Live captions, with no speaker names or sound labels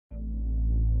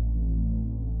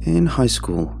In high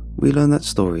school, we learned that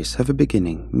stories have a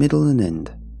beginning, middle and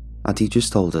end. Our teachers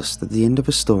told us that at the end of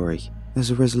a story,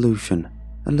 there's a resolution,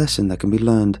 a lesson that can be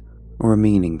learned, or a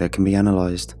meaning that can be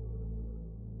analysed.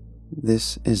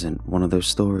 This isn't one of those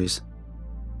stories.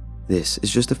 This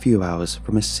is just a few hours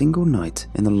from a single night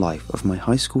in the life of my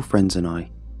high school friends and I.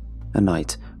 A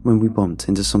night when we bumped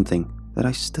into something that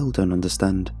I still don't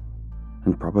understand,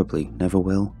 and probably never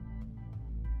will.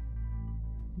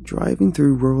 Driving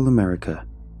through rural America,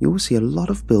 you will see a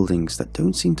lot of buildings that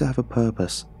don't seem to have a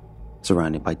purpose.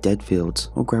 Surrounded by dead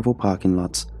fields or gravel parking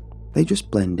lots, they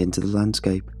just blend into the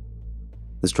landscape.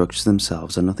 The structures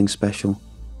themselves are nothing special.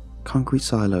 Concrete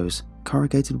silos,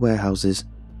 corrugated warehouses,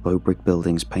 low brick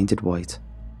buildings painted white.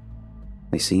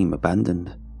 They seem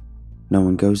abandoned. No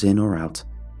one goes in or out,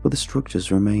 but the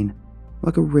structures remain,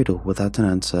 like a riddle without an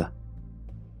answer.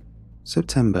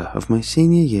 September of my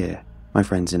senior year, my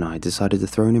friends and I decided to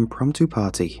throw an impromptu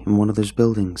party in one of those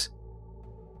buildings.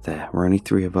 There were only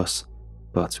 3 of us,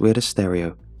 but we had a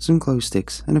stereo, some glow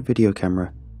sticks and a video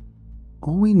camera.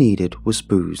 All we needed was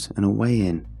booze and a way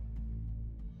in.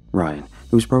 Ryan,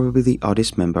 who was probably the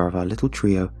oddest member of our little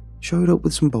trio, showed up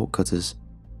with some bolt cutters.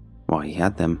 Why he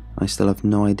had them, I still have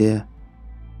no idea.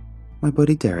 My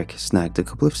buddy Derek snagged a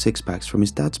couple of 6-packs from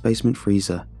his dad's basement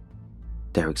freezer.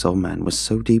 Derek's old man was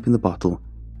so deep in the bottle,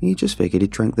 he just figured he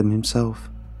drank them himself.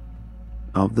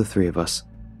 Of the 3 of us,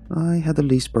 I had the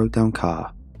least broke down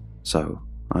car, so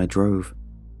I drove.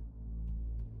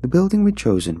 The building we'd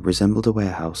chosen resembled a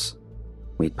warehouse.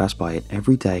 We'd pass by it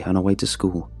every day on our way to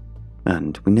school,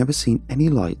 and we'd never seen any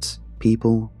lights,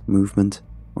 people, movement,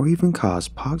 or even cars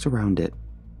parked around it.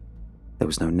 There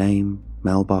was no name,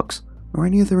 mailbox, or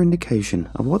any other indication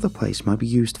of what the place might be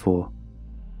used for.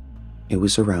 It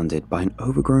was surrounded by an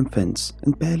overgrown fence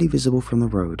and barely visible from the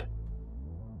road.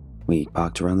 We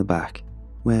parked around the back,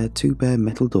 where 2 bare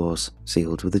metal doors,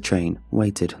 sealed with a chain,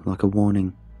 waited like a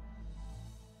warning.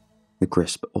 The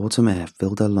crisp autumn air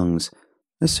filled our lungs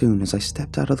as soon as I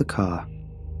stepped out of the car.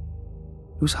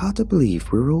 It was hard to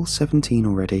believe we were all 17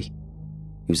 already.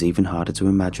 It was even harder to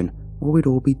imagine what we'd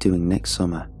all be doing next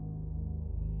summer.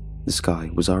 The sky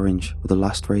was orange with the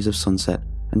last rays of sunset,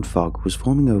 and fog was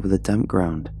forming over the damp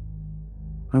ground.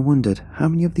 I wondered how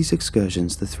many of these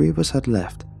excursions the 3 of us had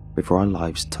left before our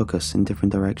lives took us in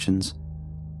different directions.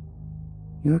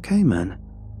 "You okay, man?"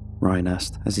 Ryan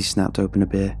asked as he snapped open a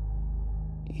beer.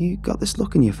 "You got this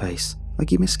look on your face,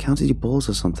 like you miscounted your balls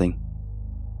or something."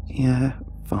 "Yeah,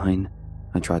 fine,"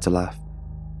 I tried to laugh.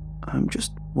 "I'm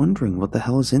just wondering what the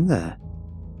hell is in there."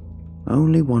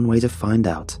 "Only one way to find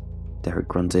out," Derek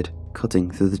grunted,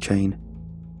 cutting through the chain.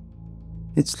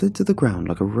 It slid to the ground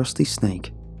like a rusty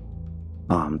snake.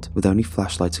 Armed with only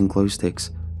flashlights and glow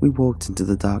sticks, we walked into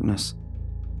the darkness.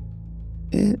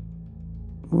 It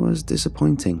was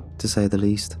disappointing, to say the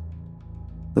least.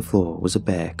 The floor was a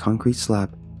bare concrete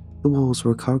slab, the walls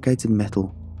were corrugated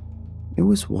metal. It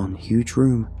was one huge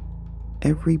room,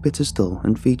 every bit as dull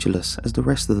and featureless as the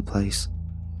rest of the place.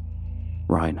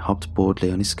 Ryan hopped boredly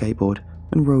on his skateboard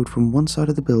and rode from one side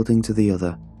of the building to the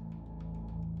other.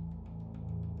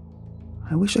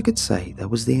 I wish I could say that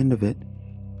was the end of it,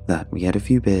 that we had a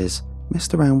few beers,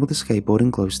 messed around with the skateboard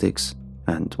and glow sticks,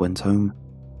 and went home.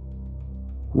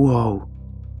 "Whoa,"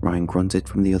 Ryan grunted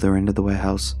from the other end of the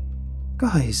warehouse.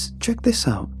 "Guys, check this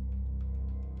out."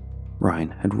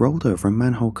 Ryan had rolled over a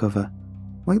manhole cover,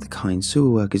 like the kind sewer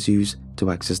workers use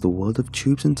to access the world of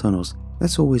tubes and tunnels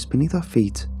that's always beneath our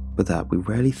feet, but that we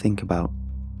rarely think about.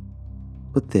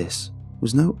 But this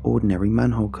was no ordinary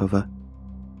manhole cover.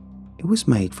 It was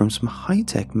made from some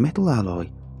high-tech metal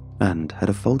alloy and had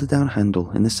a folded-down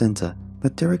handle in the center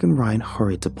that Derek and Ryan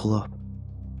hurried to pull up.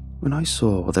 When I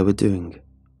saw what they were doing,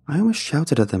 I almost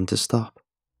shouted at them to stop.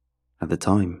 At the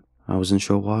time, I wasn't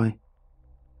sure why.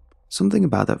 Something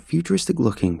about that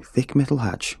futuristic-looking, thick metal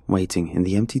hatch waiting in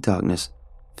the empty darkness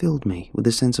filled me with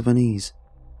a sense of unease.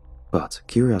 But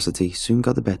curiosity soon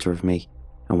got the better of me,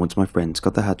 and once my friends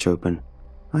got the hatch open,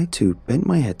 I too bent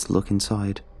my head to look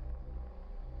inside.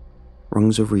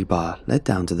 Rungs of rebar led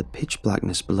down to the pitch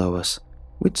blackness below us,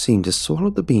 which seemed to swallow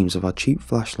up the beams of our cheap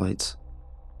flashlights.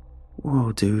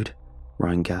 "Whoa, dude,"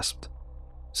 Ryan gasped.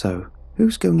 "So,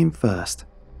 who's going in first?"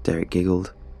 Derek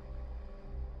giggled.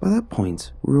 By that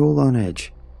point, we were all on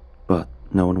edge, but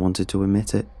no one wanted to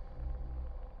admit it.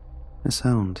 A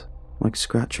sound, like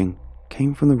scratching,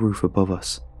 came from the roof above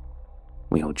us.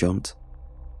 We all jumped.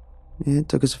 It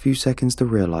took us a few seconds to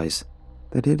realize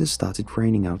that it had started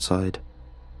raining outside.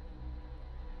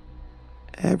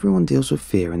 Everyone deals with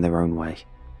fear in their own way.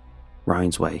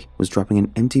 Ryan's way was dropping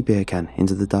an empty beer can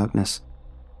into the darkness.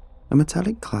 A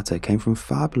metallic clatter came from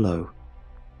far below.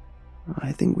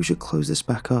 I think we should close this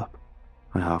back up,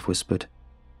 I half whispered.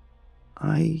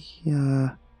 I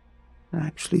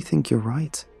actually think you're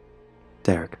right.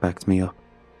 Derek backed me up.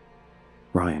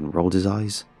 Ryan rolled his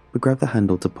eyes, but grabbed the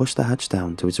handle to push the hatch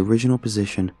down to its original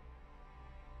position.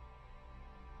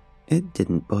 It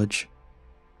didn't budge.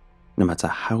 No matter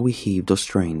how we heaved or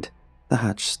strained, the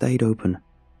hatch stayed open.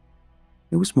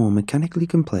 It was more mechanically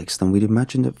complex than we'd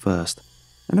imagined at first,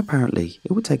 and apparently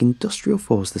it would take industrial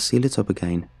force to seal it up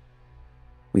again.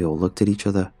 We all looked at each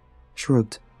other,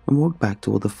 shrugged, and walked back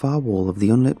toward the far wall of the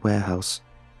unlit warehouse.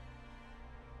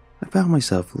 I found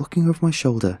myself looking over my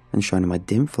shoulder and shining my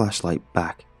dim flashlight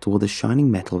back toward the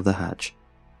shining metal of the hatch,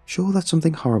 sure that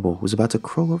something horrible was about to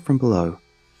crawl up from below.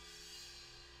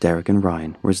 Derek and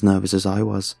Ryan were as nervous as I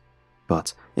was,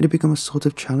 but it had become a sort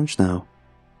of challenge now.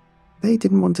 They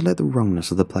didn't want to let the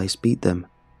wrongness of the place beat them.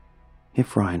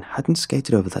 If Ryan hadn't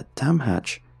skated over that damn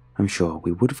hatch, I'm sure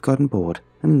we would have gotten bored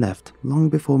and left long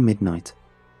before midnight.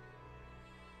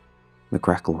 The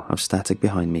crackle of static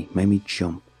behind me made me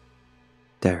jump.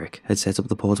 Derek had set up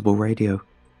the portable radio,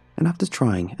 and after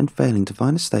trying and failing to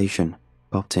find a station,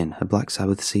 popped in a Black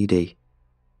Sabbath CD.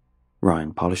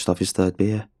 Ryan polished off his third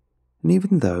beer, and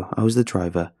even though I was the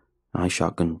driver, I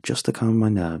shotgunned just to calm my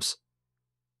nerves.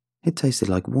 It tasted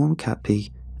like warm cat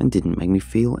pee and didn't make me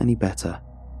feel any better.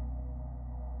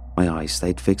 My eyes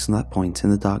stayed fixed on that point in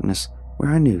the darkness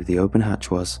where I knew the open hatch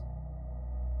was.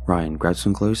 Ryan grabbed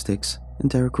some glow sticks,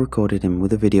 and Derek recorded him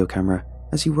with a video camera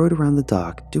as he rode around the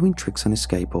dark doing tricks on his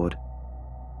skateboard.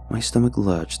 My stomach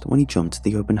lurched when he jumped to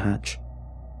the open hatch.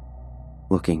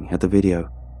 Looking at the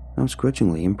video, I was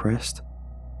grudgingly impressed.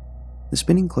 The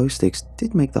spinning glow sticks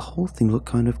did make the whole thing look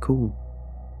kind of cool.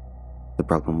 The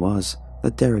problem was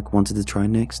that Derek wanted to try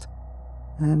next,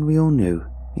 and we all knew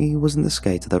he wasn't the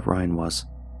skater that Ryan was.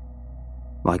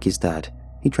 Like his dad,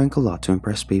 he drank a lot to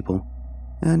impress people,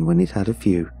 and when he'd had a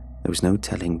few, there was no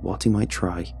telling what he might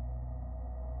try.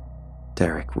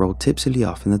 Derek rolled tipsily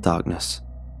off in the darkness.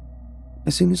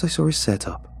 As soon as I saw his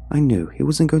setup, I knew he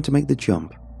wasn't going to make the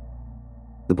jump.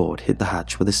 The board hit the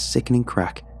hatch with a sickening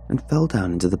crack and fell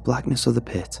down into the blackness of the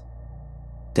pit.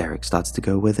 Derek started to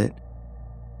go with it.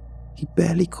 He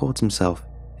barely caught himself,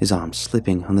 his arms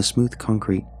slipping on the smooth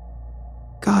concrete.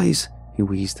 "Guys," he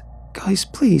wheezed. "Guys,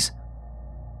 please."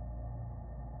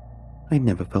 I'd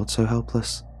never felt so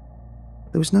helpless.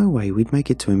 There was no way we'd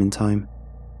make it to him in time.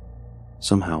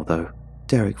 Somehow, though,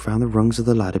 Derek found the rungs of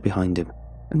the ladder behind him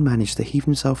and managed to heave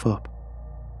himself up.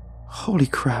 "Holy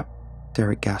crap,"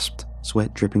 Derek gasped,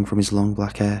 sweat dripping from his long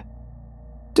black hair.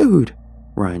 "Dude,"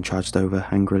 Ryan charged over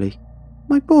angrily.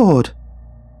 "My board!"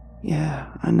 "Yeah,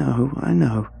 I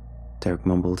know, Derek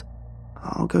mumbled.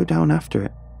 "I'll go down after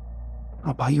it."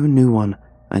 "I'll buy you a new one,"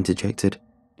 I interjected.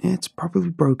 "It's probably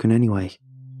broken anyway."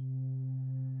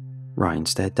 Ryan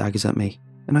stared daggers at me,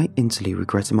 and I instantly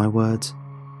regretted my words.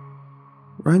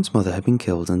 Ryan's mother had been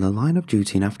killed in the line of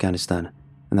duty in Afghanistan,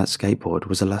 and that skateboard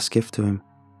was a last gift to him.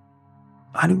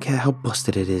 "I don't care how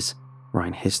busted it is,"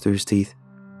 Ryan hissed through his teeth.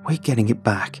 "We're getting it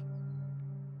back."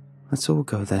 "Let's all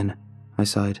go then," I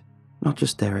sighed. "Not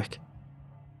just Derek."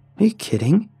 "Are you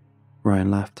kidding?" Ryan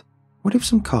laughed. "What if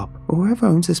some cop or whoever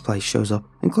owns this place shows up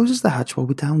and closes the hatch while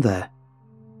we're down there?"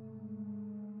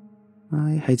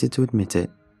 I hated to admit it,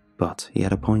 but he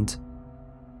had a point.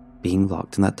 Being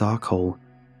locked in that dark hole,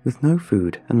 with no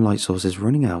food and light sources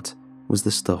running out, was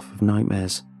the stuff of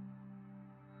nightmares.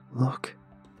 "Look,"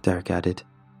 Derek added,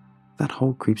 "that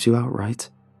hole creeps you out, right?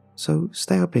 So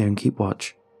stay up here and keep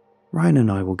watch. Ryan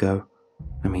and I will go.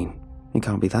 I mean, it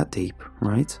can't be that deep,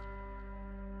 right?"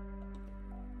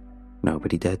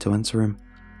 Nobody dared to answer him.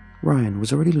 Ryan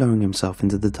was already lowering himself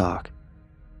into the dark.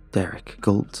 Derek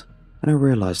gulped, and I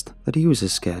realized that he was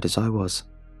as scared as I was,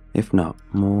 if not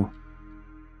more.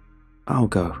 "I'll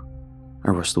go." I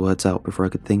rushed the words out before I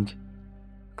could think.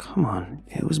 "Come on,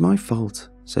 it was my fault,"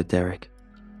 said Derek.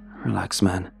 "Relax,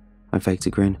 man," I faked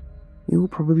a grin. "You will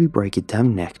probably break your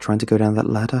damn neck trying to go down that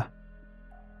ladder."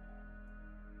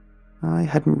 I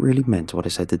hadn't really meant what I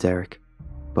said to Derek,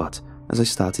 but as I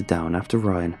started down after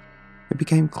Ryan, it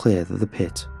became clear that the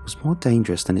pit was more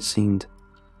dangerous than it seemed.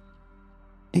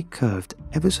 It curved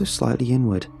ever so slightly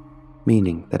inward,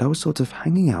 meaning that I was sort of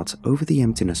hanging out over the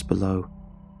emptiness below.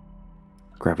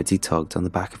 Gravity tugged on the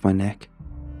back of my neck.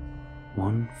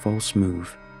 One false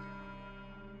move.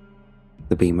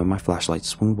 The beam of my flashlight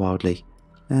swung wildly,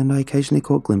 and I occasionally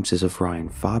caught glimpses of Ryan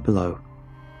far below.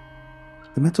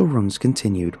 The metal rungs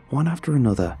continued one after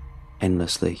another,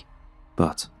 endlessly,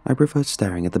 but I preferred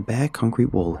staring at the bare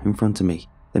concrete wall in front of me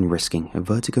than risking a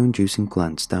vertigo-inducing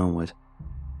glance downward.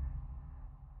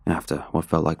 After what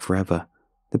felt like forever,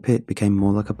 the pit became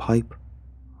more like a pipe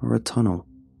or a tunnel.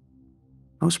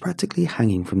 I was practically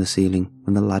hanging from the ceiling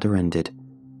when the ladder ended,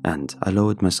 and I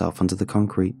lowered myself onto the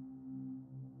concrete.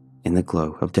 In the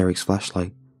glow of Derek's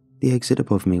flashlight, the exit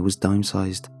above me was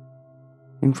dime-sized.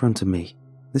 In front of me,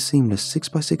 the seamless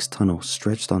 6x6 tunnel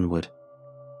stretched onward.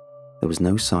 There was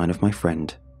no sign of my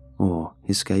friend or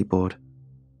his skateboard.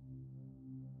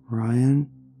 "Ryan?"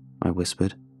 I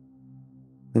whispered.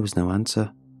 There was no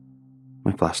answer.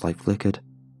 My flashlight flickered.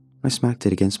 I smacked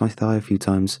it against my thigh a few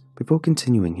times before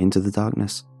continuing into the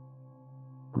darkness.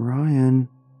 "Ryan?"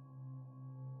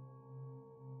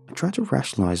 I tried to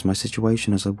rationalize my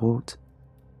situation as I walked.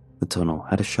 The tunnel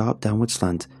had a sharp downward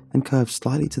slant and curved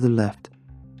slightly to the left,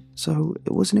 so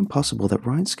it wasn't impossible that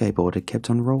Ryan's skateboard had kept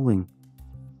on rolling.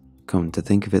 Come to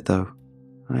think of it though,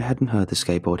 I hadn't heard the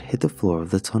skateboard hit the floor of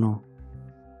the tunnel.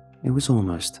 It was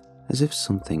almost as if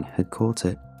something had caught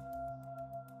it.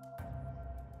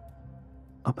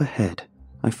 Up ahead,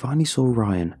 I finally saw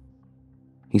Ryan.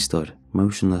 He stood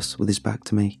motionless with his back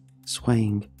to me,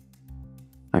 swaying.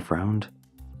 I frowned.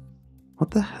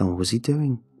 What the hell was he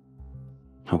doing?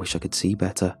 I wish I could see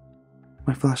better.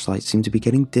 My flashlight seemed to be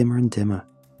getting dimmer and dimmer.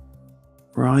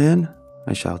 "Ryan?"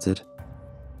 I shouted.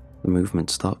 The movement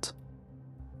stopped.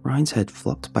 Ryan's head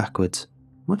flopped backwards,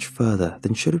 much further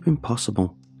than should have been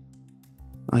possible.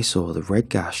 I saw the red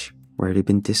gash where it had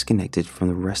been disconnected from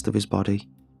the rest of his body.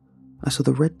 I saw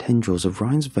the red tendrils of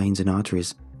Ryan's veins and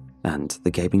arteries, and the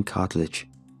gaping cartilage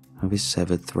of his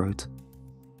severed throat.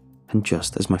 And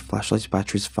just as my flashlight's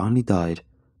batteries finally died,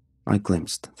 I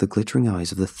glimpsed the glittering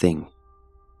eyes of the thing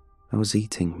that was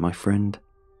eating my friend.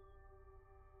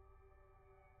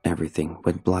 Everything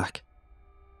went black.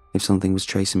 If something was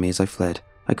chasing me as I fled,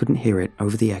 I couldn't hear it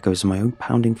over the echoes of my own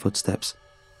pounding footsteps.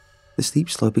 The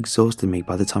steep slope exhausted me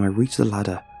by the time I reached the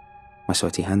ladder. My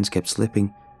sweaty hands kept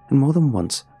slipping, and more than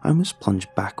once I almost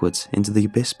plunged backwards into the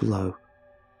abyss below.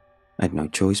 I had no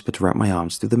choice but to wrap my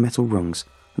arms through the metal rungs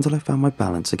until I found my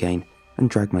balance again and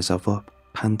dragged myself up,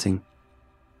 panting.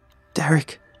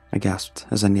 "Derek!" I gasped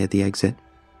as I neared the exit.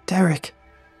 "Derek!"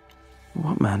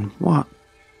 "What, man? What?"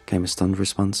 came a stunned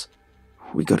response.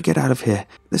 "We gotta get out of here.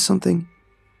 There's something..."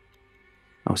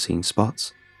 I was seeing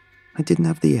spots. I didn't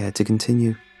have the air to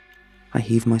continue. I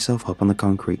heaved myself up on the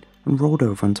concrete and rolled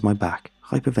over onto my back,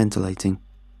 hyperventilating.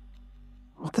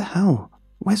 "What the hell?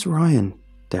 Where's Ryan?"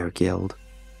 Derek yelled.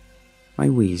 I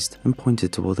wheezed and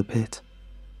pointed toward the pit.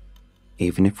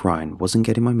 Even if Ryan wasn't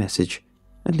getting my message,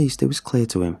 at least it was clear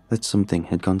to him that something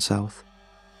had gone south.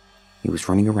 He was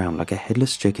running around like a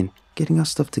headless chicken, getting our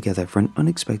stuff together for an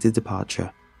unexpected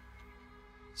departure.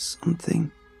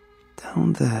 "Something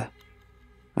down there,"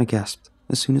 I gasped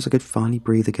as soon as I could finally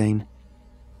breathe again.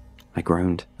 I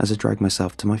groaned as I dragged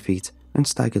myself to my feet and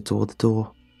staggered toward the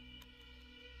door.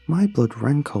 My blood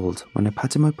ran cold when I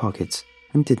patted my pockets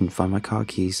and didn't find my car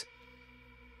keys.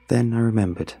 Then I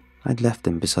remembered I'd left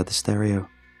them beside the stereo.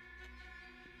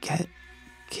 "Get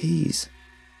keys."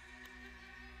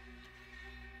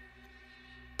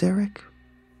 Derek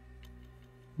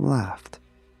laughed.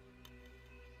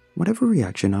 Whatever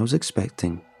reaction I was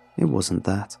expecting, it wasn't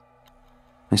that.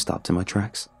 I stopped in my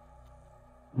tracks.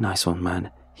 "Nice one,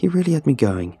 man. He really had me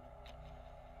going."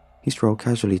 He strolled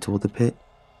casually toward the pit.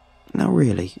 "Now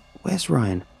really, where's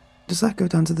Ryan? Does that go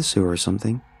down to the sewer or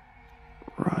something?"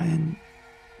 "Ryan...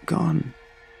 gone."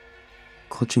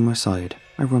 Clutching my side,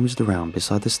 I rummaged around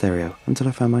beside the stereo until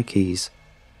I found my keys.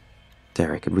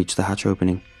 Derek had reached the hatch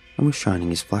opening and was shining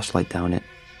his flashlight down it.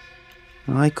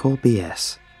 "I call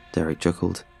BS," Derek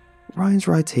chuckled. "Ryan's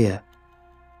right here."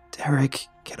 "Derek,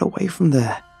 get away from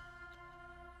there."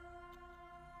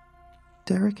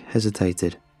 Derek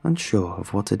hesitated, unsure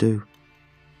of what to do.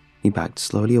 He backed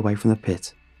slowly away from the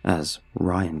pit as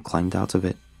Ryan climbed out of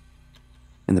it.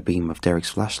 In the beam of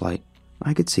Derek's flashlight,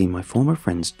 I could see my former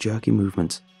friend's jerky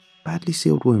movements, badly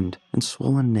sealed wound, and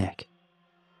swollen neck.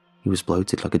 He was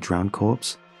bloated like a drowned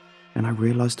corpse, and I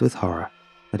realized with horror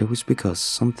that it was because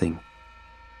something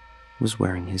was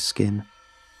wearing his skin.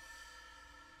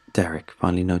 Derek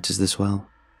finally noticed this well.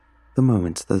 The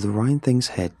moment that the Ryan thing's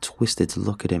head twisted to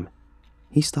look at him,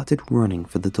 he started running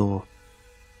for the door.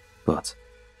 But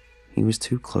he was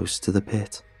too close to the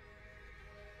pit.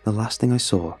 The last thing I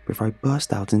saw before I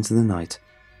burst out into the night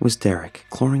was Derek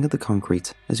clawing at the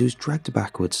concrete as he was dragged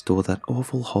backwards toward that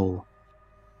awful hole.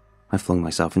 I flung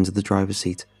myself into the driver's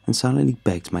seat and silently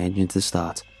begged my engine to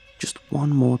start, just one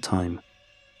more time.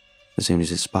 As soon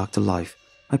as it sparked to life,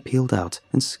 I peeled out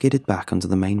and skidded back onto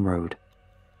the main road.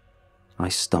 I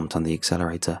stomped on the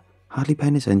accelerator, hardly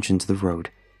paying attention to the road,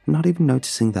 and not even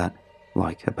noticing that,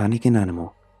 like a panicking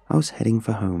animal, I was heading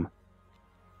for home.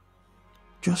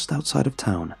 Just outside of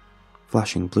town,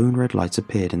 flashing blue and red lights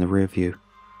appeared in the rear view.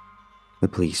 The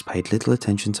police paid little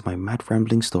attention to my mad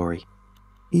rambling story,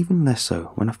 even less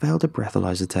so when I failed a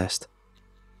breathalyzer test.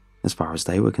 As far as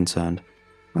they were concerned,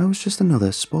 I was just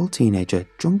another spoiled teenager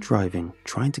drunk driving,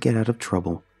 trying to get out of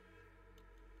trouble.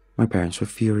 My parents were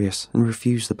furious and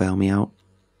refused to bail me out,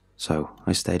 so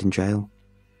I stayed in jail,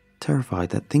 terrified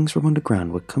that things from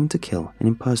underground would come to kill and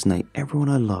impersonate everyone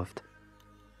I loved.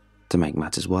 To make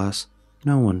matters worse,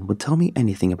 no one would tell me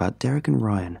anything about Derek and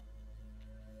Ryan.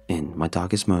 In my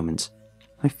darkest moments,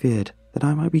 I feared that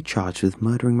I might be charged with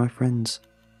murdering my friends.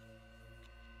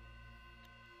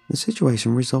 The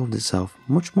situation resolved itself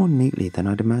much more neatly than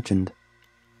I'd imagined.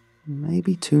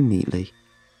 Maybe too neatly.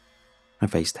 I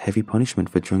faced heavy punishment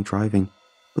for drunk driving,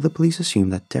 but the police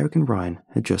assumed that Derek and Ryan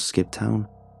had just skipped town.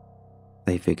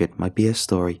 They figured my BS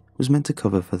story was meant to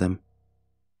cover for them.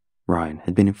 Ryan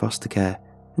had been in foster care,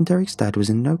 and Derek's dad was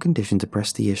in no condition to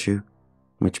press the issue,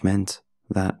 which meant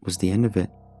that was the end of it.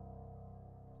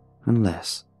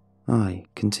 Unless I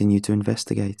continued to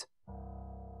investigate.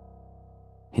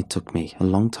 It took me a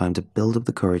long time to build up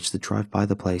the courage to drive by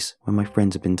the place where my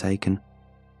friends had been taken.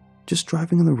 Just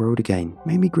driving on the road again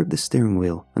made me grip the steering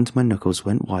wheel until my knuckles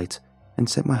went white and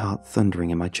set my heart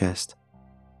thundering in my chest.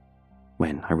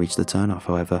 When I reached the turnoff,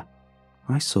 however,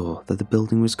 I saw that the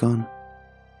building was gone.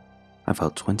 I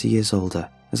felt 20 years older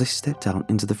as I stepped out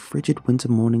into the frigid winter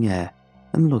morning air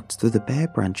and looked through the bare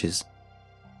branches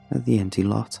at the empty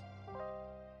lot.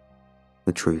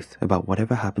 The truth about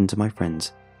whatever happened to my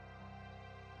friends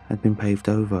had been paved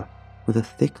over with a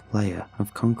thick layer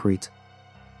of concrete.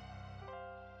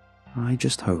 I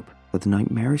just hope that the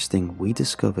nightmarish thing we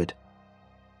discovered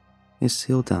is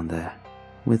sealed down there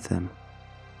with them.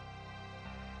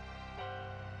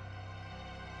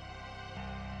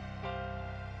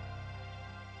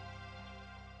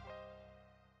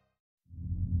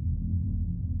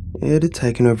 It had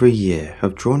taken over a year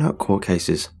of drawn-out court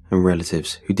cases and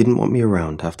relatives who didn't want me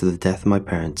around after the death of my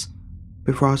parents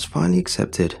before I was finally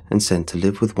accepted and sent to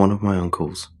live with one of my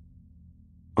uncles.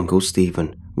 Uncle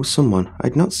Stephen was someone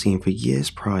I'd not seen for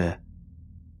years prior.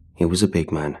 He was a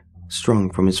big man,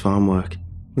 strong from his farm work,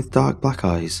 with dark black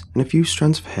eyes and a few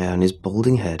strands of hair on his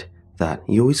balding head that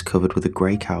he always covered with a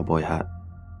grey cowboy hat.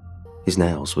 His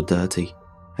nails were dirty,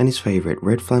 and his favourite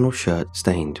red flannel shirt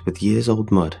stained with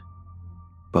years-old mud.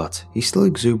 But he still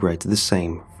exuberated the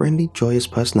same friendly, joyous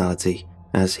personality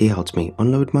as he helped me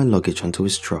unload my luggage onto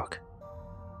his truck.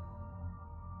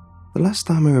 The last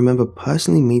time I remember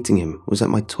personally meeting him was at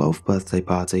my 12th birthday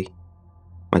party.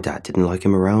 My dad didn't like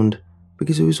him around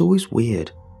because he was always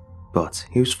weird, but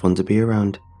he was fun to be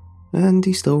around, and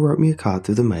he still wrote me a card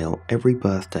through the mail every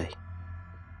birthday.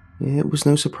 It was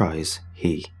no surprise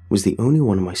he was the only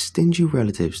one of my stingy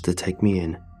relatives to take me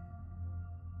in.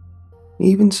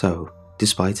 Even so,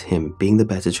 despite him being the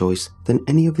better choice than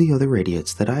any of the other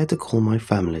idiots that I had to call my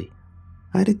family,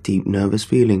 I had a deep nervous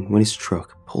feeling when his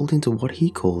truck pulled into what he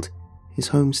called his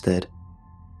homestead,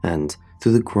 and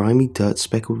through the grimy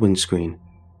dirt-speckled windscreen,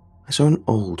 I saw an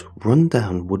old,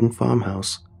 run-down wooden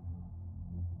farmhouse.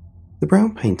 The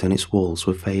brown paint on its walls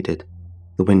were faded,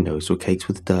 the windows were caked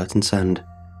with dirt and sand,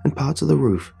 and parts of the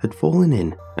roof had fallen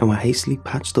in and were hastily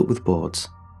patched up with boards.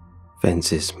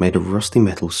 Fences made of rusty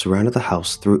metal surrounded the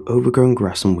house through overgrown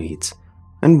grass and weeds,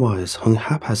 and wires hung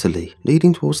haphazardly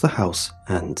leading towards the house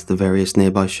and the various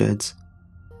nearby sheds.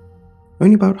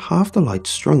 Only about half the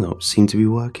lights strung up seemed to be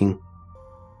working.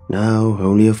 Now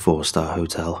only a 4-star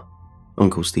hotel,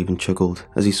 Uncle Stephen chuckled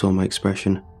as he saw my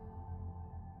expression.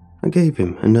 I gave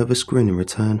him a nervous grin in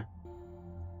return.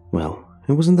 Well,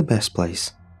 it wasn't the best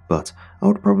place, but I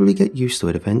would probably get used to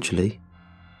it eventually.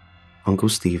 Uncle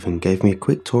Stephen gave me a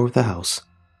quick tour of the house,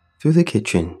 through the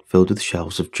kitchen filled with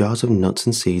shelves of jars of nuts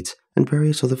and seeds and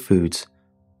various other foods,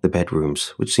 the bedrooms,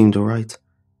 which seemed alright,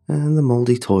 and the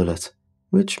mouldy toilet,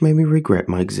 which made me regret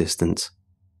my existence.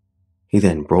 He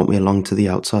then brought me along to the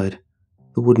outside,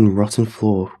 the wooden rotten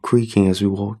floor creaking as we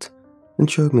walked, and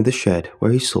showed me the shed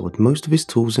where he stored most of his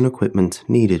tools and equipment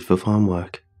needed for farm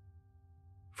work.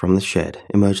 From the shed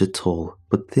emerged a tall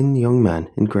but thin young man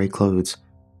in grey clothes,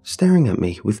 staring at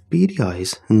me with beady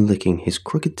eyes and licking his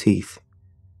crooked teeth.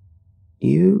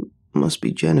 "You must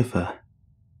be Jennifer."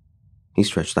 He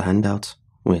stretched a hand out,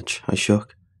 which I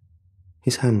shook.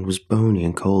 His hand was bony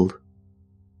and cold.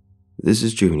 "This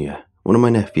is Junior, one of my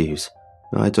nephews.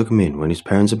 I took him in when his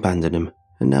parents abandoned him,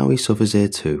 and now he suffers here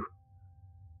too."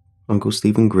 Uncle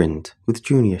Stephen grinned, with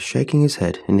Junior shaking his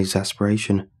head in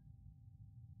exasperation.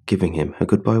 Giving him a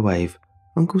goodbye wave,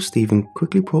 Uncle Stephen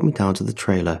quickly brought me down to the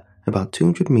trailer about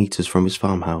 200 meters from his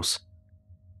farmhouse.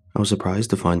 I was surprised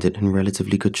to find it in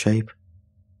relatively good shape.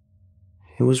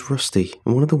 It was rusty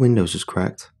and one of the windows was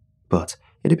cracked, but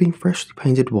It had been freshly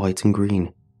painted white and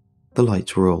green. The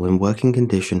lights were all in working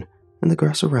condition, and the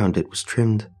grass around it was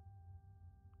trimmed.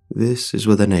 "This is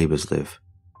where the neighbours live.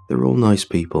 They're all nice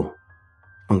people,"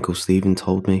 Uncle Stephen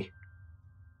told me.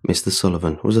 Mr.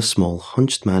 Sullivan was a small,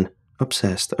 hunched man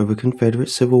obsessed over Confederate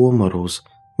Civil War models,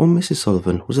 while Mrs.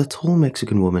 Sullivan was a tall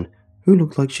Mexican woman who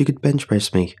looked like she could bench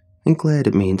press me and glared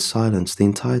at me in silence the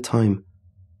entire time.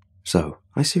 So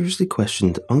I seriously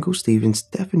questioned Uncle Stephen's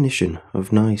definition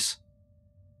of nice.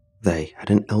 They had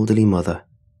an elderly mother,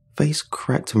 face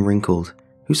cracked and wrinkled,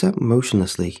 who sat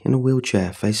motionlessly in a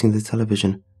wheelchair facing the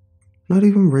television, not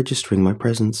even registering my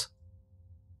presence.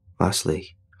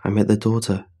 Lastly, I met their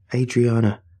daughter,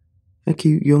 Adriana, a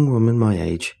cute young woman my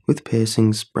age, with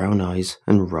piercings, brown eyes,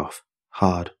 and rough,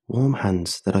 hard, warm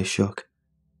hands that I shook.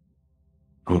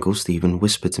 Uncle Stephen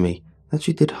whispered to me that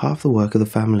she did half the work of the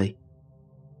family.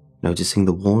 Noticing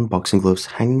the worn boxing gloves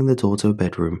hanging in the door to her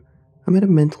bedroom, I made a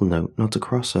mental note not to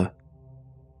cross her.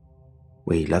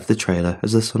 We left the trailer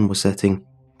as the sun was setting,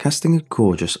 casting a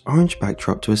gorgeous orange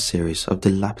backdrop to a series of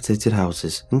dilapidated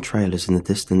houses and trailers in the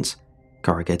distance,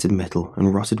 corrugated metal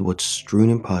and rotted wood strewn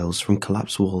in piles from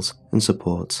collapsed walls and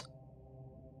supports.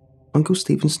 Uncle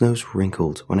Stephen's nose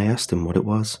wrinkled when I asked him what it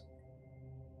was.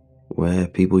 "Where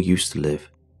people used to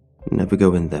live. Never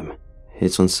go in them.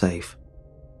 It's unsafe."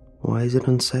 "Why is it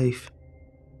unsafe?"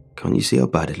 "Can't you see how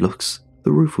bad it looks?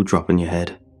 The roof will drop on your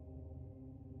head."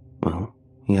 Well,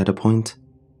 he had a point.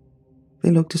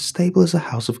 They looked as stable as a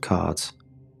house of cards.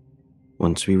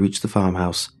 Once we reached the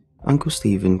farmhouse, Uncle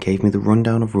Stephen gave me the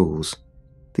rundown of rules.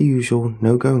 The usual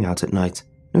no going out at night,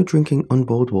 no drinking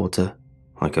unboiled water,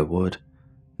 like I would,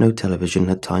 no television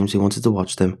at times he wanted to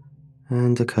watch them,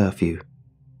 and a curfew.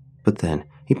 But then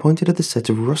he pointed at the set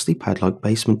of rusty padlocked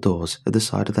basement doors at the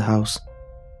side of the house.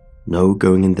 "No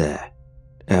going in there.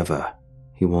 Ever,"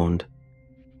 he warned.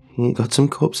 "You got some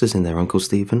corpses in there, Uncle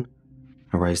Stephen?"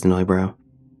 I raised an eyebrow.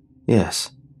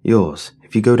 "Yes, yours,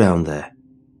 if you go down there."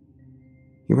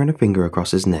 He ran a finger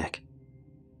across his neck.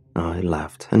 I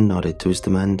laughed and nodded to his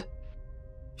demand.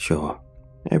 Sure,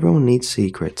 everyone needs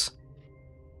secrets.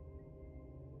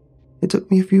 It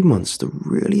took me a few months to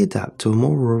really adapt to a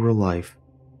more rural life,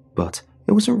 but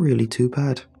it wasn't really too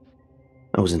bad.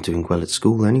 I wasn't doing well at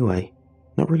school anyway,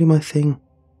 not really my thing.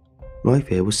 Life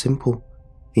here was simple.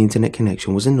 The internet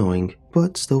connection was annoying,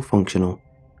 but still functional.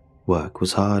 Work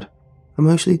was hard. I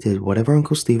mostly did whatever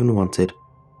Uncle Stephen wanted,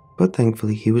 but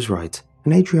thankfully he was right,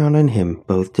 and Adriana and him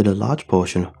both did a large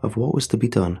portion of what was to be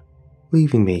done,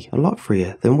 leaving me a lot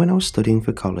freer than when I was studying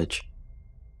for college.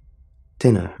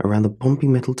 Dinner around the bumpy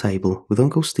metal table with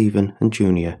Uncle Stephen and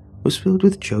Junior was filled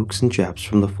with jokes and jabs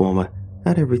from the former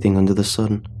at everything under the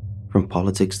sun, from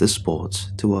politics to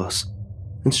sports to us,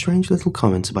 and strange little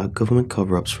comments about government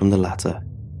cover-ups from the latter.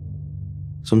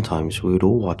 Sometimes we would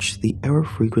all watch the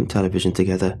ever-frequent television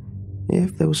together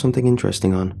if there was something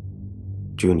interesting on.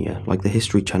 Junior liked the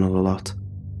History Channel a lot.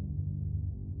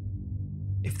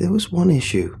 If there was one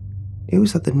issue, it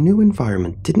was that the new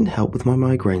environment didn't help with my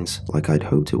migraines like I'd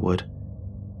hoped it would.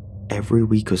 Every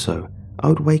week or so, I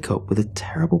would wake up with a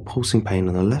terrible pulsing pain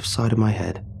on the left side of my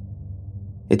head.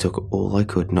 It took all I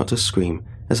could not to scream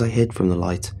as I hid from the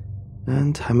light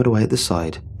and hammered away at the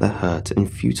side that hurt in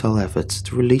futile efforts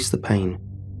to release the pain.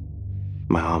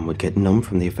 My arm would get numb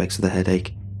from the effects of the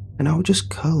headache, and I would just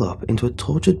curl up into a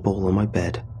tortured ball on my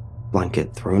bed,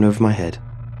 blanket thrown over my head,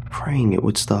 praying it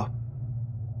would stop.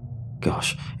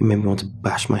 Gosh, it made me want to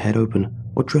bash my head open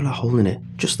or drill a hole in it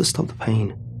just to stop the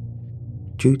pain.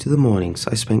 Due to the mornings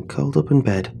I spent curled up in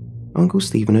bed, Uncle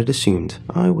Stephen had assumed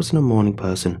I wasn't a morning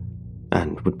person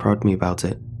and would prod me about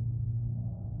it.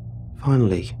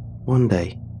 Finally, one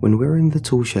day, when we were in the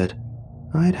tool shed,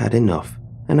 I had had enough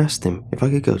and asked him if I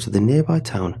could go to the nearby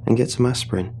town and get some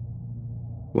aspirin.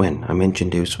 When I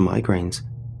mentioned it was for migraines,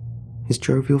 his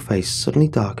jovial face suddenly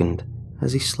darkened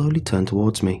as he slowly turned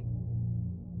towards me.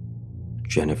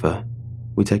 "Jennifer,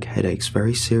 we take headaches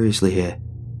very seriously here.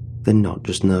 They're not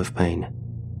just nerve pain,"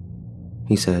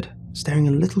 he said, staring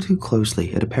a little too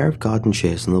closely at a pair of garden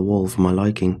shears on the wall for my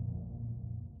liking.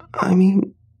 "I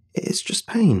mean, it's just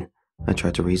pain," I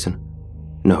tried to reason.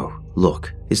 "No,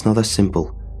 look, it's not that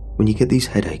simple. When you get these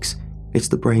headaches, it's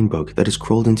the brain bug that has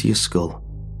crawled into your skull."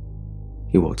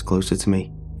 He walked closer to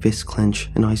me, fists clenched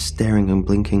and eyes staring and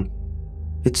blinking.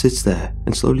 "It sits there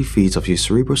and slowly feeds off your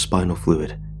cerebrospinal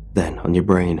fluid, then on your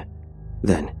brain.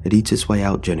 Then it eats its way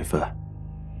out, Jennifer."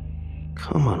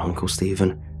 Come on, Uncle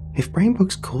Stephen. If brain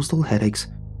bugs caused all headaches,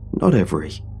 not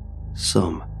every.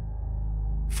 Some.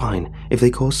 Fine, if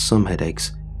they cause some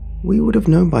headaches. We would have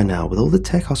known by now with all the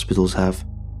tech hospitals have,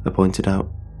 I pointed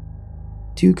out.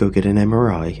 Do you go get an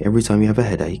MRI every time you have a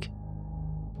headache?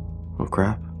 Oh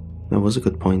crap, that was a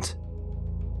good point.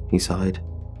 He sighed.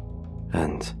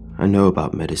 And I know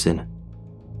about medicine.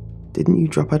 Didn't you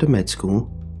drop out of med school?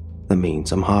 That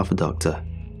means I'm half a doctor.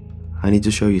 I need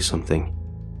to show you something.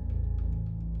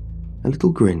 A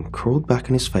little grin crawled back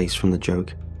on his face from the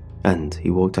joke, and he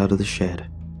walked out of the shed,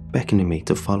 beckoning me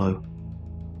to follow.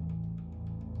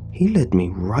 He led me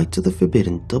right to the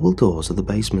forbidden double doors of the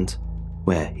basement,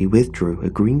 where he withdrew a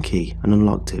green key and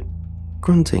unlocked it,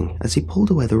 grunting as he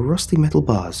pulled away the rusty metal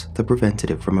bars that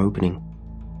prevented it from opening.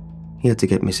 He had to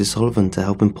get Mrs. Sullivan to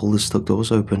help him pull the stuck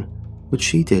doors open, which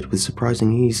she did with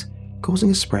surprising ease, causing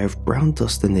a spray of brown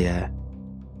dust in the air.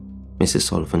 Mrs.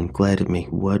 Sullivan glared at me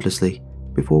wordlessly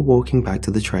before walking back to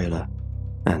the trailer,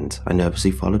 and I nervously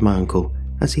followed my uncle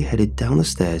as he headed down the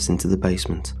stairs into the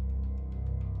basement.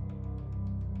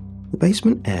 The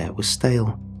basement air was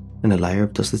stale, and a layer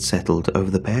of dust had settled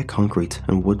over the bare concrete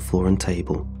and wood floor and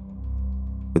table.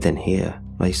 Within here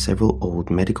lay several old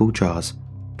medical jars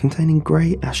containing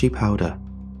grey ashy powder.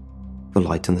 The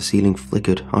light on the ceiling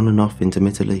flickered on and off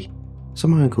intermittently, so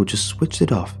my uncle just switched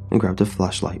it off and grabbed a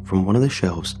flashlight from one of the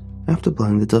shelves after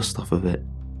blowing the dust off of it.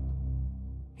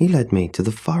 He led me to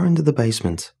the far end of the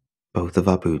basement, both of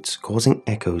our boots causing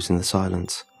echoes in the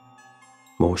silence.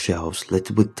 More shelves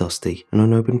littered with dusty and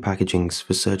unopened packagings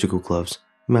for surgical gloves,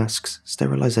 masks,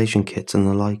 sterilization kits and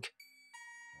the like.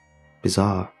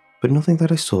 Bizarre, but nothing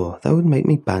that I saw that would make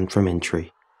me banned from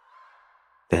entry.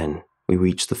 Then we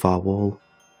reached the far wall,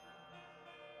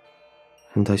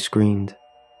 and I screamed.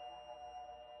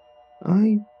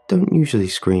 I don't usually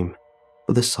scream,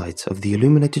 but the sight of the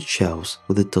illuminated shelves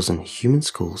with a dozen human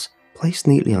skulls placed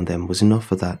neatly on them was enough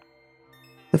for that.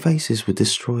 The faces were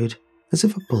destroyed, as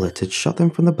if a bullet had shot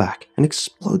them from the back and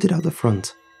exploded out the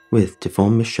front, with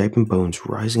deformed misshapen bones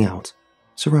rising out,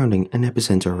 surrounding an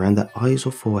epicenter around their eyes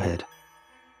or forehead.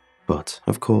 But,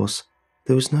 of course,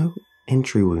 there was no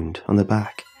entry wound on the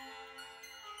back.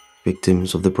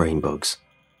 Victims of the brain bugs.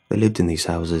 They lived in these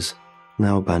houses,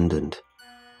 now abandoned.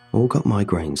 All got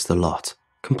migraines, the lot,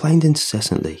 complained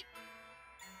incessantly.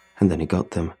 And then it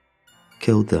got them,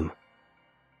 killed them.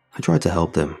 I tried to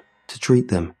help them, to treat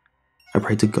them. I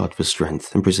prayed to God for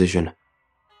strength and precision,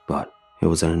 but it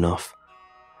wasn't enough,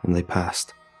 and they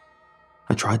passed.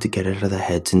 I tried to get it out of their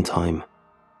heads in time.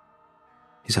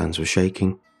 His hands were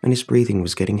shaking, and his breathing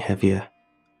was getting heavier.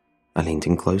 I leaned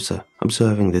in closer,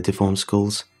 observing the deformed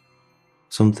skulls.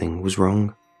 Something was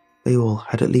wrong. They all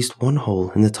had at least one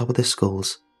hole in the top of their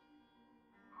skulls.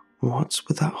 What's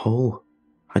with that hole?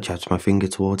 I jabbed my finger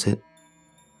towards it.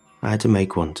 I had to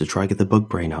make one to try get the bug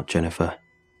brain out, Jennifer,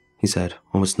 he said,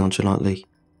 almost nonchalantly.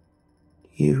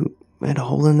 You made a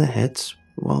hole in their heads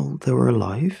while they were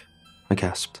alive? I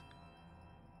gasped.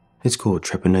 It's called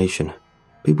trepanation.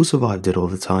 People survived it all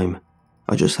the time.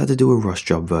 I just had to do a rush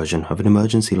job version of an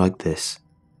emergency like this.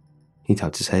 He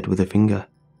tapped his head with a finger,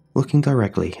 looking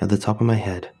directly at the top of my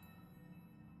head.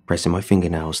 Pressing my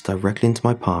fingernails directly into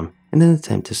my palm in an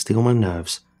attempt to steal my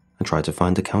nerves, I tried to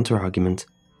find a counter-argument.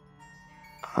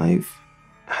 I've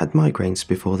had migraines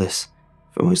before this,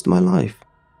 for most of my life.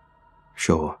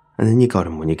 Sure, and then you got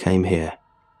them when you came here.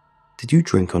 Did you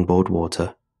drink on board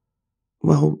water?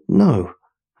 Well, no,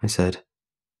 I said.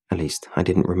 At least, I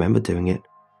didn't remember doing it.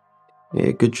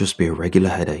 It could just be a regular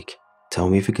headache. Tell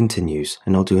me if it continues,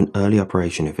 and I'll do an early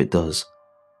operation if it does.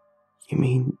 You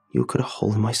mean you'll cut a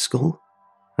hole in my skull?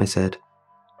 I said.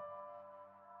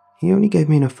 He only gave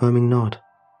me an affirming nod.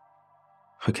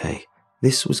 Okay,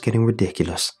 this was getting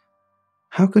ridiculous.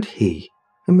 How could he,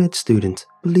 a med student,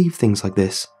 believe things like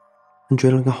this, and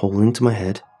drilling a hole into my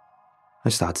head? I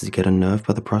started to get unnerved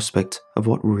by the prospect of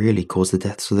what really caused the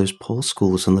deaths of those poor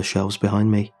skulls on the shelves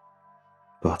behind me.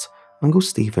 But Uncle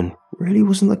Stephen really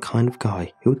wasn't the kind of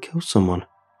guy who would kill someone.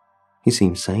 He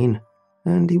seemed sane,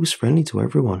 and he was friendly to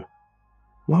everyone.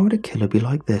 Why would a killer be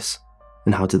like this?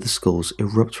 And how did the skulls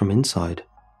erupt from inside?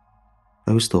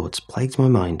 Those thoughts plagued my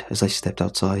mind as I stepped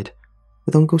outside,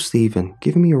 with Uncle Stephen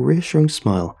giving me a reassuring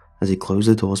smile as he closed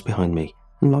the doors behind me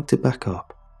and locked it back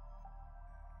up.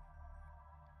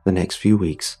 The next few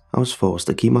weeks, I was forced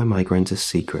to keep my migraines a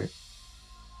secret.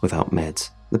 Without meds,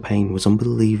 the pain was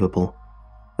unbelievable.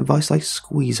 A vice-like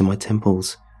squeeze in my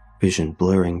temples, vision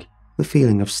blurring, the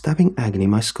feeling of stabbing agony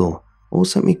in my skull all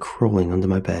sent me crawling under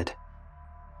my bed.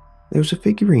 There was a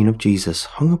figurine of Jesus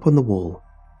hung up on the wall,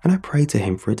 and I prayed to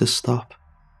him for it to stop.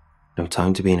 No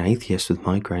time to be an atheist with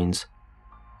migraines.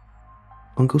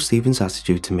 Uncle Stephen's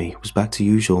attitude to me was back to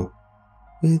usual,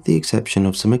 with the exception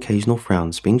of some occasional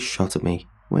frowns being shot at me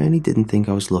when he didn't think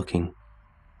I was looking.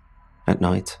 At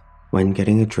night, when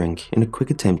getting a drink in a quick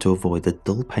attempt to avoid the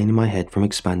dull pain in my head from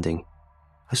expanding,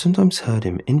 I sometimes heard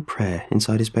him in prayer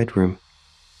inside his bedroom.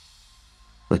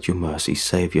 Let your mercy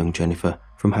save young Jennifer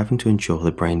from having to endure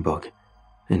the brain bug,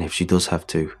 and if she does have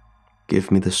to, give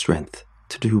me the strength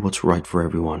to do what's right for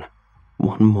everyone,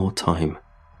 one more time,"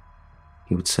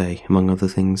 he would say, among other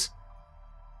things.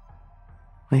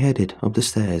 I headed up the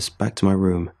stairs back to my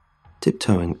room,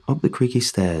 tiptoeing up the creaky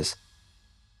stairs.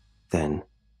 Then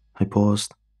I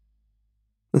paused.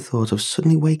 The thought of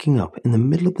suddenly waking up in the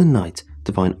middle of the night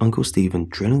to find Uncle Stephen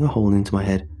drilling a hole into my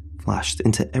head flashed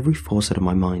into every facet of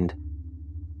my mind.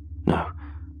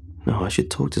 No, I should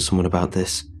talk to someone about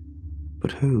this.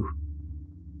 But who?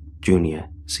 Junior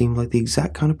seemed like the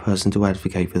exact kind of person to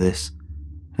advocate for this.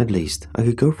 At least I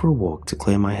could go for a walk to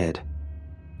clear my head.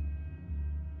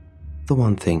 The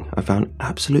one thing I found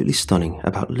absolutely stunning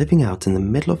about living out in the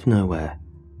middle of nowhere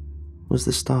was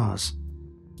the stars.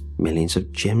 Millions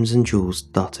of gems and jewels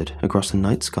dotted across the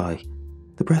night sky,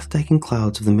 the breathtaking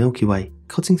clouds of the Milky Way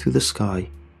cutting through the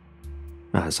sky.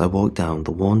 As I walked down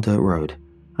the worn dirt road,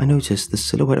 I noticed the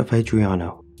silhouette of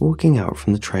Adriana walking out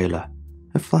from the trailer,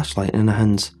 a flashlight in her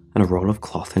hands and a roll of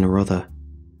cloth in her other.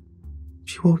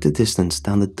 She walked a distance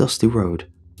down the dusty road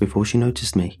before she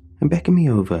noticed me and beckoned me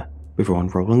over before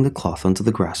unrolling the cloth onto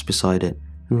the grass beside it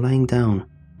and laying down.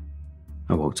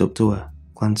 I walked up to her,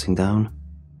 glancing down.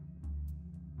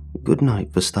 "Good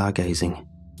night for stargazing,"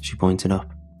 she pointed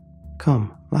up.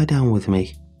 "Come, lie down with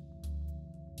me."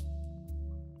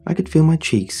 I could feel my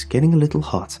cheeks getting a little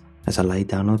hot as I lay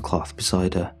down on the cloth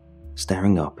beside her,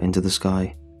 staring up into the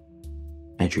sky.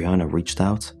 Adriana reached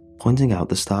out, pointing out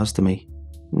the stars to me,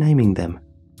 naming them,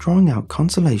 drawing out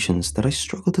constellations that I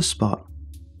struggled to spot.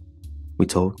 We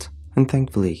talked, and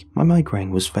thankfully my migraine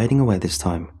was fading away this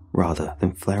time rather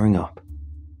than flaring up.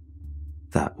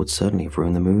 That would certainly have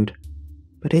ruined the mood,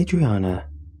 but Adriana,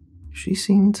 she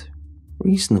seemed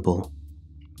reasonable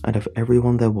out of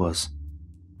everyone there was.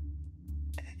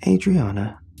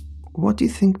 "Adriana, what do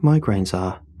you think migraines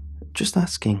are? Just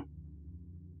asking."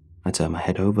 I turned my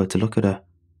head over to look at her.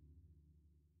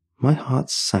 My heart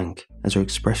sank as her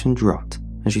expression dropped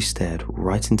and she stared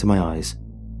right into my eyes.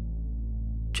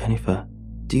 "Jennifer,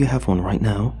 do you have one right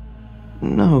now?"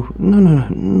 No,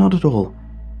 not at all,"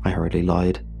 I hurriedly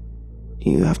lied.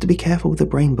 "You have to be careful with the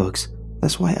brain bugs.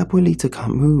 That's why Abuelita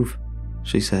can't move,"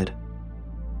 she said.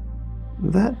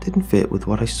 That didn't fit with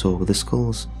what I saw with the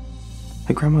skulls.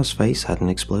 Her grandma's face hadn't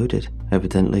exploded,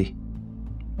 evidently.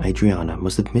 Adriana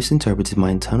must have misinterpreted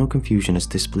my internal confusion as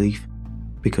disbelief,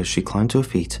 because she climbed to her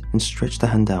feet and stretched her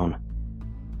hand down.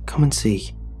 "Come and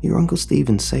see, your Uncle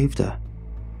Stephen saved her."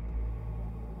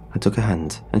 I took her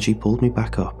hand and she pulled me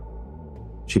back up.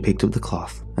 She picked up the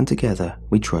cloth and together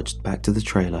we trudged back to the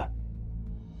trailer.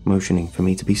 Motioning for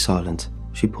me to be silent,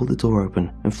 she pulled the door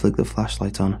open and flicked the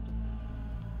flashlight on.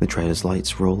 The trailer's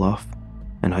lights rolled off,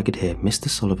 and I could hear Mr.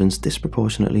 Sullivan's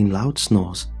disproportionately loud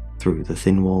snores through the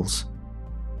thin walls.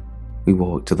 We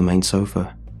walked to the main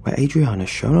sofa, where Adriana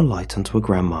shone a light onto her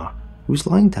grandma, who was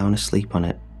lying down asleep on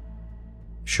it.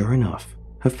 Sure enough,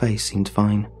 her face seemed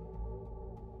fine.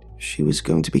 "She was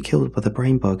going to be killed by the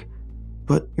brain bug,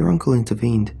 but your uncle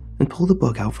intervened and pulled the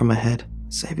bug out from her head,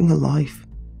 saving her life.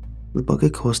 The bug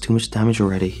had caused too much damage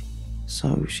already,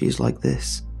 so she's like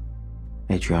this,"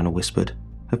 Adriana whispered,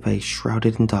 her face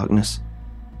shrouded in darkness.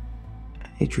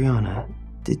 "Adriana,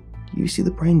 did you see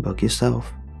the brain bug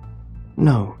yourself?"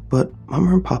 "No, but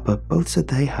Mama and Papa both said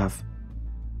they have."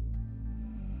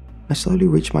 I slowly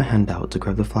reached my hand out to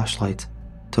grab the flashlight,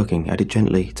 tugging at it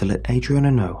gently to let Adriana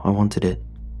know I wanted it.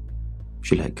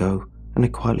 She let go, and I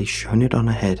quietly shone it on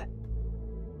her head.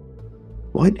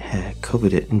 White hair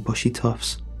covered it in bushy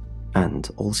tufts, and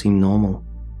all seemed normal.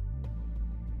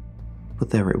 But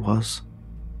there it was,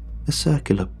 a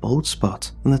circular bald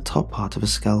spot on the top part of her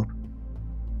scalp.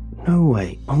 No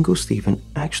way Uncle Stephen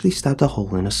actually stabbed a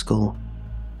hole in her skull.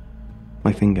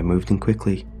 My finger moved in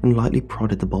quickly and lightly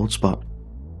prodded the bald spot.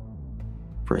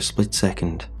 For a split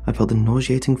second, I felt the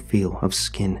nauseating feel of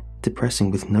skin depressing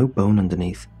with no bone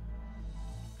underneath.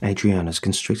 Adriana's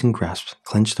constricting grasp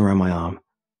clenched around my arm.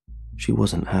 She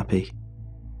wasn't happy.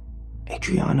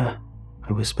 "Adriana,"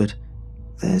 I whispered,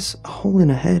 "there's a hole in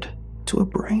her head, to her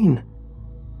brain."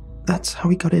 "That's how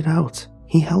he got it out.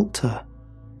 He helped her,"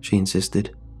 she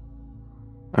insisted.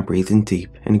 I breathed in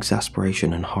deep in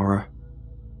exasperation and horror.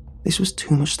 This was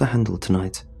too much to handle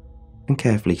tonight, and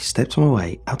carefully stepped my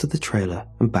way out of the trailer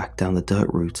and back down the dirt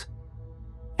route.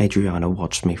 Adriana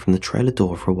watched me from the trailer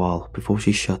door for a while before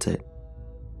she shut it.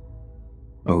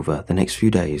 Over the next few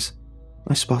days,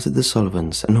 I spotted the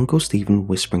Sullivans and Uncle Stephen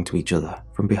whispering to each other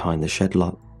from behind the shed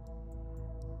lot.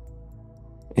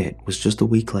 It was just a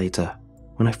week later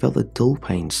when I felt a dull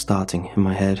pain starting in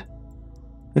my head,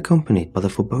 accompanied by the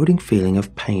foreboding feeling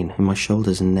of pain in my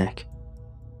shoulders and neck.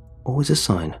 always a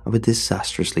sign of a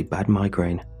disastrously bad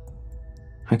migraine.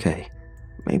 Okay,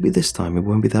 maybe this time it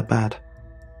won't be that bad.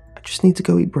 I just need to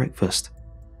go eat breakfast.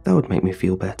 That would make me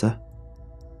feel better.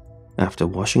 After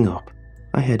washing up,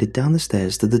 I headed down the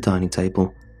stairs to the dining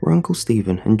table where Uncle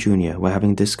Stephen and Junior were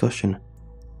having a discussion.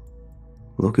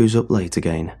 "Look who's up late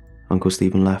again," Uncle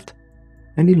Stephen laughed.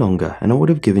 "Any longer and I would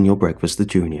have given your breakfast to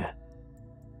Junior."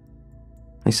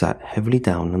 I sat heavily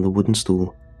down on the wooden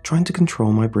stool, trying to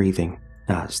control my breathing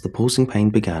as the pulsing pain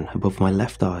began above my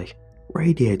left eye,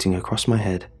 radiating across my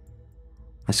head.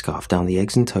 I scarfed down the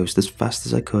eggs and toast as fast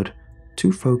as I could,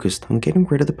 too focused on getting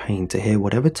rid of the pain to hear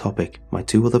whatever topic my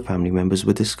two other family members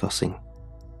were discussing.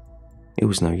 It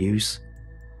was no use.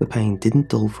 The pain didn't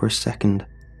dull for a second,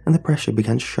 and the pressure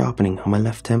began sharpening on my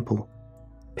left temple,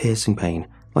 piercing pain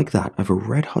like that of a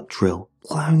red-hot drill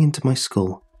plowing into my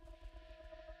skull.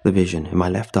 The vision in my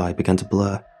left eye began to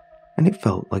blur, and it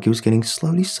felt like it was getting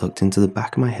slowly sucked into the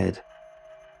back of my head.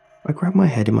 I grabbed my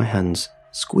head in my hands,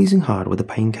 squeezing hard where the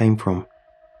pain came from,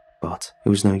 but it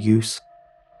was no use.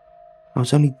 I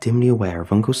was only dimly aware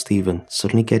of Uncle Stephen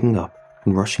suddenly getting up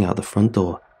and rushing out the front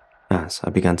door as I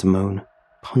began to moan,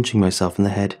 punching myself in the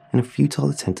head in a futile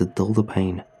attempt to dull the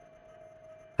pain.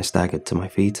 I staggered to my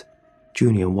feet,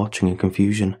 Junior watching in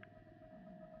confusion.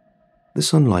 The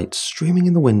sunlight streaming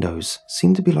in the windows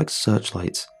seemed to be like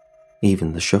searchlights.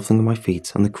 Even the shuffling of my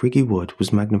feet on the creaky wood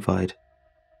was magnified.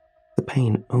 The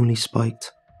pain only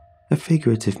spiked. A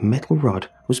figurative metal rod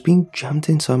was being jammed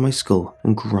inside my skull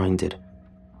and grinded.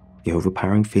 The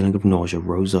overpowering feeling of nausea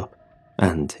rose up,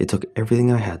 and it took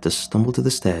everything I had to stumble to the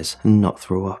stairs and not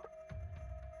throw up.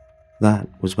 That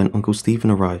was when Uncle Stephen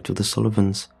arrived with the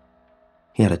Sullivans.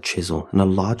 He had a chisel and a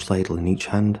large ladle in each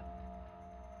hand.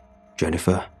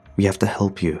 "Jennifer, we have to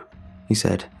help you," he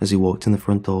said as he walked in the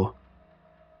front door.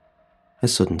 A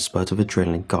sudden spurt of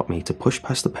adrenaline got me to push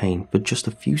past the pain for just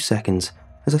a few seconds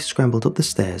as I scrambled up the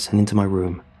stairs and into my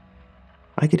room.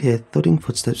 I could hear thudding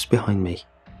footsteps behind me,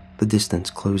 the distance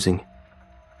closing.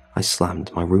 I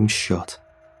slammed my room shut,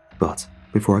 but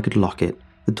before I could lock it,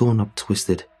 the doorknob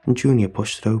twisted and Junior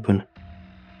pushed it open.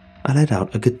 I let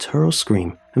out a guttural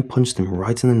scream and punched him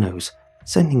right in the nose,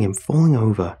 sending him falling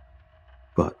over.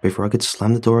 But before I could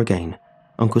slam the door again,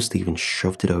 Uncle Stephen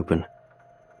shoved it open.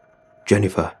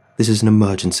 "Jennifer, this is an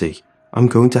emergency. I'm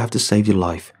going to have to save your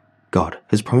life. God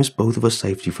has promised both of us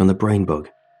safety from the brain bug."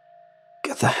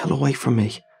 "Get the hell away from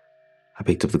me." I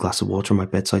picked up the glass of water on my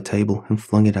bedside table and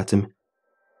flung it at him.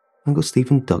 Uncle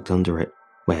Stephen ducked under it,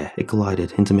 where it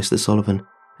glided into Mr. Sullivan,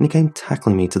 and he came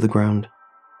tackling me to the ground.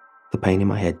 The pain in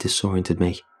my head disoriented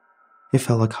me. It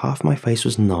felt like half my face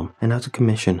was numb and out of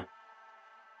commission.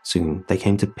 Soon they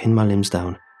came to pin my limbs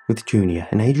down, with Junior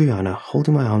and Adriana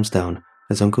holding my arms down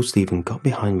as Uncle Stephen got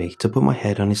behind me to put my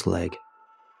head on his leg.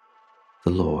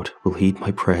 "The Lord will heed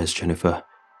my prayers, Jennifer.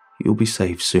 You'll be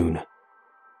safe soon."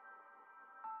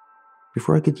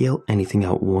 Before I could yell anything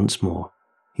out once more,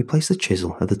 he placed the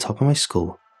chisel at the top of my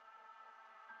skull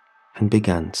and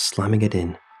began slamming it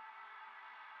in.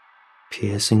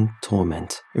 Piercing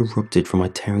torment erupted from my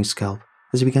tearing scalp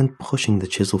as he began pushing the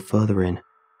chisel further in.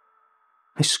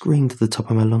 I screamed at the top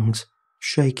of my lungs,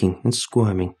 shaking and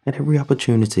squirming at every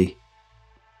opportunity.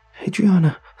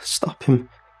 "Adriana, stop him.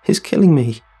 He's killing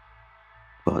me."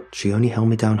 But she only held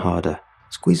me down harder,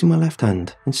 squeezing my left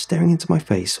hand and staring into my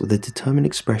face with a determined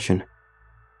expression.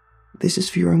 "This is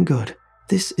for your own good.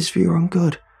 This is for your own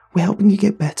good. We're helping you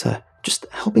get better. Just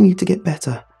helping you to get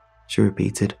better," she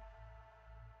repeated.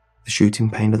 The shooting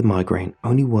pain of the migraine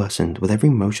only worsened with every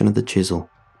motion of the chisel,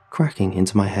 cracking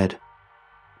into my head.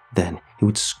 Then he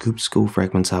would scoop skull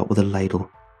fragments out with a ladle,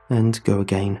 and go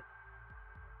again.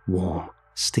 Warm,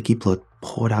 sticky blood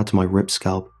poured out of my ripped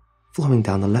scalp, flowing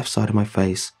down the left side of my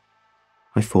face.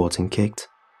 I fought and kicked,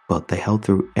 but they held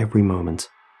through every moment.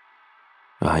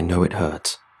 "I know it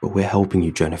hurts, but we're helping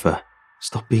you, Jennifer.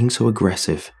 Stop being so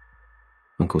aggressive."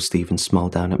 Uncle Stephen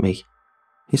smiled down at me,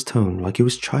 his tone like he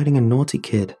was chiding a naughty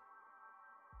kid.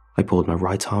 I pulled my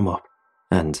right arm up,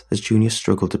 and as Junior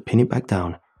struggled to pin it back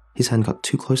down, his hand got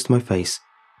too close to my face,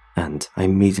 and I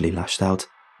immediately lashed out,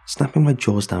 snapping my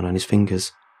jaws down on his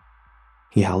fingers.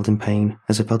 He howled in pain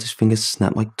as I felt his fingers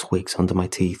snap like twigs under my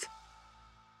teeth.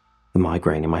 The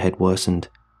migraine in my head worsened.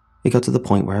 It got to the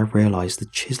point where I realized the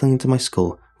chiseling into my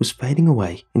skull was fading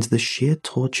away into the sheer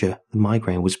torture the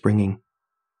migraine was bringing.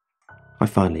 I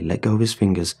finally let go of his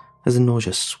fingers as the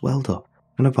nausea swelled up,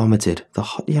 and I vomited the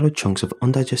hot yellow chunks of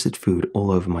undigested food all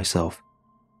over myself.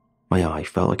 My eye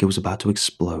felt like it was about to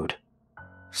explode.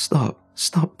 Stop,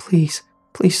 please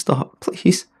stop,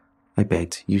 please," I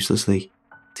begged uselessly,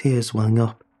 tears welling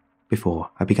up,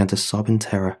 before I began to sob in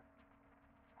terror.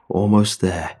 "Almost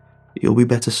there. "You'll be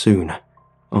better soon,"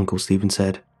 Uncle Stephen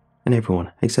said, and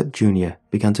everyone except Junior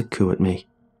began to coo at me.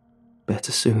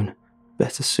 Better soon,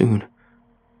 better soon.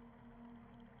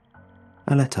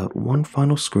 I let out one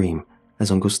final scream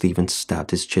as Uncle Stephen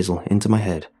stabbed his chisel into my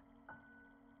head,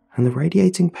 and the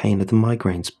radiating pain of the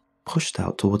migraines pushed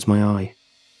out towards my eye.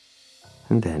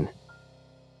 And then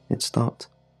it stopped.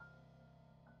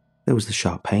 There was the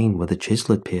sharp pain where the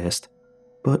chisel had pierced,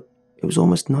 but it was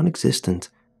almost non-existent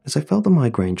as I felt the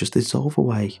migraine just dissolve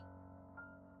away.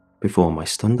 Before my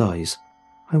stunned eyes,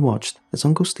 I watched as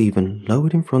Uncle Stephen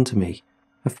lowered in front of me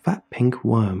a fat pink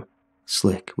worm,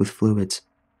 slick with fluids,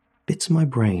 bits of my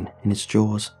brain in its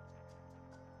jaws.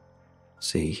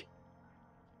 "See,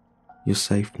 you're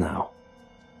safe now."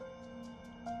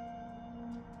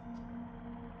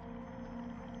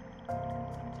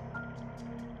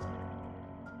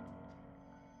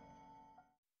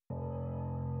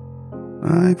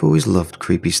 I've always loved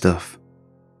creepy stuff.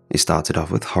 It started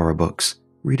off with horror books,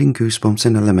 reading Goosebumps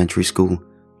in elementary school,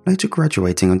 later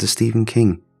graduating onto Stephen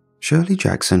King, Shirley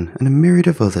Jackson, and a myriad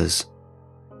of others.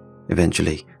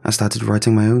 Eventually, I started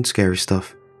writing my own scary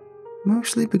stuff,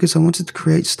 mostly because I wanted to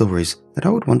create stories that I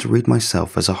would want to read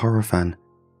myself as a horror fan.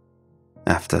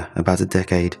 After about a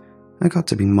decade, I got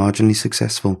to be marginally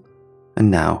successful, and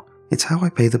now it's how I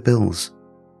pay the bills.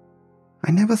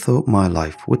 I never thought my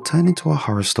life would turn into a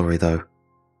horror story though.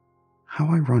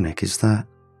 How ironic is that?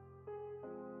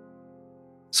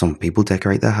 Some people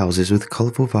decorate their houses with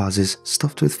colourful vases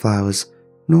stuffed with flowers,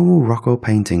 normal rock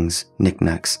paintings,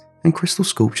 knickknacks, and crystal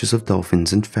sculptures of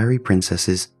dolphins and fairy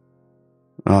princesses.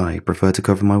 I prefer to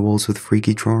cover my walls with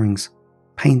freaky drawings,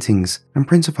 paintings, and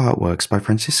prints of artworks by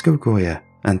Francisco Goya,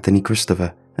 Anthony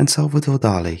Christopher, and Salvador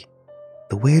Dali.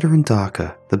 The weirder and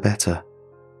darker, the better.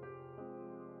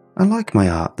 I like my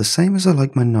art the same as I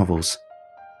like my novels,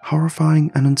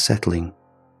 horrifying and unsettling.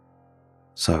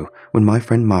 So, when my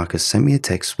friend Marcus sent me a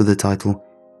text with the title,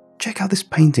 "Check out this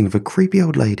painting of a creepy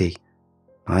old lady,"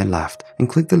 I laughed and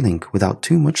clicked the link without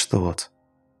too much thought.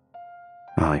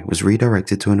 I was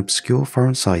redirected to an obscure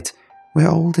foreign site where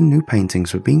old and new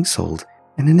paintings were being sold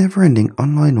in a never-ending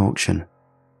online auction.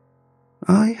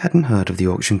 I hadn't heard of the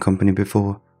auction company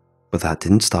before, but that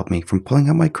didn't stop me from pulling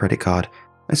out my credit card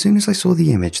as soon as I saw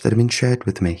the image that had been shared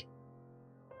with me.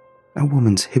 A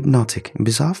woman's hypnotic and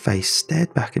bizarre face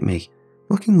stared back at me,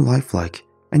 looking lifelike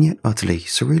and yet utterly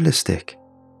surrealistic,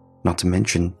 not to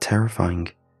mention terrifying.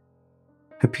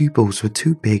 Her pupils were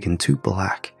too big and too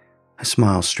black, her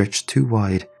smile stretched too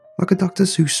wide, like a Dr.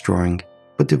 Seuss drawing,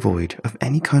 but devoid of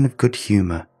any kind of good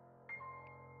humour.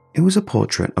 It was a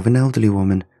portrait of an elderly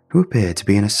woman who appeared to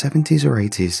be in her 70s or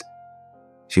 80s.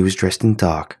 She was dressed in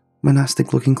dark,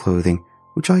 monastic-looking clothing,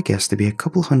 which I guessed to be a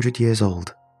couple 100 years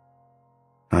old.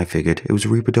 I figured it was a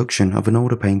reproduction of an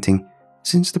older painting,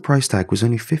 since the price tag was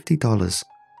only $50.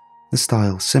 The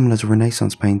style similar to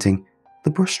Renaissance painting,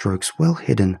 the brushstrokes well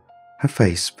hidden, her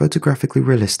face photographically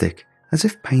realistic, as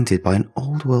if painted by an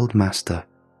old-world master.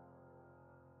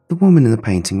 The woman in the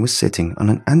painting was sitting on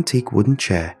an antique wooden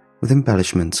chair with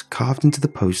embellishments carved into the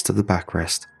posts of the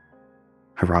backrest.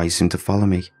 Her eyes seemed to follow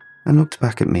me and looked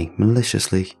back at me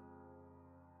maliciously.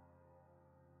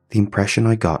 The impression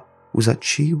I got was that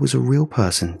she was a real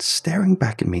person staring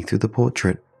back at me through the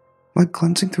portrait, like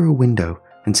glancing through a window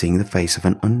and seeing the face of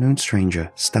an unknown stranger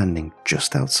standing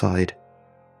just outside.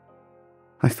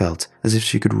 I felt as if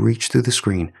she could reach through the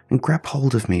screen and grab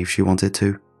hold of me if she wanted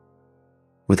to.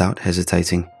 Without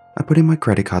hesitating, I put in my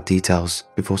credit card details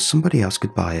before somebody else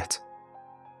could buy it.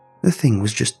 The thing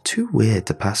was just too weird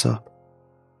to pass up.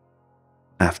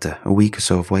 After a week or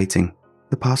so of waiting,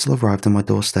 the parcel arrived on my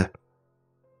doorstep.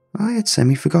 I had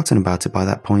semi-forgotten about it by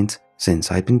that point, since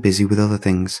I had been busy with other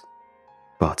things.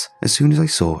 But as soon as I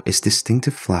saw its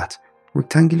distinctive flat,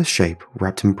 rectangular shape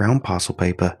wrapped in brown parcel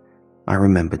paper, I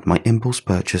remembered my impulse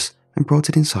purchase and brought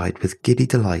it inside with giddy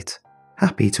delight,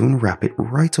 happy to unwrap it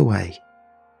right away.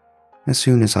 As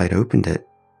soon as I had opened it,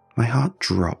 my heart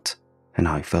dropped and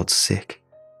I felt sick.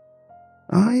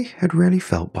 I had rarely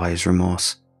felt buyer's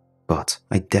remorse, but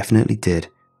I definitely did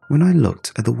when I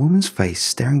looked at the woman's face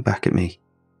staring back at me.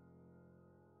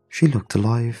 She looked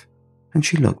alive, and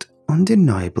she looked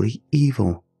undeniably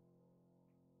evil.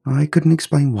 I couldn't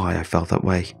explain why I felt that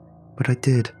way, but I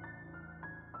did.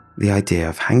 The idea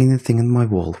of hanging the thing on my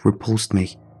wall repulsed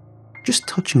me. Just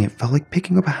touching it felt like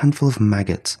picking up a handful of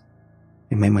maggots.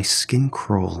 It made my skin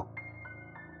crawl.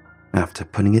 After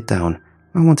putting it down,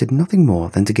 I wanted nothing more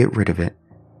than to get rid of it,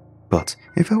 but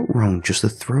it felt wrong just to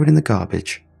throw it in the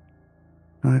garbage.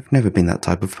 I've never been that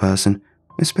type of person,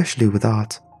 especially with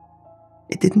art.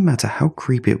 It didn't matter how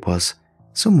creepy it was,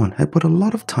 someone had put a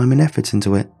lot of time and effort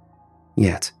into it.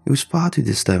 Yet, it was far too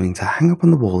disturbing to hang up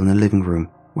on the wall in the living room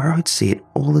where I'd see it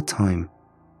all the time.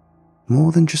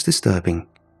 More than just disturbing,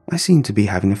 I seemed to be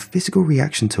having a physical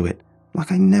reaction to it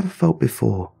like I never felt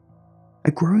before.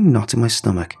 A growing knot in my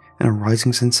stomach and a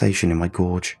rising sensation in my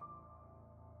gorge.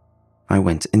 I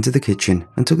went into the kitchen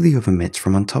and took the oven mitts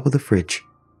from on top of the fridge,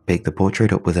 picked the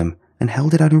portrait up with them and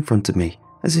held it out in front of me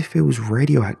as if it was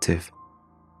radioactive.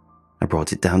 I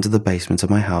brought it down to the basement of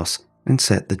my house and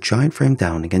set the giant frame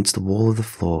down against the wall of the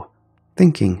floor,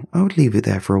 thinking I would leave it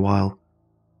there for a while,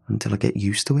 until I get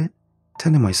used to it,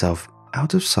 telling myself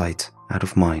out of sight, out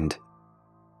of mind.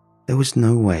 There was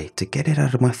no way to get it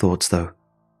out of my thoughts though.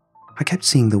 I kept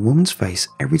seeing the woman's face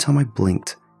every time I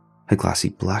blinked, her glassy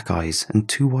black eyes and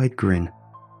too wide grin.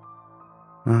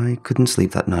 I couldn't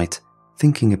sleep that night,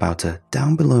 thinking about her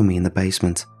down below me in the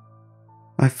basement.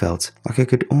 I felt like I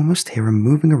could almost hear her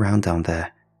moving around down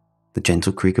there, the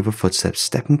gentle creak of her footsteps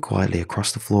stepping quietly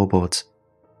across the floorboards.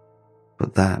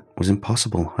 But that was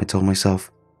impossible, I told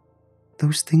myself.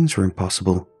 Those things were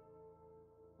impossible.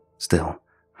 Still,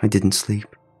 I didn't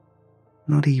sleep.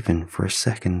 Not even for a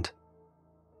second.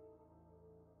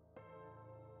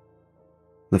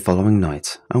 The following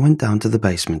night, I went down to the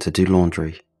basement to do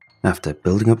laundry, after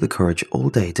building up the courage all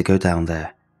day to go down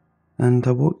there, and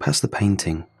I walked past the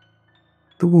painting.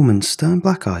 The woman's stern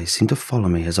black eyes seemed to follow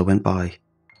me as I went by.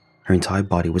 Her entire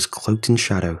body was cloaked in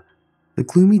shadow, the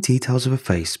gloomy details of her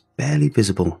face barely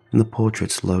visible in the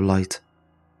portrait's low light.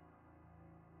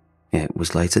 It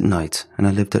was late at night and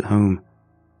I lived at home,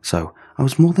 so I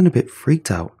was more than a bit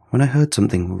freaked out when I heard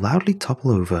something loudly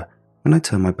topple over when I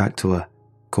turned my back to her,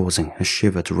 causing a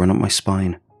shiver to run up my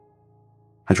spine.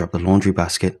 I dropped the laundry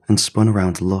basket and spun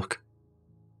around to look.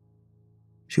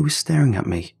 She was staring at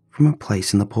me from her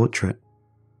place in the portrait.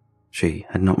 She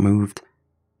had not moved,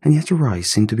 and yet her eyes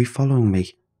seemed to be following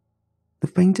me, the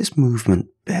faintest movement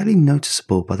barely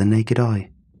noticeable by the naked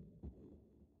eye.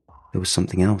 There was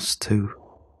something else, too.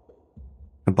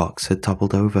 A box had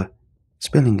toppled over,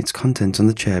 spilling its contents on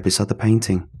the chair beside the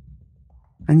painting,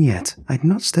 and yet I had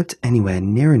not stepped anywhere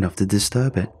near enough to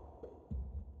disturb it.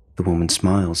 The woman's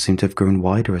smile seemed to have grown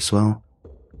wider as well.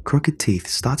 Crooked teeth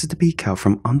started to peek out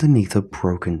from underneath her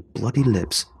broken, bloody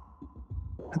lips.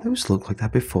 Had those looked like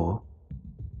that before?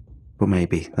 But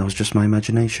maybe that was just my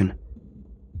imagination.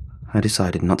 I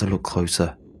decided not to look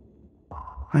closer.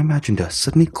 I imagined her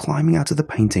suddenly climbing out of the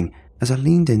painting as I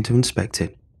leaned in to inspect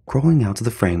it, crawling out of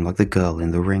the frame like the girl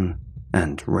in The Ring,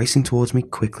 and racing towards me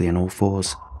quickly on all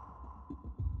fours.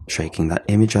 Shaking that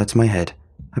image out of my head,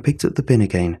 I picked up the bin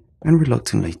again and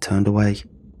reluctantly turned away.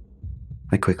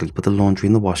 I quickly put the laundry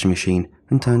in the washing machine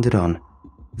and turned it on,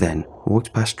 then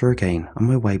walked past her again on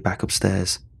my way back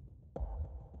upstairs.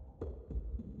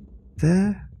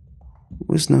 There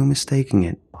was no mistaking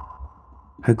it.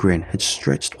 Her grin had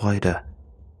stretched wider,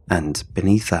 and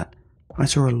beneath that, I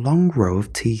saw a long row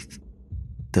of teeth.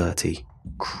 Dirty,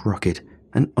 crooked,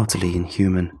 and utterly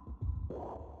inhuman.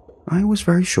 I was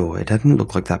very sure it hadn't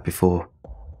looked like that before.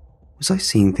 Was I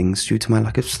seeing things due to my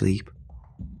lack of sleep?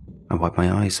 I wiped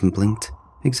my eyes and blinked,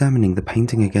 examining the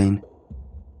painting again.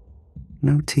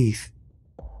 No teeth,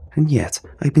 and yet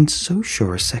I'd been so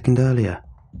sure a second earlier.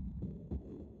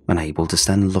 Unable to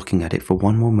stand looking at it for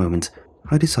one more moment,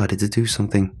 I decided to do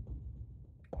something.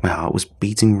 My heart was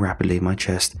beating rapidly in my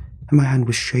chest, and my hand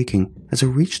was shaking as I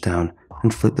reached down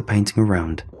and flipped the painting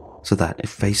around so that it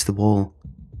faced the wall.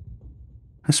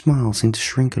 Her smile seemed to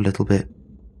shrink a little bit,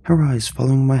 her eyes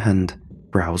following my hand,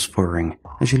 brows furrowing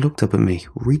as she looked up at me,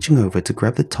 reaching over to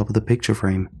grab the top of the picture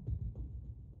frame.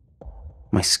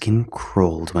 My skin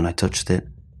crawled when I touched it.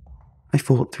 I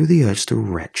fought through the urge to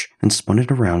retch and spun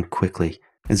it around quickly,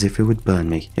 as if it would burn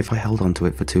me if I held onto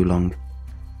it for too long.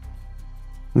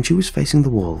 When she was facing the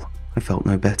wall, I felt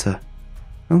no better,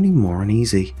 only more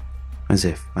uneasy, as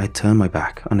if I had turned my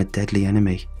back on a deadly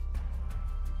enemy.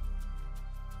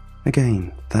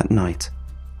 Again, that night,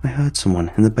 I heard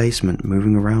someone in the basement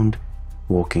moving around,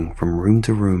 walking from room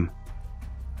to room.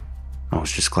 I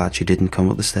was just glad she didn't come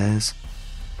up the stairs,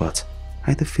 but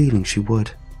I had the feeling she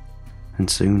would, and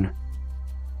soon.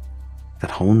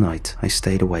 That whole night I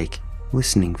stayed awake,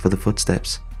 listening for the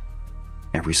footsteps.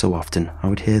 Every so often I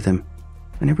would hear them,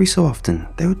 and every so often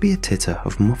there would be a titter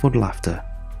of muffled laughter,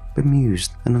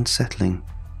 bemused and unsettling.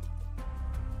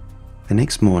 The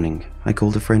next morning I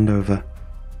called a friend over.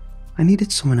 I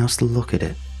needed someone else to look at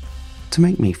it, to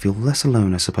make me feel less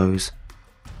alone, I suppose.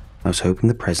 I was hoping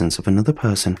the presence of another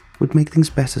person would make things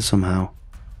better somehow.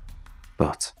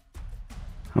 But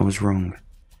I was wrong.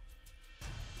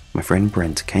 My friend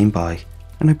Brent came by,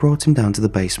 and I brought him down to the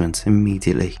basement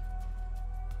immediately.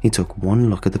 He took one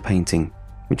look at the painting,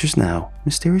 which was now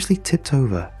mysteriously tipped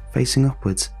over, facing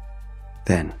upwards,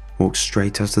 then walked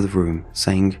straight out of the room,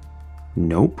 saying,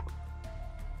 "Nope."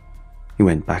 He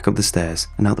went back up the stairs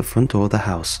and out the front door of the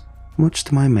house, much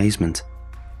to my amazement.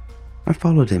 I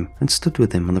followed him and stood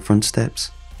with him on the front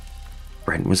steps.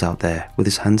 Brent was out there with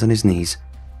his hands on his knees,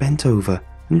 bent over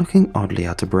and looking oddly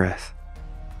out of breath.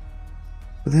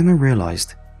 But then I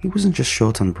realized he wasn't just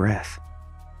short on breath,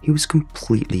 he was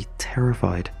completely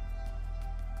terrified.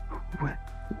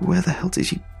 Where the hell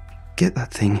did you get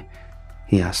that thing?"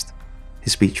 he asked,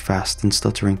 his speech fast and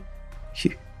stuttering.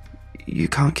 You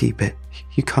can't keep it.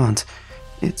 You can't.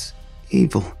 It's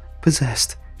evil,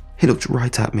 possessed. He looked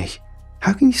right at me.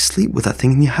 How can you sleep with that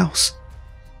thing in your house?"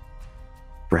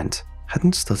 Brent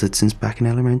hadn't stuttered since back in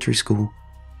elementary school,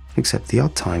 except the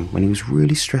odd time when he was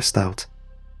really stressed out.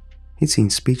 He'd seen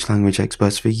speech-language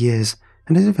experts for years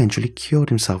and had eventually cured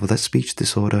himself of that speech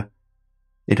disorder.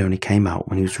 It only came out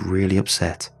when he was really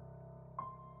upset.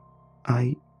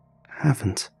 I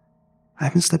haven't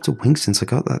slept a wink since I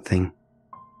got that thing."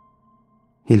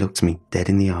 He looked me dead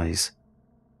in the eyes.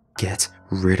 "Get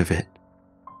rid of it."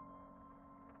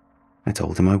 I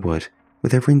told him I would,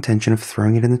 with every intention of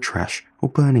throwing it in the trash or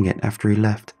burning it after he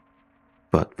left.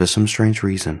 But for some strange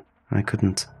reason, I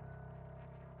couldn't.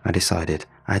 I decided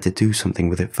I had to do something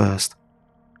with it first.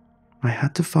 I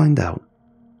had to find out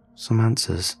some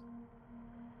answers.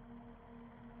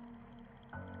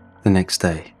 The next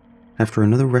day, after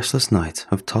another restless night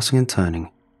of tossing and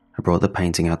turning, I brought the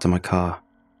painting out to my car.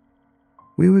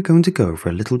 We were going to go for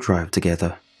a little drive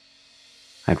together.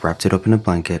 I'd wrapped it up in a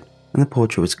blanket and the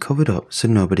portrait was covered up so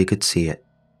nobody could see it,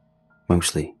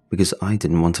 mostly because I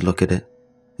didn't want to look at it,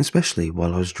 especially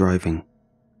while I was driving.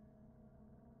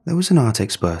 There was an art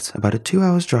expert about a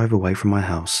 2-hour drive away from my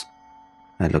house.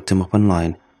 I looked him up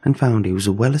online and found he was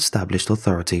a well-established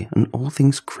authority on all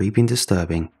things creepy and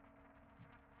disturbing.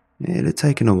 It had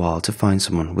taken a while to find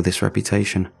someone with this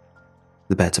reputation,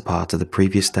 the better part of the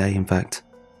previous day, in fact.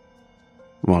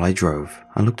 While I drove,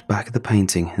 I looked back at the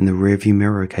painting in the rearview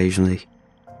mirror occasionally.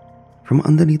 From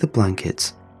underneath the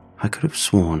blankets, I could have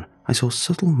sworn I saw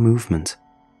subtle movement.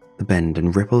 The bend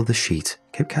and ripple of the sheet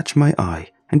kept catching my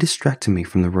eye and distracting me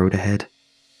from the road ahead.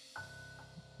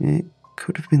 It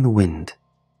could have been the wind,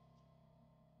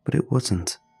 but it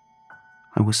wasn't.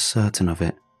 I was certain of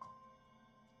it.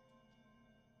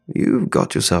 "You've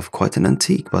got yourself quite an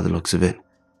antique by the looks of it,"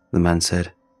 the man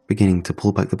said, beginning to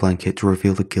pull back the blanket to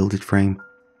reveal the gilded frame.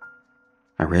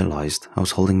 I realized I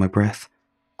was holding my breath,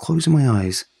 closing my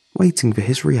eyes, waiting for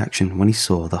his reaction when he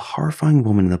saw the horrifying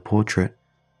woman in the portrait.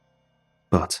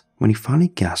 But when he finally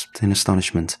gasped in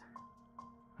astonishment,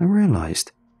 I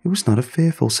realized it was not a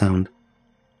fearful sound,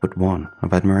 but one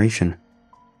of admiration.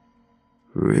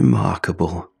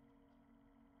 "Remarkable."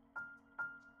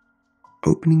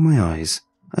 Opening my eyes,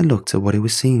 I looked at what I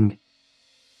was seeing.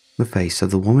 The face of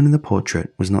the woman in the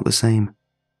portrait was not the same.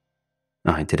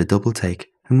 I did a double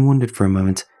take and wondered for a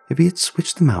moment if he had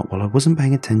switched them out while I wasn't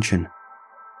paying attention.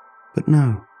 But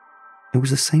no, it was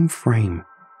the same frame,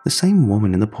 the same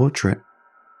woman in the portrait,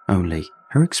 only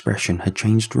her expression had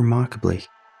changed remarkably.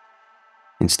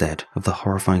 Instead of the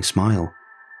horrifying smile,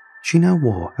 she now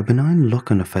wore a benign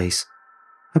look on her face,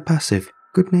 a passive,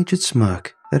 good-natured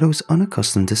smirk that I was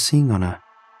unaccustomed to seeing on her.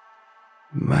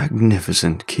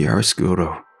 "Magnificent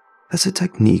chiaroscuro. That's a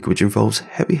technique which involves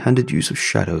heavy-handed use of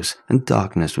shadows and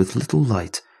darkness with little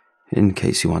light, in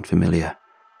case you aren't familiar.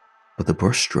 But the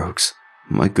brush strokes,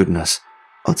 my goodness,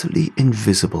 utterly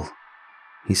invisible,"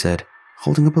 he said,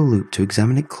 holding up a loupe to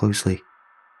examine it closely.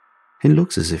 "It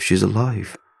looks as if she's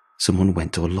alive. Someone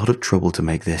went to a lot of trouble to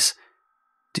make this.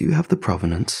 Do you have the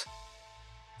provenance?"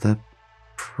 "The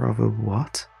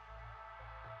what?"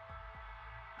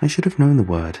 I should have known the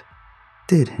word.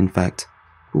 Did, in fact,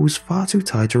 but was far too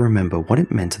tired to remember what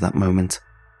it meant at that moment.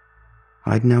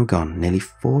 I'd now gone nearly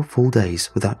 4 full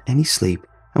days without any sleep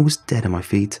and was dead on my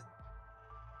feet.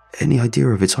 "Any idea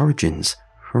of its origins,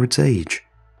 or its age?"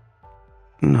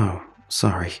 "No,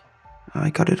 sorry. I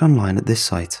got it online at this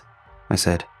site," I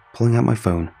said, pulling out my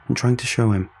phone and trying to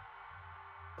show him.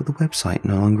 But the website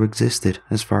no longer existed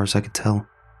as far as I could tell.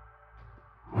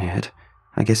 "Weird.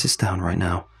 I guess it's down right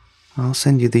now. I'll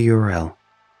send you the URL."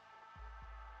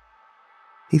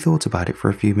 He thought about it for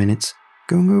a few minutes,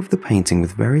 going over the painting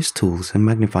with various tools and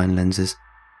magnifying lenses.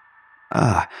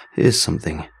 "Ah, here's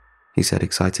something," he said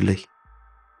excitedly.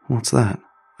 "What's that?"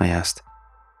 I asked.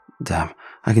 "Damn,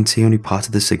 I can see only part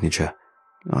of the signature.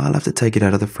 I'll have to take it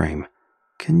out of the frame.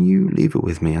 Can you leave it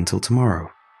with me until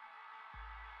tomorrow?"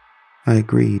 I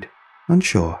agreed,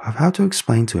 unsure of how to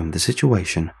explain to him the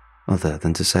situation other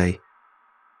than to say,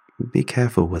 "Be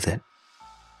careful with it."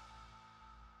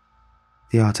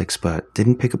 The art expert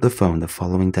didn't pick up the phone the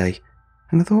following day,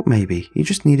 and I thought maybe he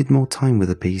just needed more time with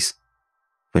the piece.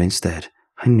 But instead,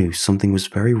 I knew something was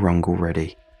very wrong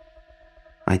already.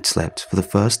 I'd slept for the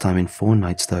first time in 4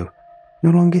 nights though, no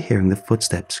longer hearing the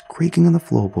footsteps creaking on the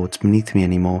floorboards beneath me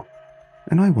anymore,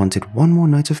 and I wanted one more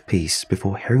night of peace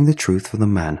before hearing the truth from the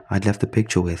man I'd left the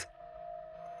picture with.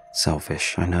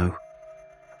 Selfish, I know.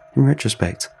 In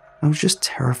retrospect, I was just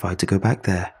terrified to go back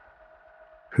there.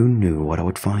 Who knew what I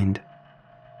would find?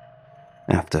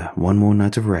 After one more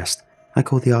night of rest, I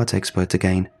called the art expert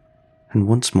again, and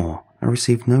once more I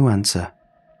received no answer,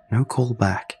 no call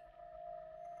back.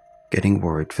 Getting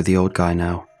worried for the old guy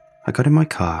now, I got in my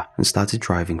car and started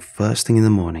driving first thing in the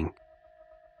morning.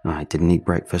 I didn't eat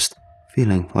breakfast,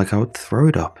 feeling like I would throw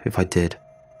it up if I did.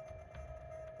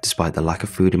 Despite the lack of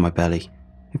food in my belly,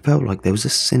 it felt like there was a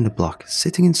cinder block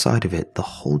sitting inside of it the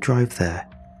whole drive there.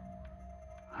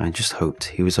 I just hoped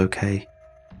he was okay.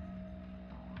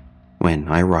 When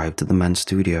I arrived at the man's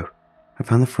studio, I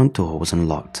found the front door was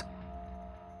unlocked.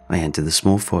 I entered the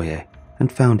small foyer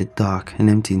and found it dark and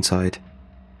empty inside.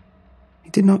 He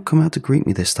did not come out to greet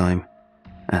me this time,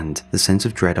 and the sense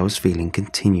of dread I was feeling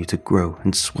continued to grow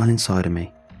and swell inside of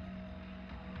me.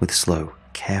 With slow,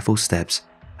 careful steps,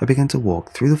 I began to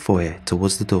walk through the foyer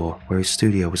towards the door where his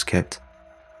studio was kept.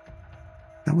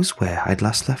 That was where I'd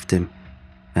last left him,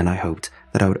 and I hoped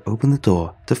that I would open the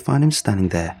door to find him standing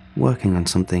there working on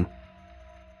something.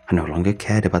 I no longer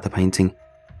cared about the painting.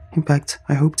 In fact,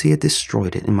 I hoped he had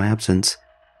destroyed it in my absence.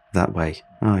 That way,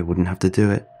 I wouldn't have to do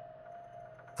it.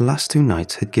 The last 2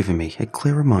 nights had given me a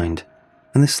clearer mind,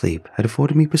 and the sleep had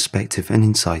afforded me perspective and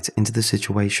insight into the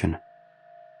situation.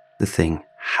 The thing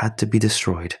had to be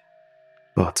destroyed,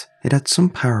 but it had some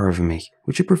power over me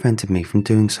which had prevented me from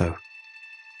doing so.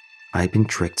 I had been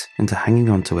tricked into hanging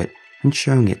onto it and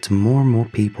showing it to more and more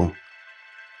people.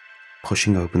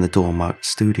 Pushing open the door marked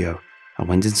studio, I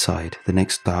went inside the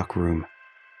next dark room.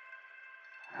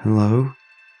 "Hello?"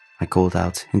 I called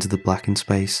out into the blackened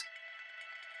space.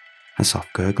 A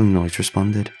soft gurgling noise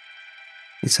responded.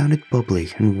 It sounded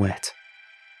bubbly and wet.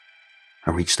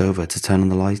 I reached over to turn on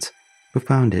the light, but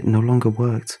found it no longer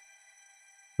worked.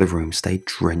 The room stayed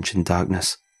drenched in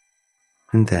darkness.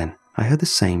 And then I heard the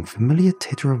same familiar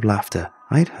titter of laughter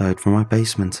I had heard from my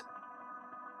basement.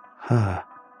 Her.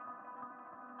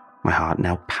 My heart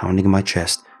now pounding in my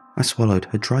chest, I swallowed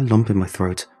a dry lump in my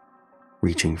throat.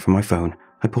 Reaching for my phone,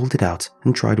 I pulled it out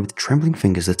and tried with trembling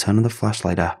fingers to turn on the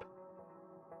flashlight app.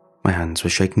 My hands were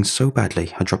shaking so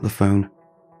badly I dropped the phone.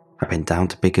 I bent down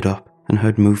to pick it up and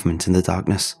heard movement in the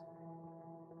darkness.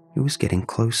 It was getting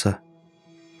closer.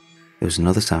 There was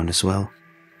another sound as well,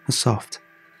 a soft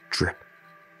drip,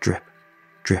 drip,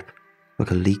 drip, like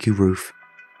a leaky roof,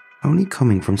 only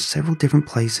coming from several different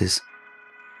places.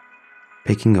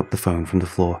 Picking up the phone from the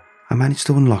floor, I managed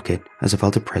to unlock it as I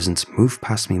felt a presence move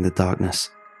past me in the darkness.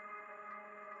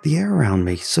 The air around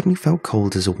me suddenly felt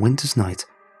cold as a winter's night,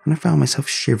 and I found myself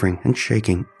shivering and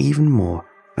shaking even more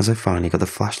as I finally got the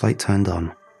flashlight turned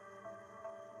on.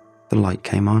 The light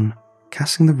came on,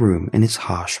 casting the room in its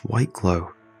harsh white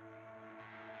glow.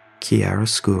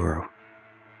 Chiaroscuro.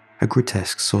 A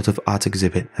grotesque sort of art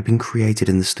exhibit had been created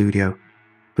in the studio,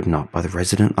 but not by the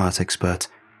resident art expert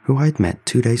who I had met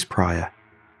 2 days prior.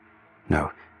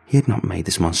 No, he had not made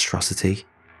this monstrosity,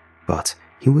 but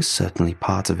he was certainly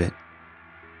part of it.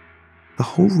 The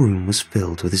whole room was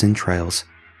filled with his entrails,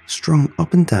 strung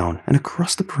up and down and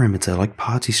across the perimeter like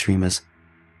party streamers.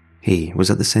 He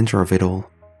was at the center of it all.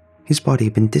 His body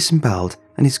had been disemboweled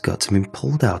and his guts had been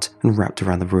pulled out and wrapped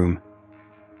around the room.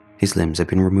 His limbs had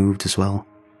been removed as well,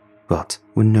 but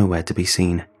were nowhere to be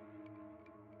seen.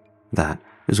 That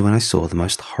was when I saw the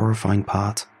most horrifying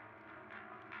part.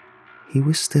 He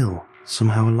was still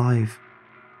somehow alive.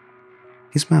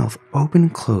 His mouth open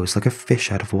and closed like a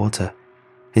fish out of water,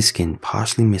 his skin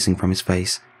partially missing from his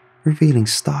face, revealing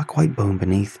stark white bone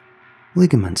beneath,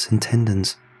 ligaments and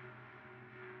tendons.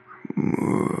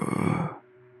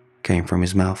 Came from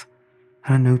his mouth,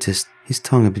 and I noticed his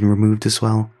tongue had been removed as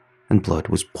well, and blood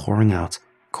was pouring out,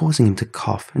 causing him to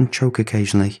cough and choke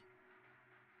occasionally.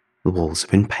 The walls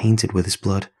had been painted with his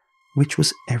blood, which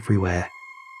was everywhere.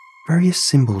 Various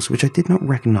symbols which I did not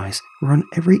recognize were on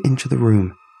every inch of the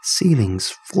room, ceilings,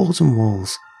 floors and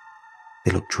walls.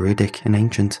 They looked druidic and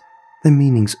ancient, their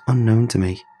meanings unknown to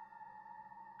me.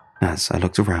 As I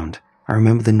looked around, I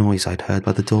remembered the noise I'd heard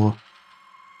by the door.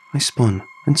 I spun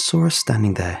and saw her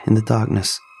standing there in the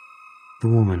darkness, the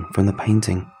woman from the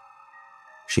painting.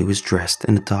 She was dressed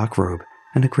in a dark robe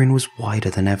and her grin was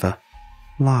wider than ever,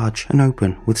 large and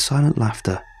open with silent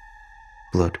laughter.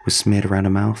 Blood was smeared around her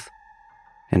mouth.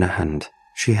 In her hand,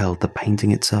 she held the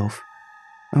painting itself.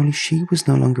 only she was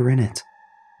no longer in it.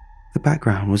 The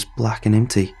background was black and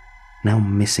empty, now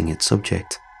missing its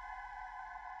subject.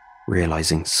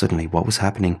 Realizing suddenly what was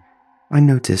happening, I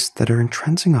noticed that her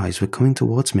entrancing eyes were coming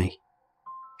towards me.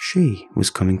 She was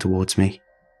coming towards me.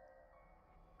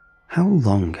 How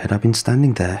long had I been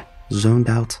standing there, zoned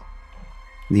out?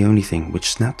 The only thing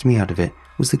which snapped me out of it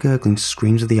was the gurgling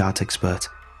screams of the art expert,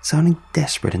 sounding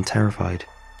desperate and terrified.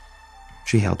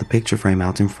 She held the picture frame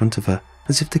out in front of her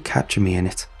as if to capture me in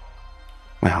it.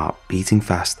 My heart beating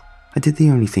fast, I did the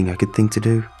only thing I could think to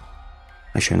do.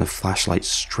 I shone the flashlight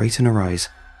straight in her eyes,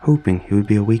 hoping it would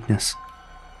be a weakness.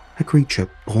 A creature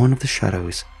born of the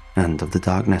shadows and of the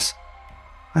darkness.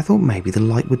 I thought maybe the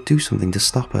light would do something to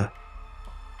stop her.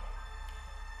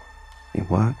 It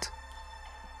worked.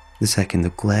 The second the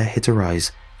glare hit her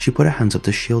eyes, she put her hands up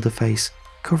to shield her face,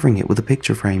 covering it with a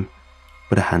picture frame,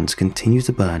 but her hands continued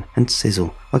to burn and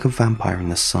sizzle like a vampire in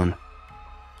the sun.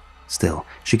 Still,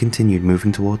 she continued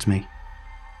moving towards me.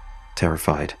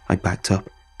 Terrified, I backed up,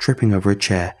 tripping over a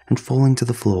chair and falling to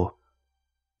the floor.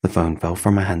 The phone fell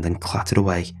from my hand and clattered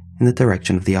away in the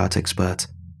direction of the art expert.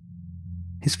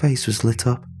 His face was lit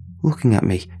up, looking at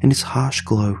me in its harsh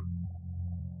glow.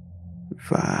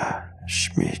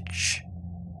 "Schmitch,"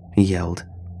 he yelled,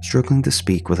 struggling to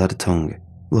speak without a tongue,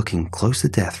 looking close to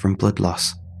death from blood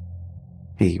loss.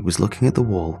 He was looking at the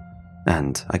wall,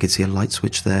 and I could see a light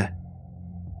switch there.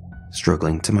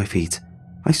 Struggling to my feet,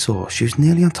 I saw she was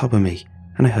nearly on top of me,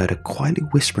 and I heard her quietly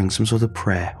whispering some sort of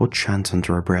prayer or chant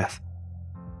under her breath.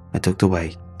 I ducked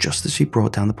away just as she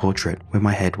brought down the portrait where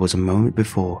my head was a moment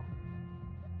before.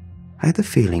 I had the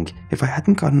feeling if I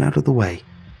hadn't gotten out of the way,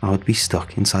 I would be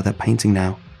stuck inside that painting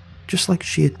now, just like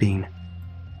she had been.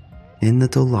 In the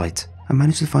dull light, I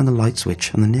managed to find the light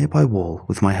switch on the nearby wall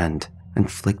with my hand and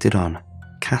flicked it on,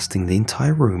 casting the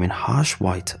entire room in harsh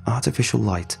white artificial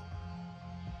light.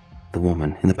 The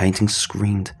woman in the painting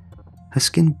screamed, her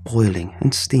skin boiling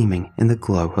and steaming in the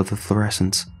glow of the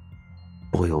fluorescence.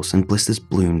 Boils and blisters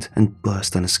bloomed and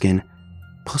burst on her skin,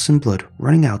 pus and blood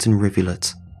running out in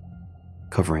rivulets.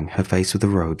 Covering her face with the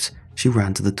robes, she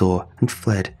ran to the door and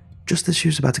fled just as she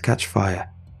was about to catch fire,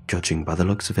 judging by the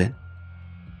looks of it.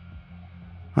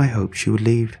 I hoped she would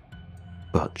leave,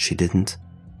 but she didn't.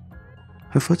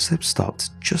 Her footsteps stopped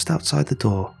just outside the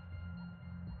door.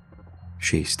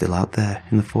 She's still out there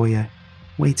in the foyer,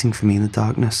 waiting for me in the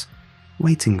darkness,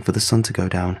 waiting for the sun to go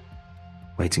down,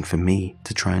 waiting for me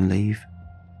to try and leave.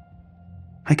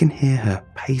 I can hear her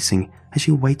pacing as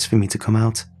she waits for me to come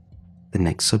out, the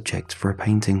next subject for a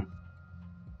painting.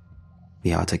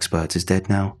 The art expert is dead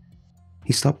now.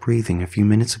 He stopped breathing a few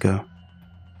minutes ago.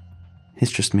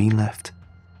 It's just me left,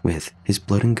 with his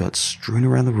blood and guts strewn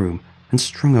around the room and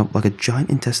strung up like a giant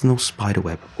intestinal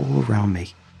spiderweb all around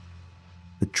me.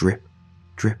 The drip,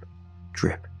 drip,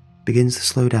 drip begins to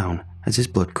slow down as his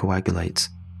blood coagulates,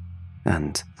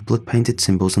 and the blood-painted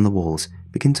symbols on the walls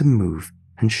begin to move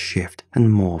and shift and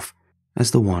morph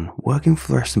as the one working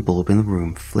fluorescent bulb in the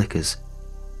room flickers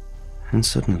and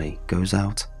suddenly goes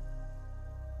out.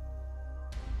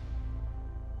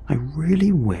 I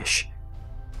really wish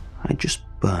I just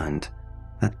burned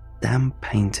that damn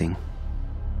painting.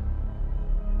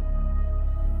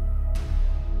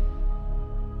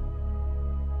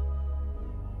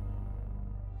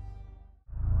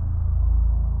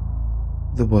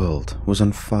 The world was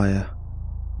on fire.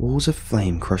 Walls of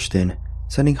flame crushed in,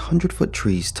 sending 100-foot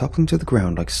trees toppling to the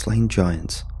ground like slain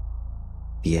giants.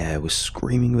 The air was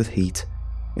screaming with heat.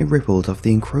 It rippled off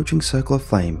the encroaching circle of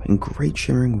flame in great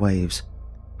shimmering waves,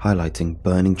 highlighting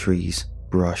burning trees,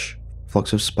 brush,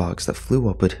 flocks of sparks that flew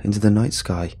upward into the night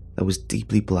sky that was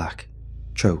deeply black,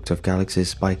 choked of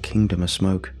galaxies by a kingdom of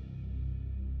smoke.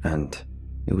 And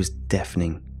it was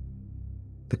deafening.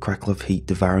 The crackle of heat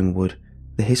devouring wood,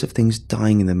 the hiss of things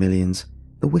dying in the millions,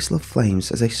 the whistle of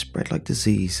flames as they spread like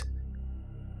disease.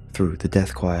 Through the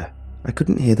death choir, I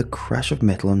couldn't hear the crash of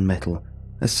metal on metal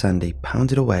as Sandy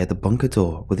pounded away at the bunker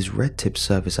door with his red-tipped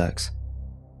service axe.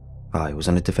 I was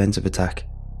on a defensive attack,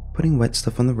 putting wet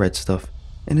stuff on the red stuff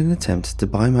in an attempt to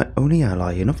buy my only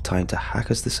ally enough time to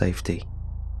hack us to safety.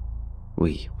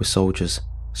 We were soldiers,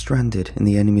 stranded in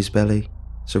the enemy's belly,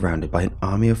 surrounded by an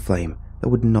army of flame that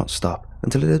would not stop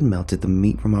until it had melted the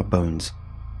meat from our bones,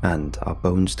 and our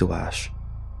bones to ash.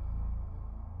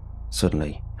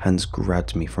 Suddenly, hands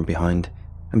grabbed me from behind,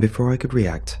 and before I could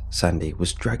react, Sandy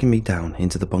was dragging me down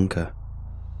into the bunker.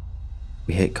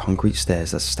 We hit concrete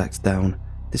stairs that stacked down,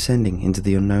 descending into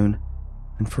the unknown,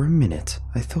 and for a minute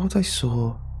I thought I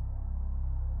saw...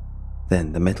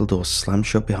 Then the metal door slammed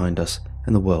shut behind us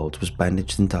and the world was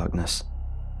bandaged in darkness.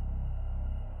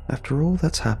 After all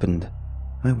that's happened,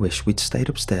 I wish we'd stayed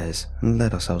upstairs and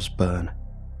let ourselves burn.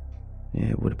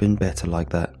 It would have been better like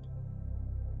that.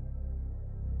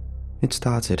 It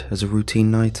started as a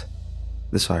routine night.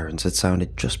 The sirens had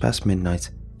sounded just past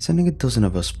midnight, sending a dozen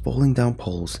of us falling down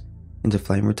poles, into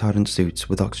flame-retardant suits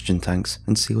with oxygen tanks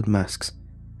and sealed masks,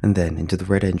 and then into the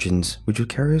red engines which would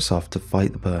carry us off to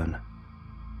fight the burn.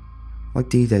 Like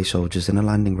D-Day soldiers in a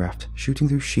landing raft shooting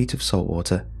through sheets of salt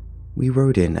water, we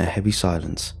rode in a heavy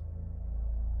silence.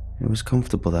 It was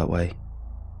comfortable that way,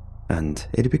 and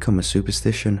it had become a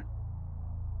superstition.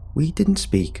 We didn't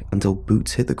speak until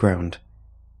boots hit the ground.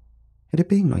 It had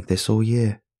been like this all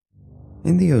year.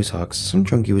 In the Ozarks, some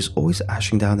junkie was always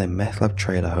ashing down their meth lab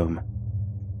trailer home,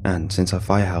 and since our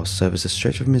firehouse served as a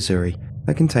stretch of Missouri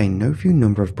that contained no few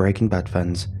number of Breaking Bad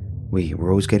fans, we were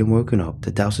always getting woken up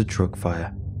to douse a drug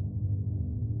fire.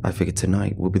 I figured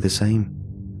tonight would be the same.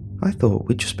 I thought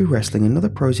we'd just be wrestling another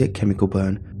Prozac chemical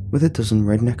burn with a dozen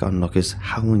redneck onlookers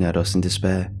howling at us in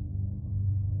despair.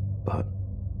 But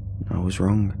I was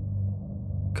wrong.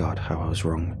 God, how I was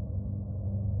wrong.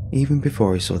 Even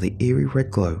before I saw the eerie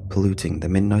red glow polluting the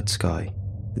midnight sky,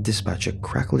 the dispatcher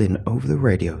crackled in over the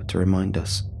radio to remind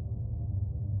us.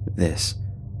 This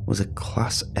was a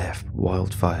Class F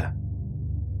wildfire.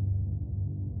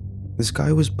 The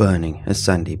sky was burning as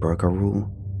Sandy broke our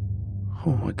rule.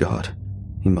 "Oh my God,"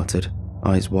 he muttered,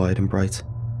 eyes wide and bright.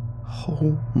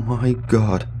 "Oh my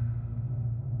God."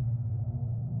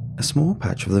 A small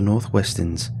patch of the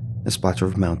northwestins, a splatter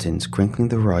of mountains crinkling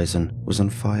the horizon, was on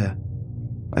fire.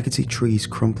 I could see trees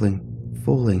crumpling,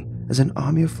 falling as an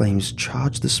army of flames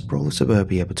charged the sprawl of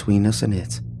suburbia between us and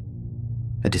it.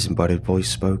 A disembodied voice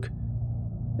spoke.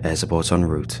 "Air support's en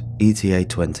route, ETA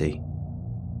 20.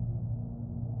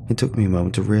 It took me a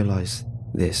moment to realize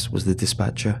this was the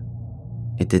dispatcher.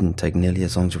 It didn't take nearly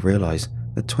as long to realize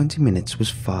that 20 minutes was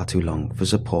far too long for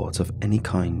support of any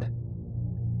kind.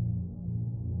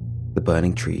 The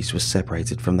burning trees were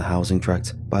separated from the housing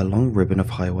tract by a long ribbon of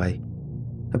highway,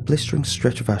 a blistering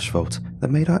stretch of asphalt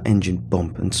that made our engine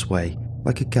bump and sway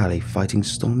like a galley fighting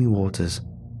stormy waters.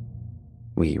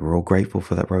 We were all grateful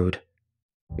for that road.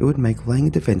 It would make laying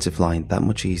a defensive line that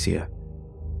much easier.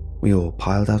 We all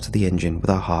piled out of the engine with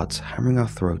our hearts hammering our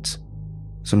throats,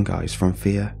 some guys from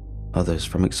fear, others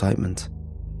from excitement.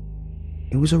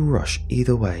 It was a rush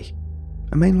either way,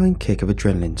 a mainline kick of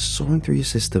adrenaline soaring through your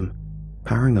system,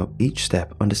 powering up each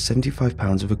step under 75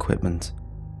 pounds of equipment.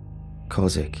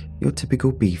 Kozik, your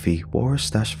typical beefy,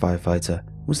 war-stash firefighter,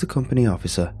 was the company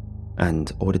officer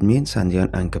and ordered me and Sandy on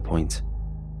anchor point.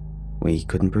 We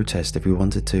couldn't protest if we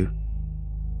wanted to.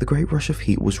 The great rush of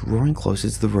heat was roaring closer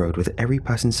to the road with every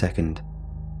passing second.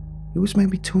 It was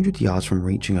maybe 200 yards from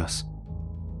reaching us.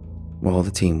 While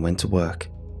the team went to work,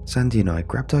 Sandy and I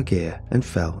grabbed our gear and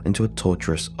fell into a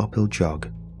torturous uphill jog,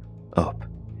 up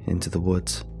into the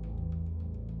woods.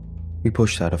 We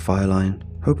pushed out a fire line,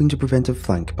 hoping to prevent a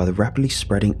flank by the rapidly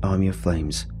spreading army of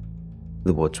flames.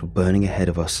 The woods were burning ahead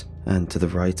of us and to the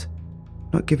right,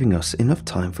 not giving us enough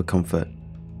time for comfort,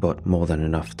 but more than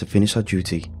enough to finish our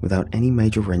duty without any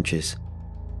major wrenches.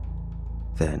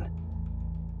 Then,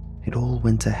 it all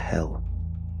went to hell.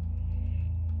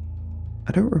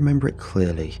 I don't remember it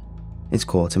clearly. It's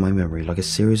caught in my memory like a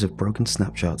series of broken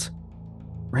snapshots,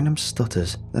 random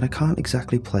stutters that I can't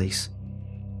exactly place.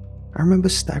 I remember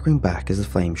staggering back as the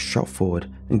flames shot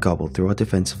forward and gobbled through our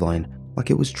defensive line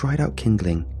like it was dried out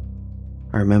kindling.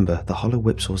 I remember the hollow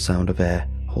whipsaw sound of air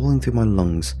hauling through my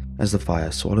lungs as the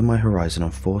fire swallowed my horizon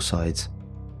on four sides.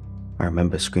 I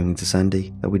remember screaming to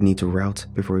Sandy that we'd need to rout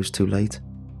before it was too late,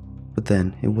 but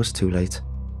then it was too late.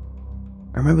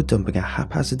 I remember dumping a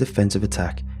haphazard defensive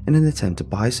attack in an attempt to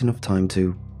buy us enough time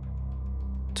to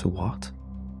what?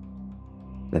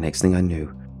 The next thing I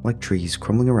knew, like trees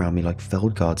crumbling around me like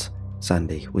felled gods,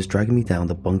 Sandy was dragging me down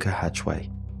the bunker hatchway,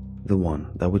 the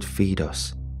one that would feed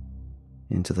us,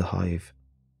 into the hive.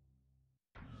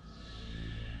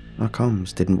 Our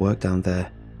comms didn't work down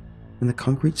there, in the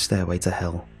concrete stairway to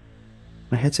hell.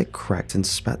 My headset cracked and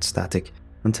spat static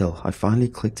until I finally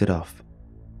clicked it off.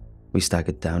 We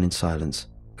staggered down in silence,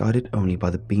 guided only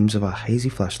by the beams of our hazy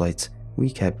flashlights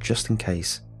we kept just in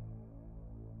case.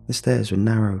 The stairs were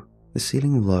narrow, the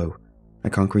ceiling low, a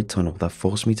concrete tunnel that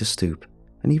forced me to stoop,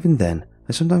 and even then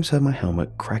I sometimes heard my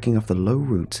helmet cracking off the low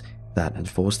roots that had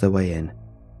forced their way in.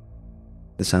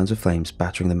 The sounds of flames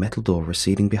battering the metal door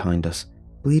receding behind us,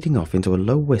 bleeding off into a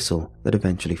low whistle that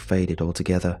eventually faded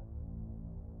altogether.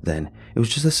 Then it was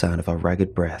just the sound of our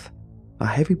ragged breath, our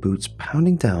heavy boots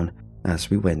pounding down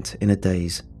as we went in a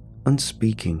daze,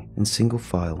 unspeaking in single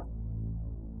file.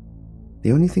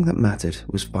 The only thing that mattered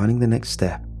was finding the next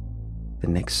step, the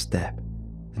next step,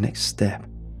 the next step.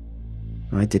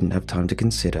 I didn't have time to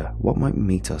consider what might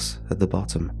meet us at the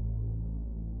bottom.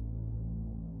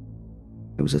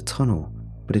 It was a tunnel,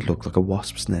 but it looked like a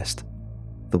wasp's nest.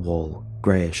 The wall,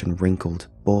 greyish and wrinkled,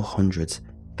 bore hundreds,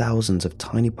 thousands of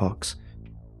tiny pocks.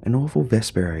 An awful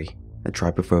vesperi, a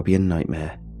trypophobia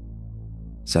nightmare.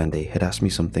 Sandy had asked me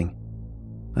something.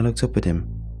 I looked up at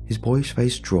him, his boyish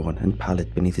face drawn and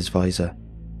pallid beneath his visor.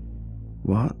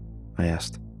 "What?" I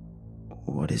asked.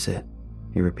 "What is it?"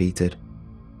 he repeated.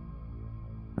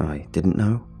 I didn't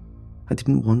know. I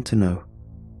didn't want to know.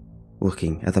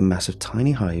 Looking at the mass of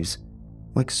tiny hives,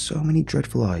 like so many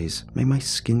dreadful eyes, made my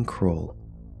skin crawl.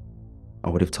 I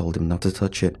would have told him not to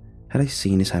touch it had I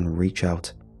seen his hand reach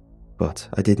out, but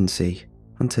I didn't see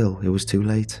until it was too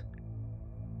late.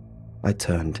 I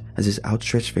turned as his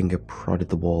outstretched finger prodded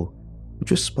the wall,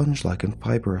 which was sponge-like and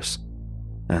fibrous,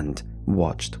 and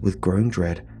watched with growing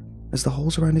dread as the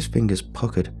holes around his fingers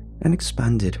puckered and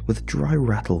expanded with a dry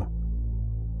rattle.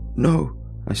 "No,"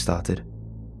 I started.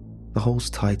 The holes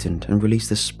tightened and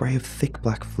released a spray of thick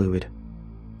black fluid.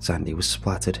 Sandy was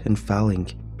splattered and fouling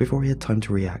before he had time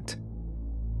to react.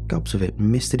 Gobs of it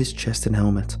misted his chest and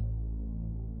helmet.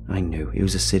 I knew it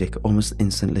was acidic almost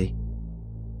instantly.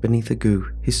 Beneath the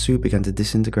goo, his suit began to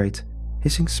disintegrate,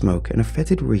 hissing smoke and a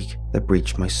fetid reek that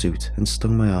breached my suit and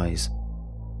stung my eyes.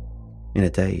 In a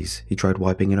daze, he tried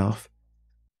wiping it off.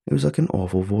 It was like an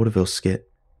awful vaudeville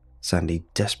skit, Sandy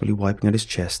desperately wiping at his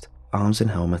chest, arms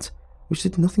and helmet, which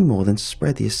did nothing more than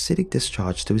spread the acidic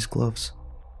discharge to his gloves.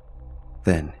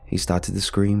 Then he started to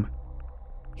scream.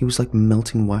 He was like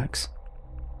melting wax.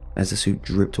 As the suit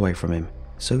dripped away from him,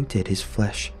 so did his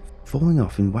flesh, falling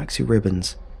off in waxy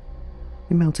ribbons.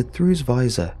 It melted through his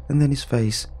visor and then his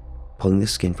face, pulling the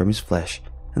skin from his flesh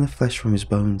and the flesh from his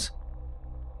bones.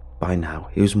 By now,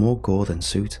 it was more gore than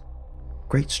suit.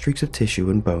 Great streaks of tissue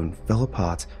and bone fell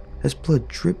apart as blood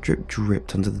dripped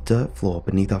onto the dirt floor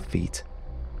beneath our feet.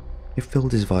 It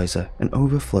filled his visor and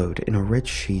overflowed in a red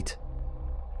sheet.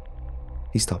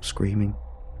 He stopped screaming.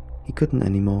 He couldn't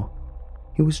anymore.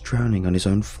 He was drowning on his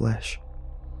own flesh.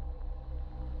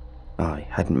 I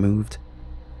hadn't moved.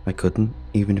 I couldn't,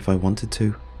 even if I wanted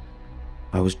to.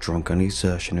 I was drunk on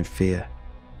exertion and fear.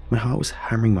 My heart was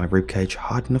hammering my ribcage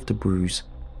hard enough to bruise.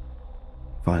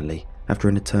 Finally, after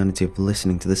an eternity of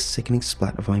listening to the sickening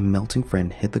splat of my melting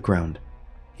friend hit the ground,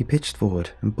 he pitched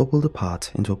forward and bubbled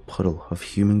apart into a puddle of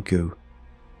human goo.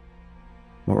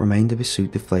 What remained of his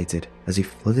suit deflated as he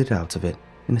flooded out of it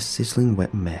in a sizzling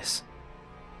wet mess.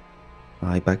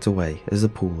 I backed away as the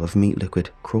pool of meat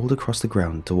liquid crawled across the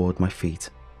ground toward my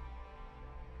feet.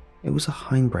 It was a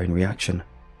hindbrain reaction,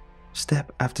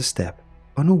 step after step,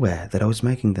 unaware that I was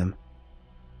making them,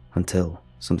 until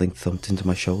something thumped into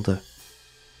my shoulder.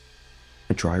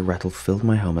 A dry rattle filled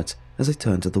my helmet as I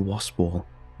turned to the wasp wall,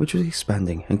 which was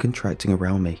expanding and contracting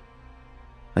around me.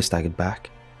 I staggered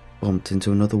back, bumped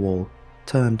into another wall,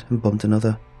 turned and bumped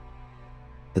another.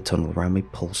 The tunnel around me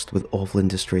pulsed with awful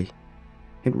industry.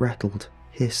 It rattled,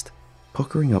 hissed,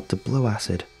 puckering up to blow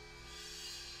acid.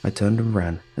 I turned and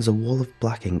ran as a wall of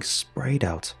black ink sprayed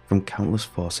out from countless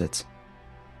faucets.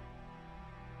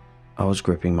 I was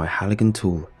gripping my Halligan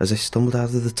tool as I stumbled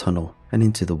out of the tunnel and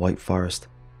into the white forest.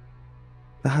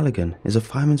 The Halligan is a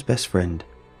fireman's best friend,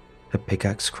 a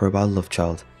pickaxe crowbar love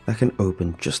child that can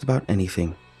open just about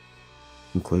anything,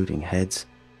 including heads.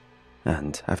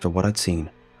 And after what I'd seen,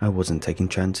 I wasn't taking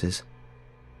chances.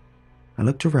 I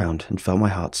looked around and felt my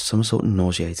heart somersault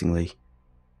nauseatingly.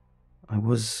 I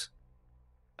was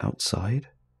outside?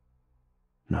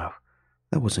 No,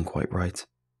 that wasn't quite right.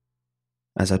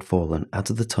 As I'd fallen out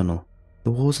of the tunnel,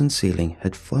 the walls and ceiling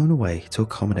had flown away to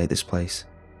accommodate this place.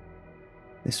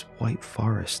 This white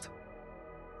forest.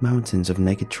 Mountains of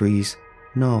naked trees,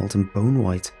 gnarled and bone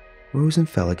white, rose and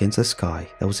fell against a sky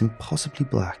that was impossibly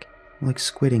black, like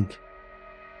squid ink.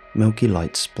 Milky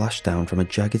light splashed down from a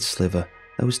jagged sliver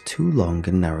that was too long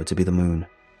and narrow to be the moon.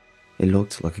 It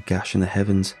looked like a gash in the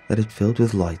heavens that had filled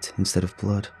with light instead of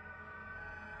blood.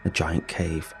 A giant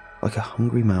cave, like a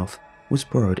hungry mouth, was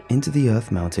burrowed into the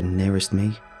earth mountain nearest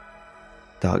me.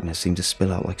 Darkness seemed to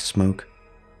spill out like smoke.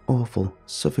 Awful,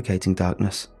 suffocating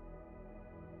darkness.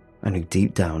 I knew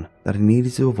deep down that I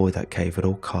needed to avoid that cave at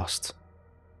all costs.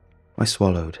 I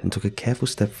swallowed and took a careful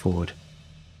step forward.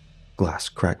 Glass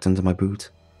cracked under my boot.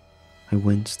 I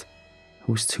winced. It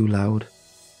was too loud.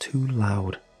 Too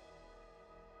loud.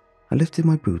 I lifted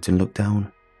my boot and looked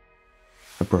down.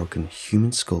 A broken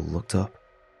human skull looked up.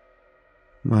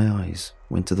 My eyes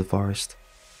went to the forest.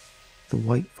 The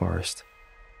white forest.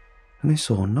 And I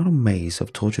saw not a maze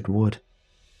of tortured wood,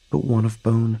 but one of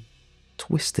bone,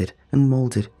 twisted and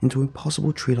moulded into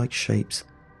impossible tree-like shapes.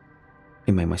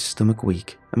 It made my stomach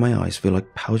weak and my eyes feel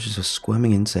like pouches of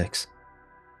squirming insects.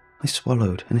 I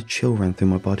swallowed and a chill ran through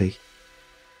my body.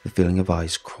 the feeling of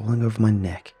eyes crawling over my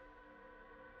neck.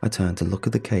 I turned to look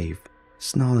at the cave,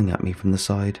 snarling at me from the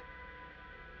side.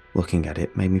 Looking at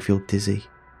it made me feel dizzy.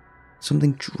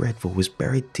 Something dreadful was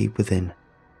buried deep within.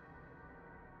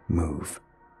 Move.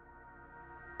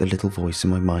 The little voice in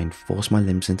my mind forced my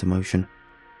limbs into motion.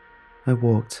 I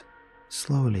walked,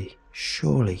 slowly,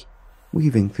 surely,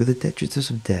 weaving through the detritus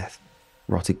of death,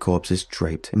 rotted corpses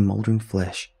draped in mouldering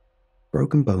flesh,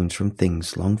 broken bones from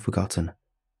things long forgotten.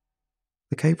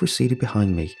 The cave receded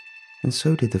behind me, and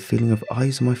so did the feeling of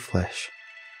eyes in my flesh.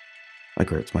 I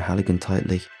gripped my halligan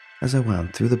tightly as I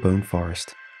wound through the bone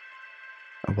forest.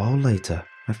 A while later,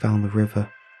 I found the river,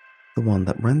 the one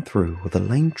that ran through with a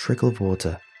lame trickle of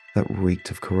water that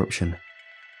reeked of corruption.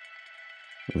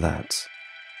 That's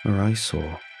where I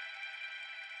saw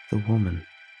the woman.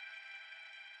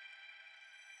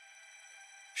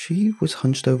 She was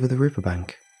hunched over the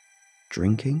riverbank,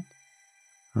 drinking?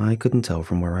 I couldn't tell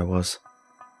from where I was.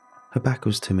 Her back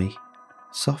was to me,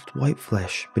 soft white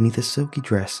flesh beneath a silky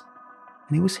dress,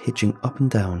 and it was hitching up and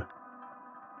down.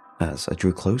 As I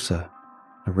drew closer,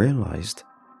 I realized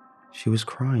she was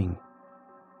crying.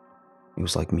 It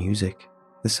was like music,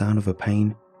 the sound of her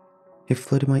pain. It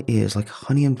flooded my ears like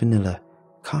honey and vanilla,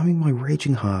 calming my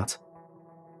raging heart.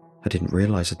 I didn't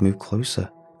realize I'd moved closer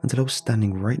until I was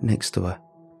standing right next to her.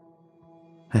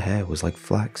 Her hair was like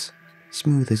flax,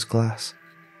 smooth as glass,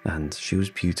 and she was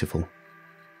beautiful.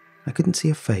 I couldn't see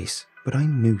her face, but I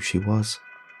knew she was.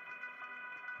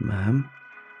 "Ma'am,"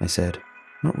 I said,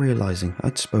 not realizing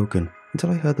I'd spoken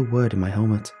until I heard the word in my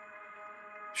helmet.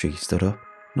 She stood up,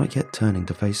 not yet turning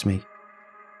to face me.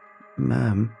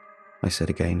 "Ma'am," I said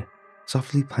again,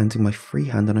 softly planting my free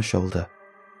hand on her shoulder.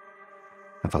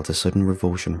 I felt a sudden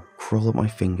revulsion crawl up my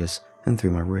fingers and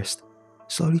through my wrist,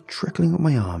 slowly trickling up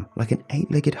my arm like an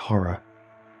eight-legged horror.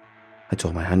 I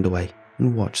tore my hand away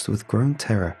and watched with growing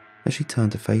terror as she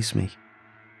turned to face me.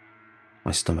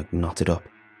 My stomach knotted up,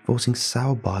 forcing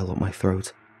sour bile up my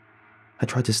throat. I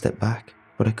tried to step back,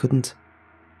 but I couldn't.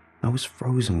 I was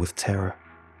frozen with terror.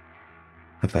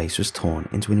 Her face was torn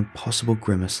into an impossible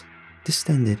grimace,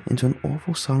 distended into an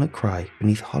awful silent cry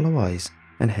beneath hollow eyes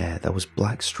and hair that was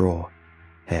black straw,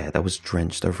 hair that was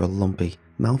drenched over a lumpy,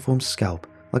 malformed scalp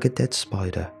like a dead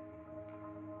spider.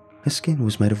 Her skin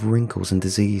was made of wrinkles and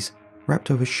disease,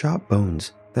 wrapped over sharp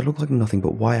bones that looked like nothing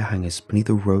but wire hangers beneath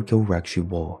the roadkill rag she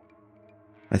wore.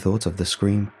 I thought of the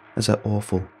scream as her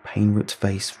awful, pain-ripped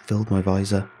face filled my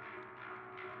visor.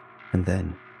 And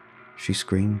then, she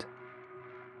screamed.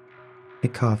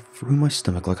 It carved through my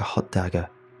stomach like a hot dagger.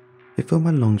 It filled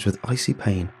my lungs with icy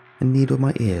pain and needled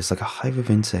my ears like a hive of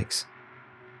insects.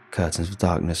 Curtains of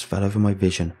darkness fell over my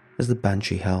vision as the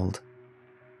banshee howled.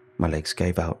 My legs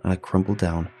gave out and I crumpled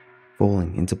down,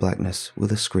 falling into blackness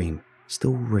with a scream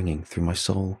still ringing through my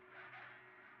soul.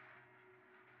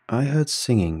 I heard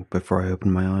singing before I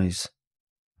opened my eyes.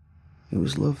 It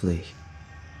was lovely.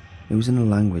 It was in a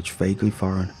language vaguely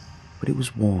foreign, but it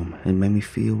was warm and made me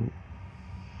feel...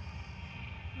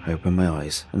 I opened my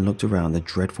eyes and looked around the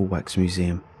dreadful wax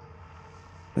museum.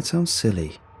 That sounds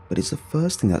silly, but it's the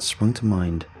first thing that sprung to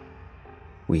mind.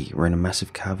 We were in a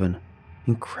massive cavern.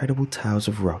 Incredible towers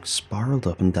of rock spiraled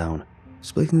up and down,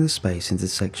 splitting the space into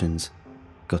sections.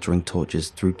 Guttering torches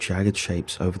threw jagged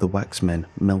shapes over the wax men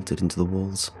melted into the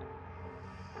walls.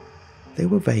 They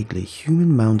were vaguely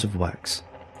human mounds of wax,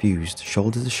 fused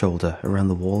shoulder to shoulder around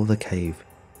the wall of the cave.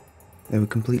 They were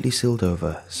completely sealed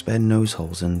over, spare nose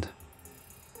holes and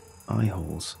eye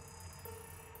holes.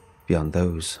 Beyond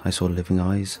those, I saw living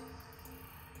eyes.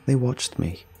 They watched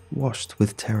me, washed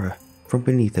with terror, from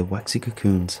beneath their waxy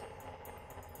cocoons.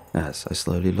 As I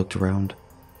slowly looked around,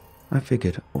 I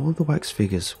figured all the wax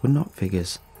figures were not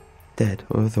figures, dead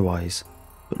or otherwise,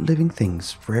 but living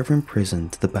things forever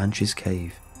imprisoned to the Banshee's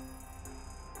cave.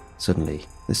 Suddenly,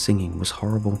 the singing was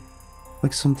horrible,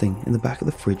 like something in the back of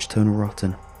the fridge turned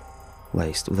rotten,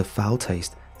 laced with a foul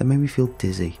taste that made me feel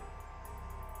dizzy.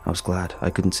 I was glad I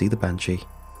couldn't see the Banshee.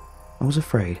 I was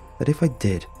afraid that if I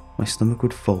did, my stomach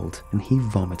would fold and heave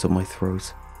vomit up my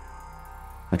throat.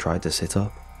 I tried to sit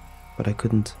up, but I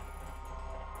couldn't.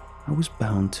 I was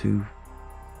bound to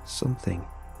something.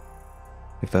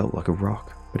 It felt like a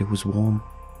rock, but it was warm,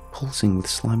 pulsing with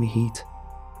slimy heat.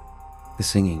 The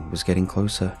singing was getting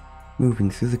closer, moving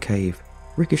through the cave,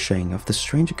 ricocheting off the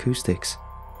strange acoustics,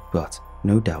 but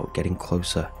no doubt getting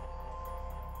closer.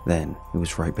 Then it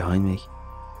was right behind me,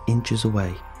 inches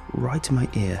away, right in my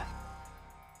ear.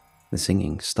 The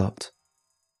singing stopped.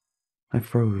 I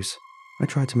froze. I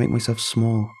tried to make myself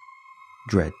small.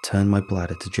 Dread turned my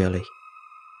bladder to jelly.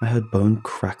 I heard bone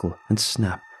crackle and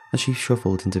snap as she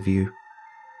shuffled into view.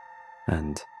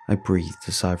 And I breathed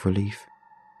a sigh of relief.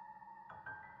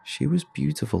 she was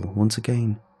beautiful once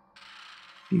again.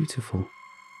 Beautiful.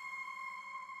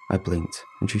 I blinked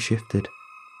and she shifted,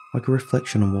 like a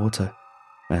reflection on water,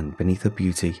 and beneath her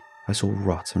beauty I saw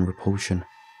rot and repulsion.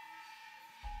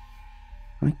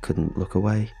 I couldn't look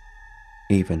away,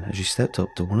 even as she stepped up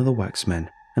to one of the waxmen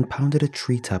and pounded a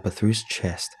tree tapper through his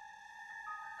chest.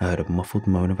 I heard a muffled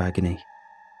moan of agony.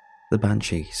 The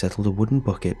banshee settled a wooden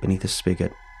bucket beneath a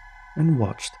spigot and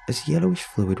watched as yellowish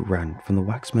fluid ran from the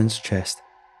waxman's chest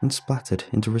and splattered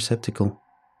into a receptacle.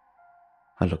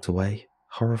 I looked away,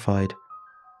 horrified.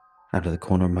 Out of the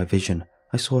corner of my vision,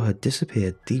 I saw her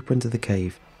disappear deeper into the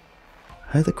cave.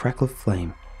 I heard the crackle of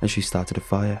flame as she started a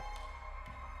fire.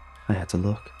 I had to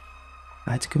look.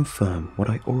 I had to confirm what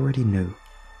I already knew.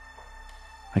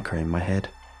 I craned my head.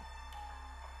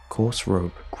 Coarse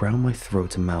rope ground my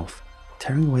throat and mouth,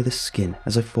 tearing away the skin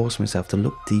as I forced myself to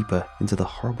look deeper into the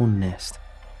horrible nest.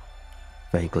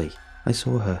 Vaguely, I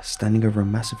saw her standing over a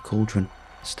massive cauldron,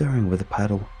 stirring with a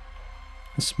paddle.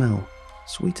 A smell,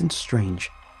 sweet and strange,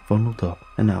 funneled up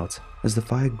and out as the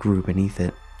fire grew beneath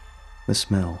it. The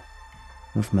smell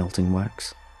of melting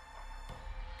wax.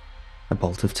 A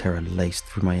bolt of terror laced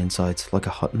through my insides like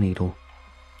a hot needle.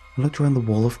 I looked around the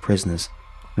wall of prisoners,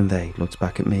 and they looked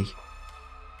back at me.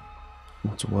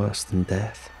 What's worse than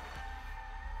death?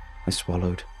 I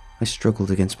swallowed. I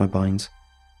struggled against my binds.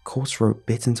 Coarse rope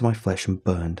bit into my flesh and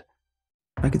burned.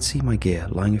 I could see my gear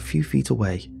lying a few feet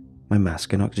away, my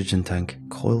mask and oxygen tank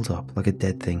coiled up like a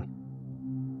dead thing.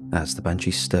 As the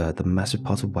banshee stirred the massive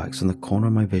pot of wax in the corner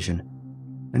of my vision,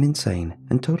 an insane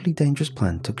and totally dangerous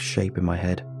plan took shape in my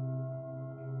head.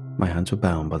 My hands were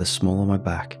bound by the small on my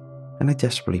back, and I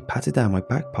desperately patted down my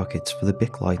back pockets for the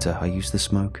Bic lighter I used to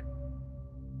smoke.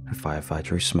 A firefighter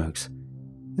who smokes.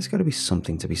 There's got to be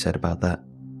something to be said about that,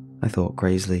 I thought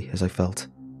crazily as I felt.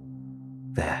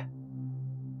 There.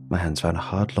 My hands found a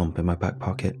hard lump in my back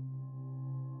pocket.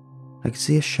 I could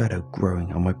see a shadow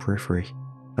growing on my periphery.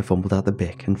 I fumbled out the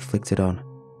Bic and flicked it on.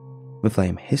 The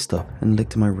flame hissed up and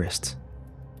licked my wrists.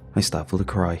 I stifled a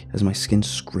cry as my skin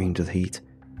screamed with heat,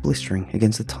 blistering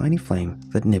against the tiny flame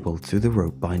that nibbled through the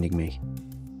rope binding me.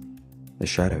 The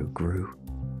shadow grew.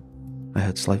 I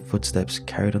heard slight footsteps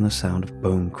carried on the sound of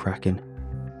bone cracking.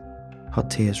 Hot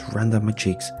tears ran down my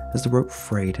cheeks as the rope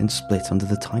frayed and split under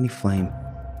the tiny flame.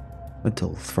 A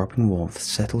dull throbbing warmth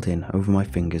settled in over my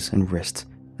fingers and wrists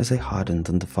as they hardened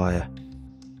under fire.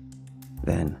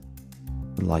 Then,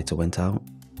 the lighter went out,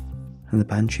 and the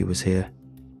banshee was here.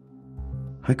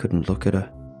 I couldn't look at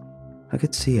her. I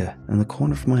could see her in the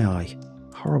corner of my eye,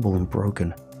 horrible and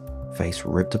broken, face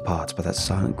ripped apart by that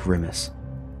silent grimace.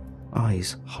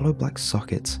 Eyes hollow black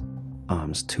sockets,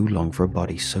 arms too long for a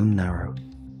body so narrow.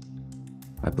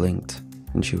 I blinked,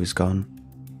 and she was gone.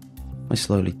 I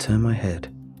slowly turned my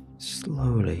head,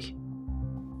 slowly.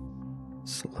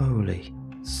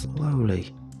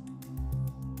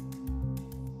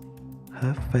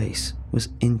 Her face was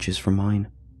inches from mine,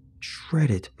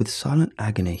 shredded with silent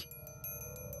agony.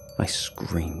 I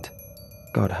screamed.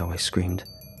 God, how I screamed,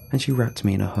 and she wrapped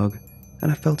me in a hug,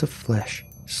 and I felt her flesh,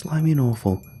 slimy and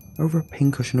awful, over a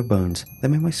pincushion of bones that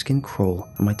made my skin crawl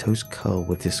and my toes curl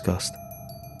with disgust.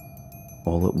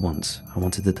 All at once, I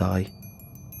wanted to die.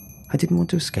 I didn't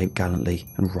want to escape gallantly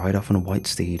and ride off on a white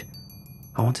steed.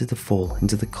 I wanted to fall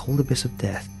into the cold abyss of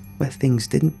death, where things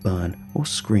didn't burn or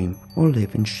scream or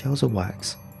live in shells of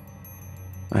wax.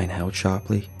 I inhaled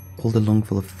sharply, pulled a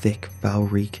lungful of thick, foul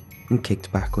reek, and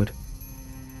kicked backward.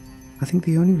 I think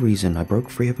the only reason I broke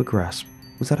free of her grasp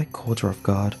was that I caught her off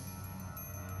guard.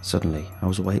 Suddenly, I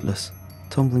was weightless,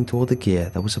 tumbling toward the gear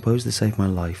that was supposed to save my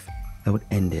life, that would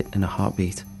end it in a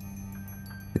heartbeat.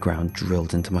 The ground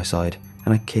drilled into my side,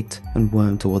 and I kicked and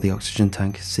wormed toward the oxygen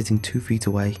tank sitting 2 feet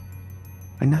away.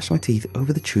 I gnashed my teeth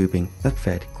over the tubing that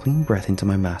fed clean breath into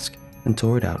my mask and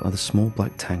tore it out of the small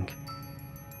black tank.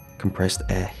 Compressed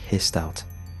air hissed out.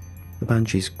 The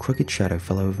banshee's crooked shadow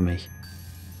fell over me.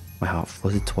 My heart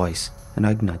fluttered twice, and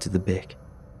I ignited the Bic,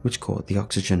 which caught the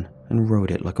oxygen and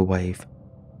rode it like a wave.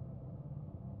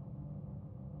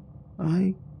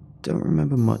 I don't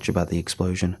remember much about the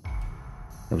explosion.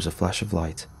 There was a flash of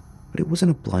light, but it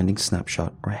wasn't a blinding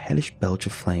snapshot or a hellish belch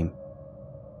of flame.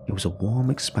 It was a warm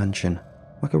expansion,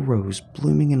 like a rose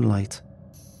blooming in light.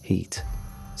 Heat,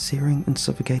 searing and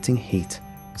suffocating heat,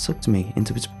 sucked me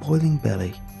into its boiling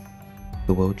belly.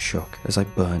 The world shook as I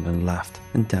burned and laughed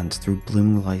and danced through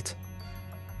blooming light.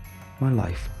 My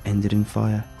life ended in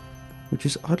fire, which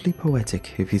is oddly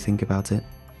poetic if you think about it.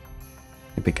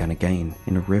 It began again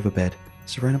in a riverbed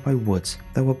surrounded by woods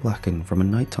that were blackened from a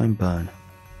nighttime burn.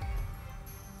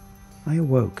 I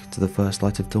awoke to the first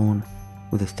light of dawn,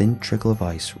 with a thin trickle of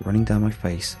ice running down my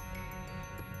face.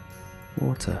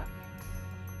 Water.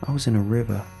 I was in a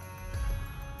river.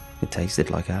 It tasted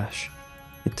like ash.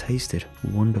 It tasted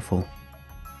wonderful.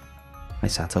 I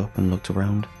sat up and looked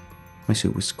around. My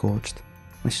suit was scorched.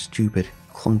 My stupid,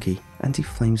 clunky,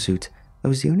 anti-flame suit that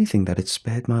was the only thing that had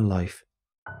spared my life.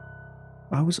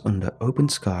 I was under open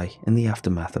sky in the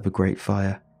aftermath of a great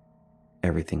fire.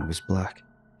 Everything was black,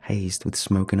 hazed with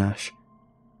smoke and ash.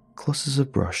 Clusters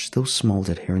of brush still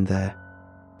smouldered here and there,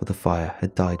 but the fire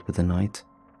had died with the night.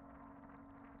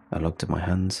 I looked at my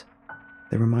hands.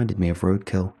 They reminded me of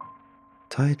roadkill,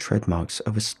 tired tread marks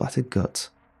over splattered guts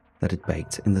that had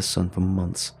baked in the sun for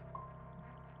months.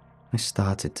 I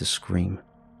started to scream.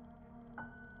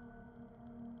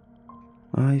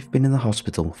 I've been in the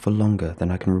hospital for longer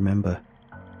than I can remember.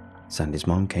 Sandy's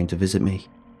mom came to visit me.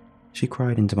 She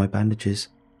cried into my bandages.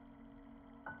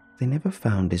 They never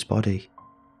found his body,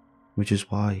 which is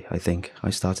why I think I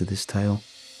started this tale.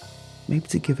 Maybe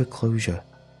to give a closure,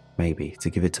 maybe to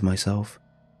give it to myself.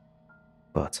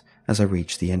 But as I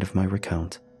reach the end of my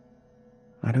recount,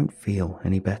 I don't feel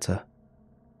any better.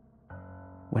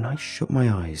 When I shut my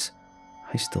eyes,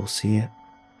 I still see it.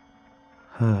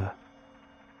 Her.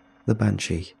 The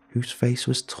banshee whose face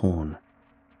was torn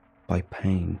by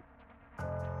pain.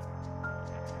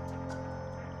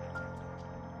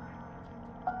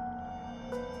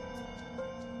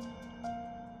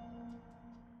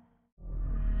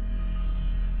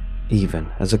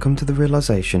 Even as I come to the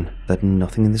realization that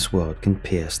nothing in this world can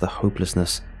pierce the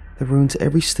hopelessness that ruins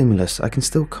every stimulus I can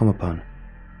still come upon,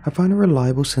 I find a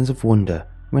reliable sense of wonder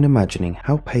when imagining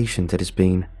how patient it has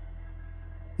been.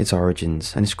 Its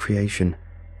origins and its creation,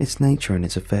 its nature and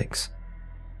its effects.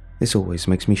 This always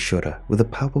makes me shudder with a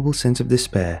palpable sense of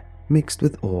despair mixed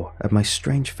with awe at my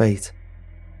strange fate.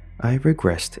 I have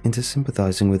regressed into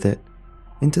sympathizing with it,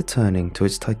 into turning to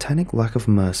its titanic lack of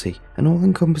mercy and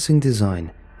all-encompassing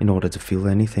design in order to feel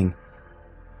anything.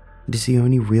 It is the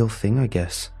only real thing, I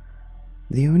guess.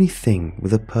 The only thing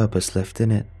with a purpose left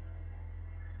in it.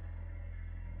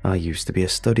 I used to be a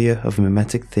studier of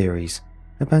Memetic theories,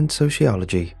 advanced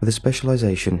sociology with a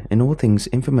specialization in all things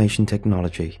information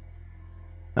technology.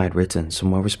 I had written some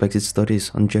well-respected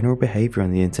studies on general behavior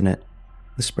on the internet,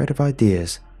 the spread of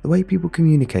ideas, the way people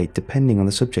communicate depending on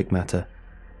the subject matter.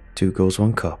 2 girls,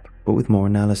 1 cup, but with more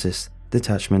analysis,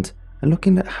 detachment, and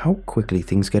looking at how quickly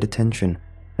things get attention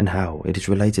and how it is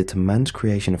related to man's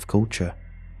creation of culture.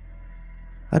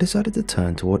 I decided to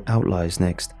turn to what outlies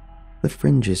next, the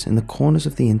fringes in the corners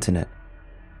of the internet.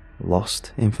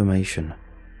 Lost information.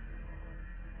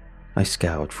 I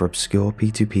scoured for obscure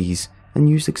P2Ps and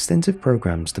used extensive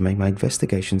programs to make my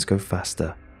investigations go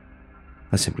faster.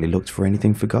 I simply looked for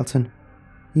anything forgotten,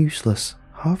 useless,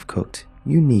 half-cooked,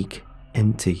 unique,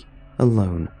 empty,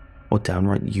 alone, or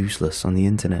downright useless on the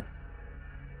internet.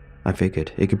 I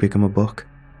figured it could become a book,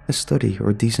 a study, or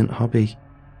a decent hobby.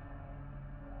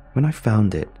 When I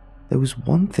found it, there was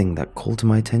one thing that called to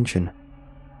my attention.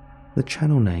 The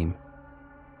channel name.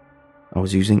 I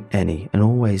was using any and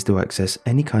all ways to access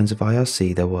any kinds of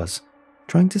IRC there was,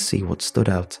 trying to see what stood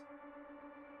out.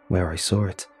 Where I saw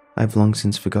it, I have long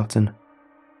since forgotten.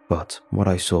 But what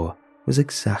I saw was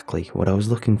exactly what I was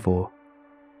looking for.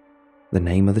 The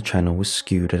name of the channel was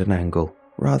skewed at an angle,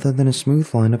 rather than a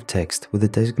smooth line of text with a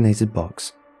designated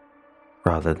box.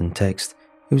 Rather than text,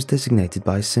 it was designated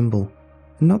by a symbol,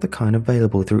 and not the kind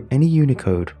available through any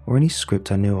Unicode or any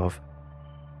script I knew of.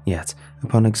 Yet,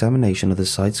 upon examination of the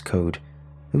site's code,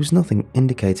 there was nothing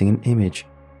indicating an image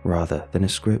rather than a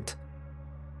script.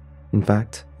 In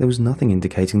fact, there was nothing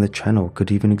indicating the channel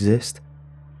could even exist.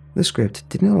 The script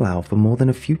didn't allow for more than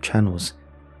a few channels,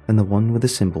 and the one with the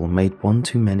symbol made one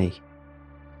too many.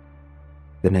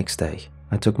 The next day,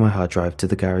 I took my hard drive to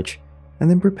the garage and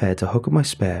then prepared to hook up my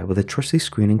spare with a trusty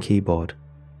screen and keyboard.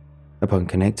 Upon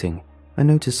connecting, I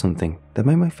noticed something that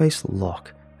made my face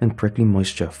lock and prickly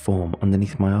moisture form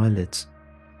underneath my eyelids.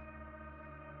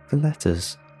 The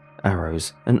letters,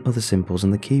 arrows, and other symbols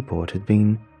on the keyboard had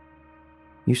been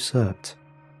usurped,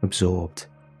 absorbed,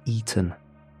 eaten.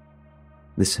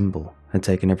 The symbol had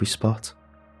taken every spot.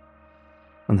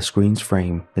 On the screen's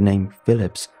frame, the name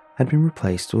Phillips had been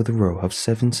replaced with a row of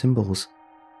 7 symbols.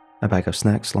 A bag of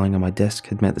snacks lying on my desk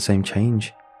had met the same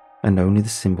change, and only the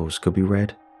symbols could be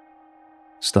read.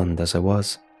 Stunned as I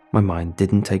was, my mind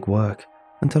didn't take work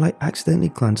until I accidentally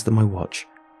glanced at my watch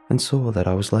and saw that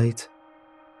I was late.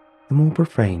 The more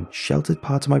profane, sheltered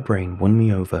part of my brain won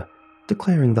me over,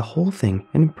 declaring the whole thing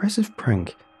an impressive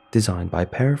prank designed by a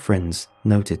pair of friends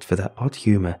noted for their odd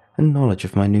humour and knowledge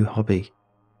of my new hobby.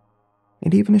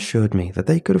 It even assured me that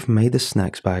they could have made the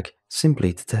snacks bag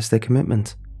simply to test their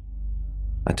commitment.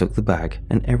 I took the bag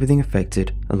and everything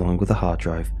affected along with the hard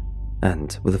drive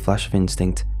and with a flash of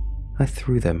instinct, I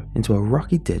threw them into a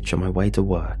rocky ditch on my way to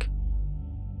work.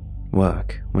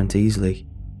 Work went easily,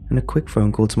 and a quick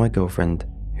phone call to my girlfriend,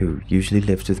 who usually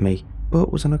lived with me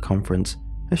but was on a conference,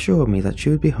 assured me that she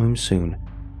would be home soon,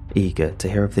 eager to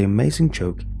hear of the amazing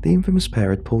joke the infamous pair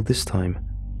had pulled this time.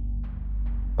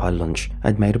 By lunch,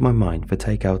 I'd made up my mind for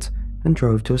takeout and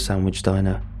drove to a sandwich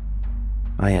diner.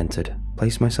 I entered,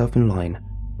 placed myself in line,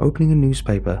 opening a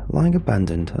newspaper lying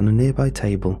abandoned on a nearby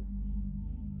table.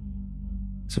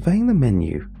 Surveying the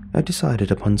menu, I decided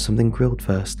upon something grilled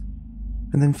first,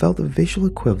 and then felt the visual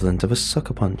equivalent of a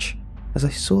sucker punch as I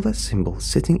saw that symbol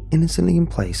sitting innocently in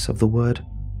place of the word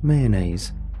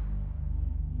mayonnaise.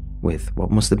 With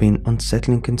what must have been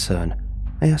unsettling concern,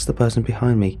 I asked the person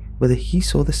behind me whether he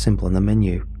saw the symbol on the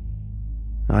menu.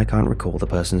 I can't recall the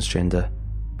person's gender,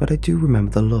 but I do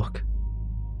remember the look.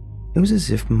 It was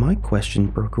as if my question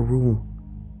broke a rule.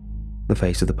 The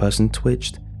face of the person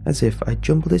twitched, as if I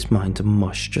jumbled his mind to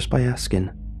mush just by asking.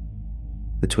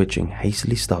 The twitching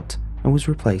hastily stopped and was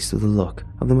replaced with a look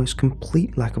of the most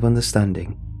complete lack of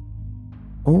understanding.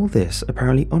 All this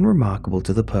apparently unremarkable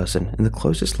to the person in the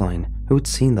closest line who had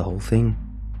seen the whole thing.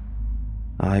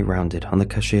 I rounded on the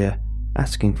cashier,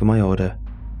 asking for my order,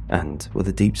 and, with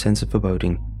a deep sense of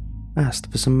foreboding,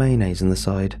 asked for some mayonnaise on the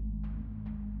side.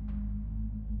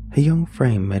 Her young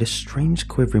frame made a strange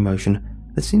quivering motion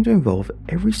that seemed to involve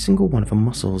every single one of her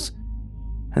muscles,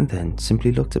 and then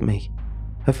simply looked at me,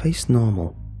 her face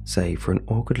normal, save for an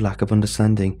awkward lack of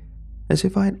understanding, as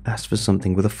if I had asked for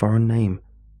something with a foreign name,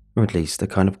 or at least a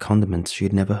kind of condiment she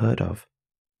had never heard of.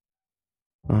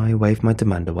 I waved my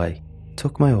demand away,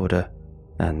 took my order,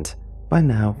 and, by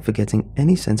now forgetting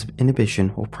any sense of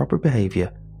inhibition or proper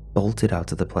behaviour, bolted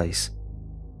out of the place.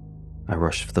 I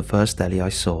rushed for the first deli I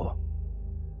saw.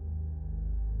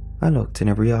 I looked in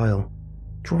every aisle,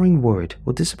 drawing worried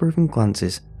or disapproving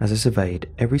glances as I surveyed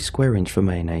every square inch for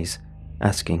mayonnaise,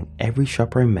 asking every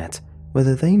shopper I met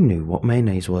whether they knew what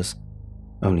mayonnaise was,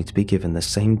 only to be given the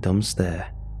same dumb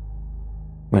stare.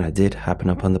 When I did happen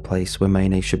upon the place where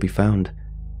mayonnaise should be found,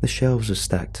 the shelves were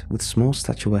stacked with small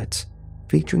statuettes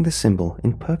featuring the symbol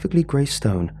in perfectly grey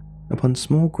stone upon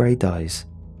small grey dies.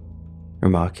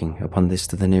 Remarking upon this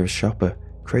to the nearest shopper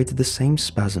created the same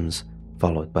spasms,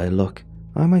 followed by a look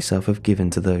I myself have given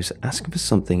to those asking for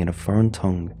something in a foreign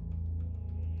tongue.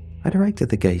 I directed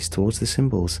the gaze towards the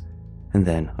symbols, and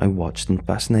then I watched in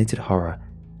fascinated horror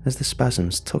as the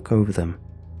spasms took over them,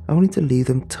 only to leave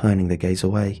them turning their gaze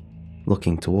away,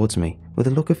 looking towards me with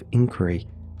a look of inquiry,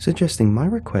 suggesting my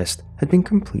request had been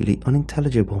completely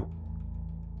unintelligible.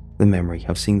 The memory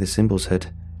of seeing the symbols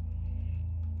had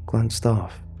glanced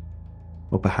off,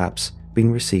 or perhaps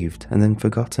been received and then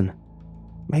forgotten,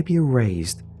 maybe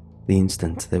erased the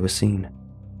instant they were seen.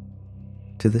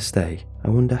 To this day, I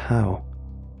wonder how,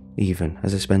 even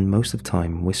as I spend most of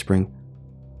time whispering,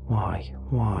 why?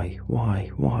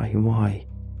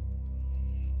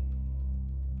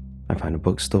 I found a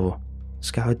bookstore,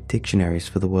 scoured dictionaries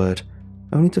for the word,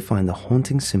 only to find the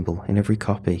haunting symbol in every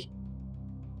copy.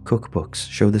 Cookbooks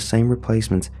show the same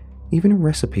replacement, even in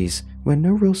recipes where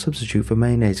no real substitute for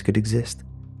mayonnaise could exist,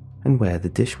 and where the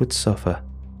dish would suffer.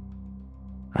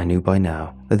 I knew by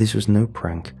now that this was no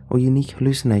prank or unique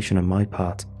hallucination on my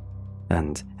part,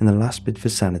 and in the last bid for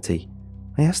sanity,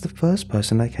 I asked the first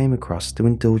person I came across to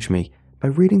indulge me by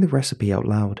reading the recipe out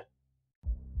loud.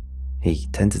 He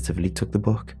tentatively took the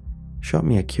book, shot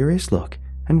me a curious look,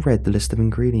 and read the list of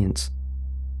ingredients.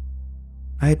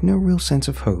 I had no real sense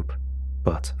of hope,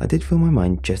 but I did feel my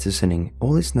mind jettisoning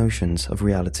all its notions of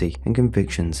reality and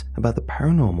convictions about the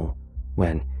paranormal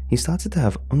when he started to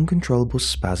have uncontrollable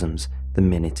spasms the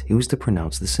minute he was to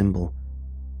pronounce the symbol,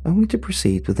 only to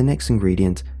proceed with the next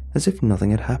ingredient as if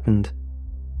nothing had happened.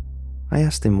 I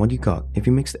asked him what he got if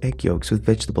he mixed egg yolks with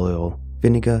vegetable oil,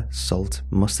 vinegar, salt,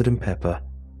 mustard and pepper.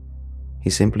 He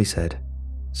simply said,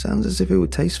 "Sounds as if it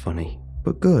would taste funny,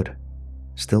 but good,"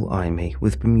 still eyeing me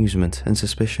with bemusement and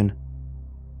suspicion.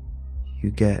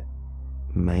 "You get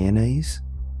mayonnaise?"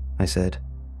 I said,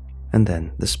 and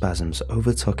then the spasms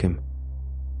overtook him.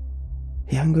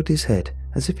 He angled his head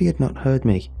as if he had not heard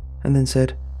me, and then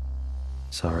said,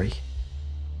 "Sorry."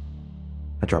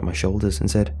 I dropped my shoulders and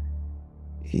said,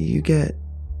 "You get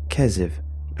kesif,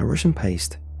 a Russian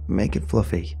paste, make it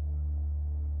fluffy."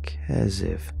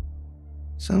 Kesif.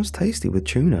 Sounds tasty with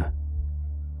tuna.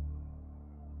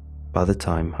 By the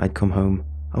time I'd come home,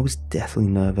 I was deathly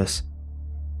nervous.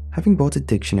 Having bought a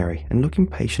dictionary and looking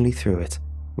patiently through it,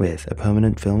 with a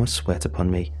permanent film of sweat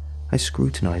upon me, I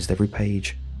scrutinized every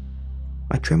page.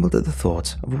 I trembled at the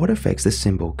thought of what effects this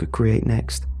symbol could create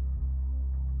next.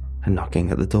 And knocking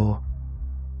at the door,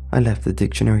 I left the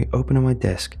dictionary open on my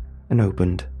desk, and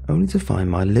opened only to find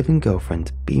my living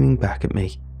girlfriend beaming back at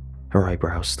me, her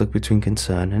eyebrows stuck between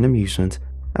concern and amusement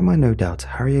at my no doubt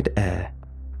harried air.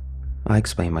 I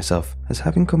explained myself as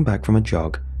having come back from a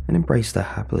jog and embraced her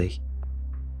happily.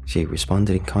 She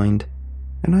responded in kind,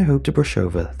 and I hoped to brush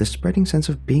over the spreading sense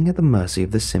of being at the mercy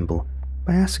of the symbol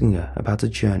by asking her about her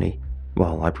journey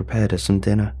while I prepared her some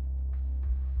dinner.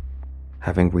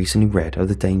 Having recently read of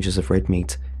the dangers of red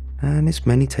meat and its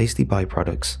many tasty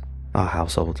byproducts, our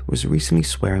household was recently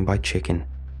swearing by chicken,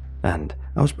 and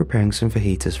I was preparing some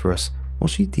fajitas for us while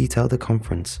she detailed the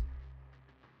conference.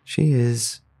 She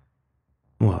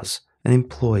was an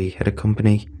employee at a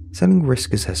company selling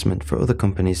risk assessment for other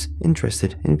companies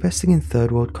interested in investing in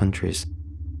third world countries.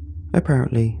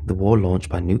 Apparently, the war launched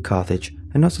by New Carthage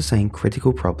had not sustained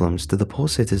critical problems to the poor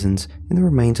citizens in the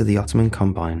remains of the Ottoman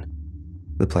Combine.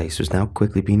 The place was now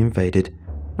quickly being invaded,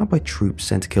 not by troops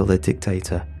sent to kill their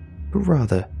dictator, but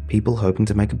rather people hoping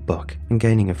to make a buck and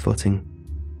gaining a footing.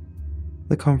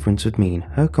 The conference would mean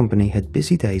her company had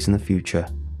busy days in the future.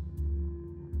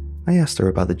 I asked her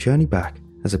about the journey back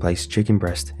as I placed chicken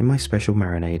breast in my special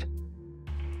marinade.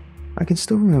 I can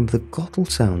still remember the glottal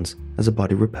sounds as her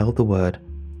body repelled the word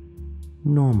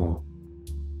normal.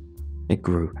 It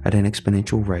grew at an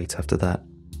exponential rate after that.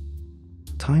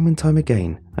 Time and time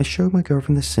again, I showed my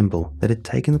girlfriend the symbol that had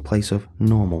taken the place of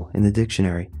normal in the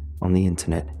dictionary, on the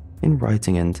internet, in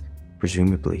writing and,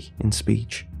 presumably, in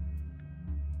speech.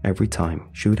 Every time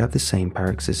she would have the same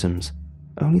paroxysms,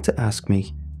 only to ask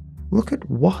me, "Look at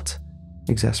what?"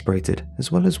 exasperated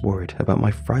as well as worried about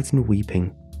my frightened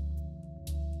weeping.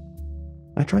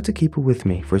 I tried to keep her with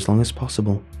me for as long as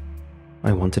possible.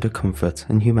 I wanted her comfort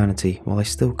and humanity while I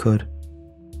still could.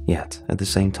 Yet, at the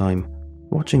same time,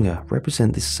 watching her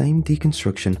represent this same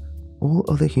deconstruction all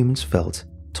other humans felt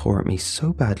tore at me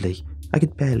so badly I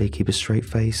could barely keep a straight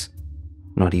face,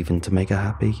 not even to make her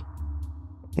happy.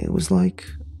 It was like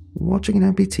watching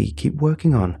an amputee keep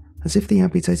working on as if the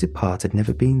amputated part had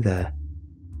never been there,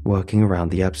 working around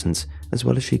the absence as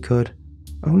well as she could,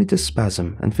 only to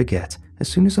spasm and forget as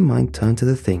soon as her mind turned to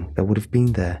the thing that would have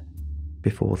been there,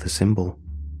 before the symbol.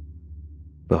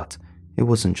 But it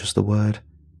wasn't just the word.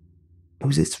 It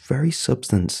was its very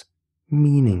substance,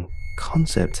 meaning,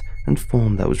 concept, and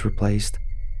form that was replaced.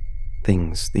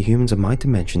 Things the humans of my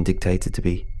dimension dictated to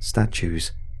be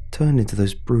statues turned into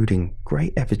those brooding,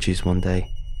 grey effigies one day.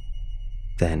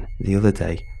 Then, the other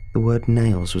day, the word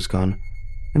nails was gone,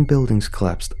 and buildings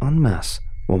collapsed en masse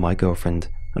while my girlfriend,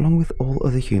 along with all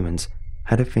other humans,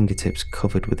 had her fingertips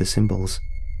covered with the symbols.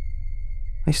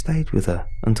 I stayed with her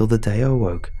until the day I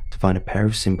awoke to find a pair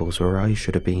of symbols where her eyes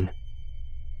should have been.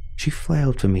 She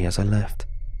flailed for me as I left.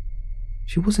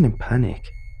 She wasn't in panic.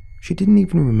 She didn't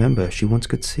even remember she once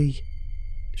could see.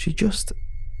 She just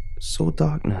saw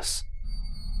darkness.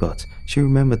 But she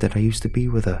remembered that I used to be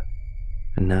with her,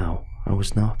 and now I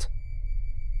was not.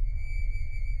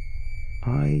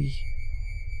 I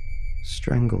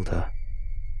strangled her.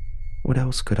 What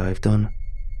else could I have done?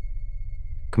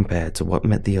 Compared to what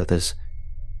met the others,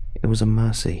 it was a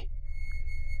mercy.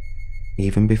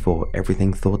 Even before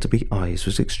everything thought to be eyes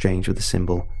was exchanged with the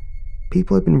symbol,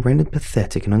 people had been rendered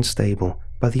pathetic and unstable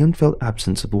by the unfelt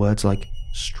absence of words like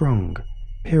strong,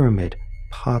 pyramid,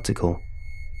 particle.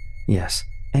 Yes,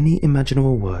 any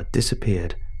imaginable word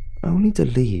disappeared, only to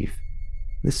leave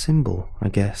the symbol, I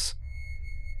guess.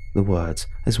 The words,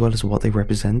 as well as what they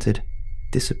represented,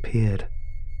 disappeared.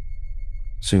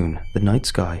 Soon, the night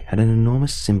sky had an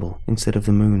enormous symbol instead of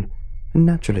the moon, and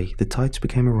naturally the tides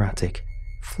became erratic,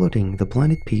 flooding the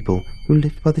blinded people who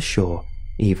lived by the shore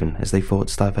even as they fought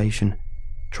starvation,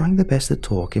 trying their best to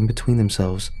talk in between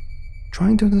themselves,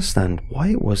 trying to understand why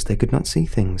it was they could not see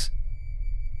things.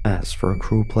 As for a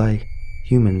cruel play,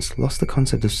 humans lost the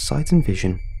concept of sight and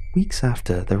vision weeks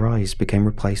after their eyes became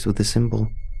replaced with the symbol.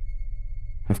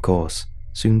 Of course,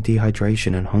 soon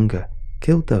dehydration and hunger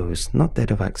killed those not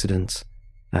dead of accidents,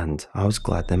 and I was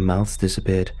glad their mouths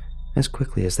disappeared as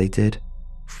quickly as they did,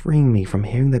 freeing me from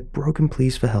hearing their broken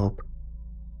pleas for help.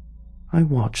 I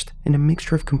watched in a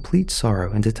mixture of complete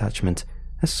sorrow and detachment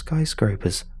as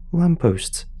skyscrapers,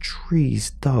 lampposts,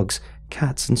 trees, dogs,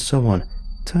 cats, and so on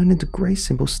turned into grey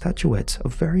symbol statuettes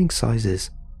of varying sizes.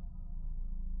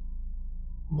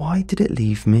 Why did it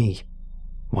leave me?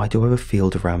 Why do I have a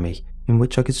field around me in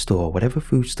which I could store whatever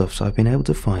foodstuffs I've been able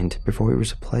to find before it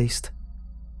was replaced?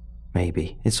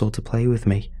 Maybe it sought to play with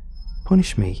me,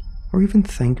 punish me, or even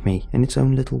thank me in its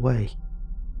own little way.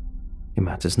 It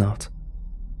matters not.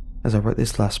 As I write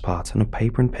this last part on a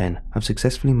paper and pen I've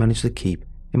successfully managed to keep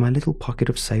in my little pocket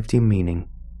of safety and meaning,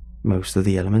 most of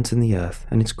the elements in the earth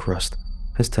and its crust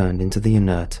has turned into the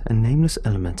inert and nameless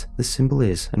element the symbol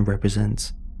is and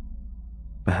represents.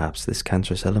 Perhaps this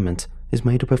cancerous element is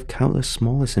made up of countless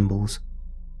smaller symbols.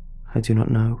 I do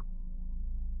not know.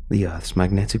 The Earth's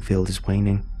magnetic field is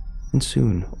waning, and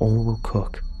soon all will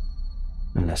cook.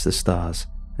 Unless the stars,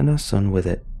 and our sun with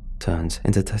it, turns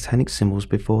into titanic symbols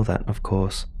before that, of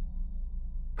course.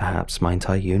 Perhaps my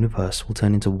entire universe will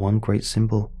turn into one great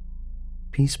symbol.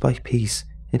 Piece by piece,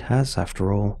 it has,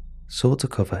 after all, sought to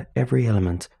cover every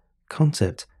element,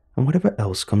 concept, and whatever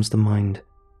else comes to mind.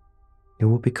 It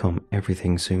will become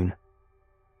everything soon.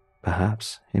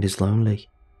 Perhaps it is lonely,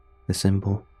 the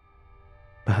symbol.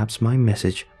 Perhaps my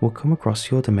message will come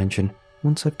across your dimension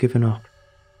once I've given up.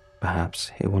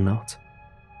 Perhaps it will not.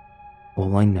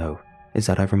 All I know is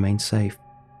that I've remained safe,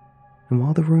 and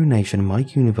while the ruination of my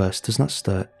universe does not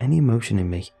stir any emotion in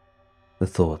me, the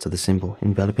thought of the symbol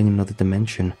enveloping another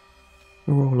dimension,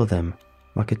 or all of them,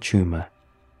 like a tumor,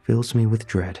 fills me with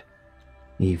dread,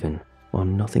 even while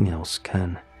nothing else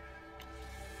can.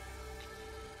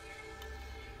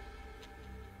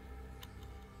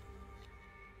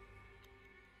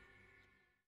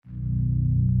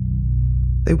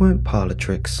 They weren't parlor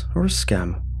tricks or a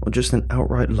scam or just an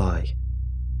outright lie.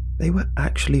 They were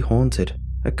actually haunted,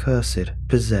 accursed,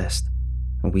 possessed,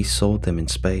 and we sold them in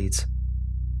spades.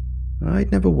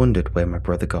 I'd never wondered where my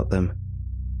brother got them.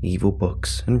 Evil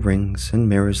books and rings and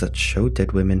mirrors that showed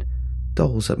dead women,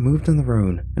 dolls that moved on their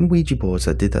own, and Ouija boards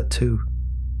that did that too.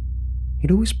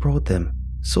 He'd always brought them,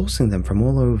 sourcing them from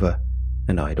all over,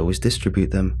 and I'd always distribute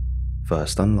them,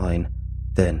 first online,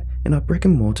 then in our brick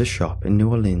and mortar shop in New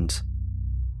Orleans.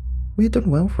 We had done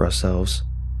well for ourselves,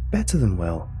 better than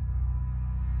well.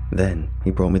 Then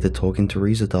he brought me the Talking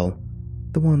Teresa doll,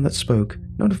 the one that spoke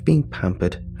not of being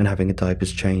pampered and having her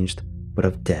diapers changed, but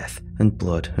of death and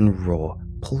blood and raw,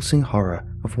 pulsing horror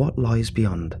of what lies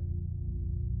beyond.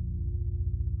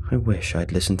 I wish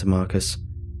I'd listened to Marcus.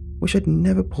 Wish I'd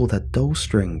never pulled that dull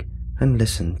string and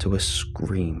listened to her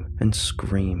scream and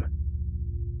scream.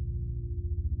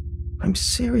 "I'm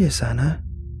serious, Anna,"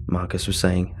 Marcus was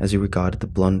saying as he regarded the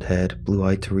blonde-haired,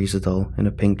 blue-eyed Teresa doll in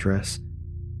a pink dress.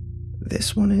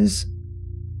 "This one is..."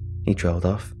 He trailed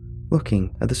off,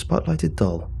 looking at the spotlighted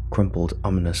doll crumpled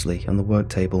ominously on the work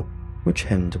table which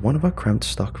hemmed one of our cramped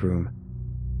stockroom.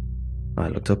 I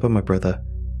looked up at my brother,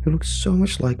 who looked so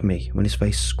much like me when his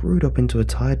face screwed up into a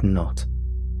tired knot.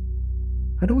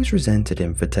 I'd always resented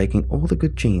him for taking all the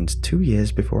good genes 2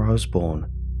 years before I was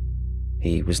born.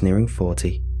 He was nearing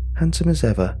 40, handsome as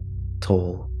ever,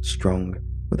 tall, strong,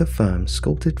 with a firm,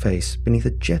 sculpted face beneath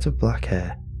a jet of black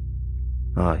hair.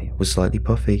 I was slightly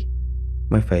puffy,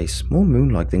 my face more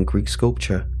moon-like than Greek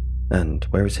sculpture, and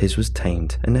whereas his was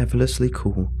tamed and effortlessly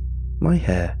cool, my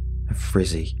hair, a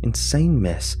frizzy, insane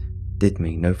mess, did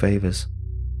me no favours.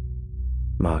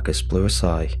 Marcus blew a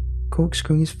sigh,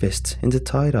 corkscrewing his fists into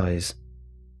tired eyes.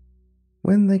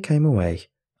 When they came away,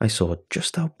 I saw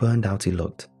just how burned out he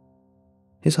looked.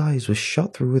 His eyes were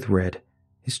shot through with red,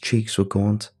 his cheeks were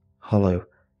gaunt, hollow,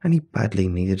 and he badly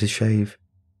needed a shave.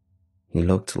 He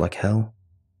looked like hell.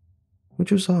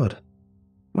 Which was odd.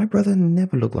 My brother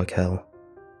never looked like hell.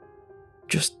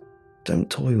 "Just don't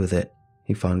toy with it,"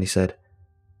 he finally said.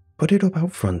 "Put it up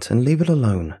out front and leave it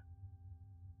alone."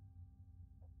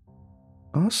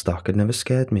 Our stock had never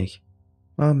scared me.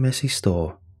 Our messy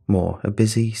store, more a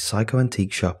busy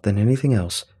psycho-antique shop than anything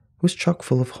else, was chock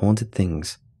full of haunted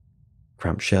things.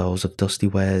 Cramped shelves of dusty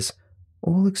wares,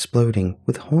 all exploding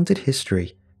with haunted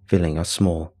history, filling our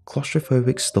small,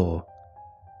 claustrophobic store.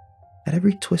 At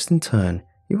every twist and turn,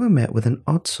 you were met with an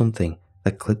odd something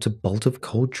that clipped a bolt of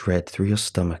cold dread through your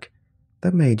stomach,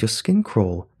 that made your skin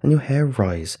crawl and your hair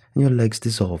rise and your legs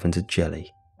dissolve into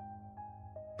jelly.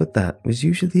 But that was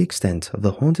usually the extent of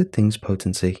the haunted thing's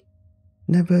potency.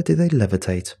 Never did they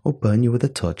levitate or burn you with a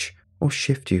touch or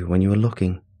shift you when you were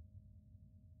looking.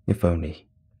 If only.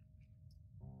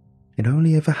 It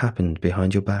only ever happened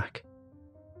behind your back.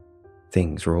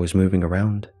 Things were always moving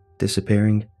around,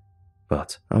 disappearing,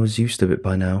 but I was used to it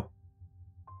by now.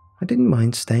 I didn't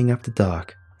mind staying after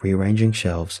dark, rearranging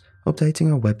shelves,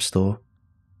 updating our web store.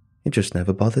 It just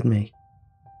never bothered me.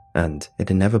 And it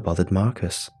had never bothered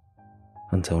Marcus.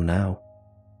 Until now.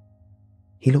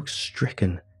 He looked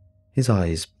stricken. His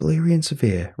eyes, bleary and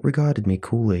severe, regarded me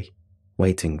coolly,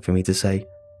 waiting for me to say,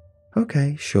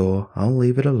 "Okay, sure, I'll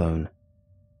leave it alone."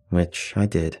 Which I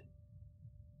did.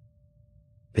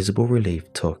 Visible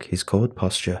relief took his cold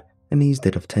posture and eased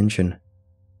it of tension.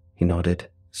 He nodded,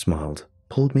 smiled,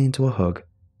 pulled me into a hug.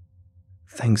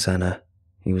 "Thanks, Anna,"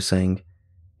 he was saying.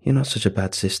 "You're not such a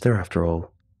bad sister after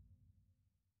all."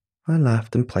 I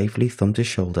laughed and playfully thumped his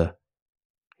shoulder.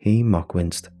 He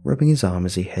mock-winced, rubbing his arm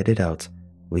as he headed out,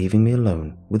 leaving me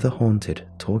alone with the haunted,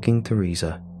 talking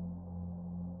Teresa.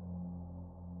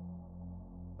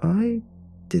 I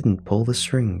didn't pull the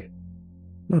string.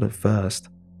 Not at first.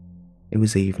 It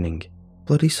was evening.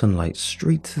 Bloody sunlight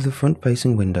streaked through the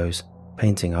front-facing windows,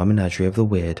 painting our menagerie of the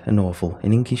weird and awful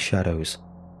in inky shadows.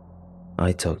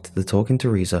 I tucked the Talking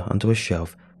Teresa onto a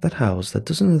shelf that housed a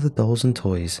dozen other dolls and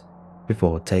toys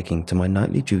before taking to my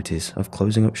nightly duties of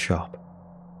closing up shop.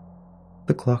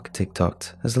 The clock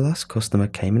tick-tocked as the last customer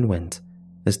came and went,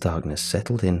 as darkness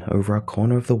settled in over our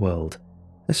corner of the world,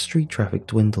 as street traffic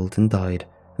dwindled and died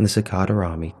and the cicada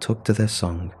army took to their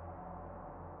song.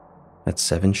 At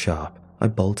 7 sharp, I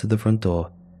bolted the front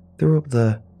door, threw up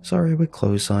the "sorry we're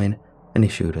closed" sign, and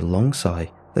issued a long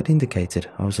sigh that indicated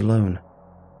I was alone.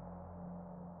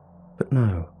 But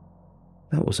no,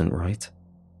 that wasn't right.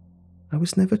 I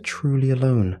was never truly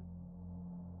alone.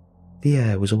 The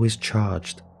air was always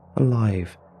charged,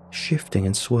 alive, shifting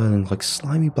and swirling like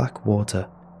slimy black water,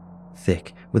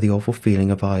 thick with the awful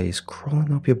feeling of eyes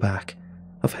crawling up your back,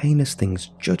 of heinous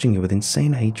things judging you with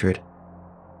insane hatred.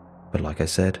 But like I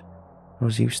said, I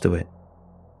was used to it,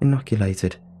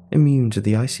 inoculated, immune to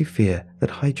the icy fear that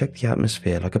hijacked the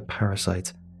atmosphere like a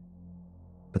parasite.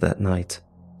 But that night,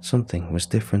 something was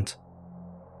different.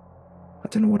 I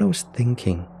don't know what I was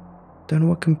thinking, don't know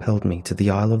what compelled me to the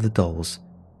Isle of the Dolls.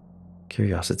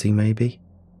 Curiosity, maybe?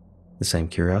 The same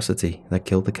curiosity that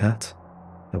killed the cat,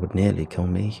 that would nearly kill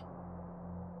me.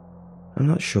 I'm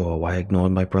not sure why I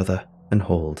ignored my brother and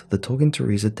hauled the Talking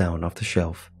Teresa down off the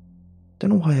shelf. Don't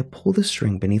know why I pulled the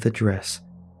string beneath her dress.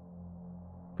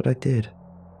 But I did.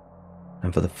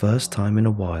 And for the first time in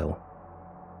a while,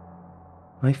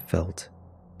 I felt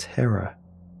terror.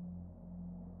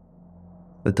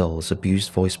 The doll's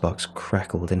abused voice box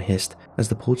crackled and hissed as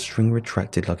the pulled string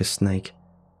retracted like a snake.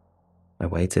 I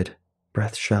waited,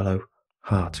 breath shallow,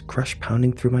 heart crash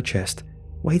pounding through my chest,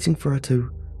 waiting for her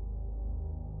to...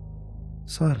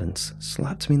 Silence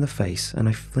slapped me in the face and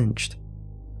I flinched.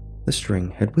 The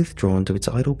string had withdrawn to its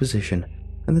idle position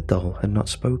and the doll had not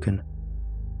spoken.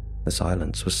 The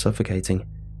silence was suffocating.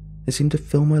 It seemed to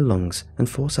fill my lungs and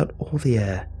force out all the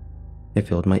air. It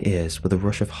filled my ears with a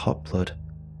rush of hot blood.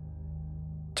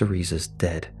 Teresa's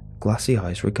dead, glassy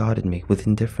eyes regarded me with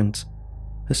indifference.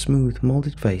 Her smooth,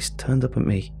 moulded face turned up at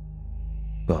me.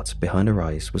 But behind her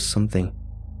eyes was something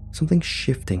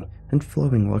shifting and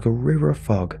flowing like a river of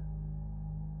fog.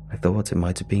 I thought it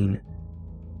might have been...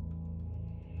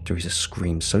 Teresa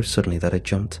screamed so suddenly that I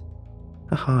jumped.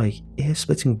 A high,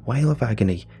 ear-splitting wail of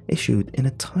agony issued in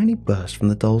a tiny burst from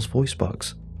the doll's voice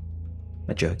box.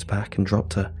 I jerked back and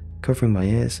dropped her, covering my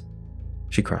ears.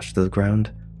 She crashed to the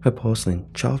ground, her porcelain,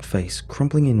 child face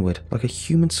crumpling inward like a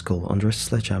human skull under a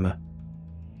sledgehammer.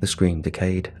 The scream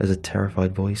decayed as a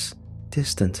terrified voice,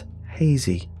 distant,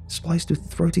 hazy, spliced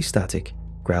with throaty static,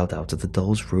 growled out of the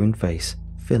doll's ruined face,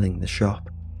 filling the shop.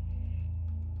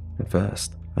 At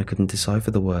first, I couldn't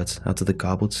decipher the words out of the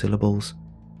garbled syllables.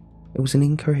 It was an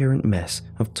incoherent mess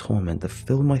of torment that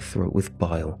filled my throat with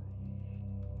bile.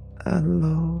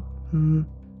 Hello,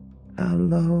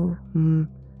 hello,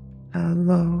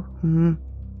 hello,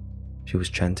 she was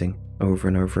chanting over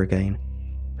and over again,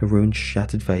 her ruined,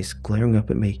 shattered face glaring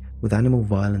up at me with animal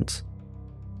violence.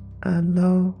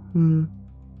 Hello,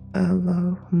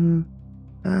 hello,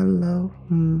 hello,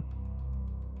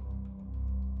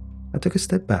 I took a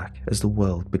step back as the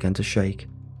world began to shake,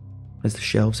 as the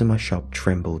shelves in my shop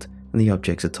trembled and the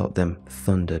objects atop them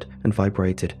thundered and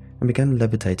vibrated and began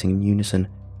levitating in unison,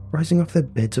 rising off their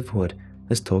beds of wood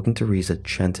as Talking Teresa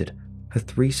chanted her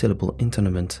 3-syllable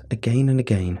intonament again and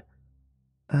again.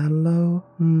 Hello,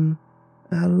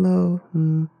 hello,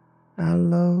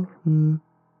 hello,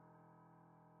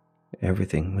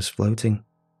 Everything was floating.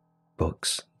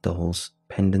 Books, dolls,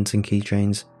 pendants and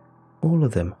keychains, all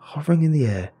of them hovering in the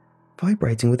air,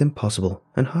 vibrating with impossible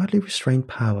and hardly restrained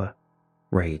power,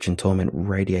 rage and torment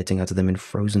radiating out of them in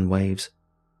frozen waves.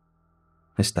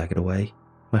 I staggered away,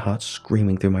 my heart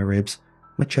screaming through my ribs,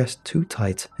 my chest too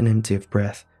tight and empty of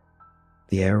breath,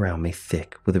 the air around me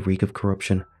thick with the reek of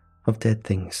corruption, of dead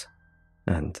things,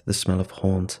 and the smell of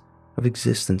haunt, of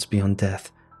existence beyond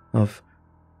death, of...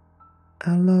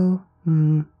 Hello,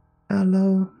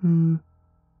 hello,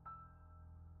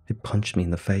 It punched me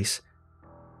in the face.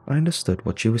 I understood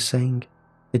what she was saying.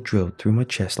 It drilled through my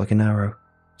chest like an arrow,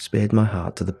 speared my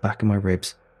heart to the back of my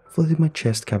ribs, flooded my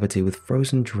chest cavity with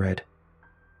frozen dread.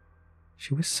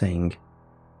 She was saying,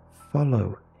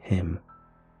 follow him.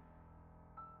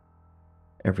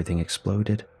 Everything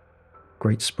exploded.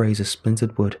 Great sprays of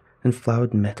splintered wood and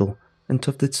flowered metal and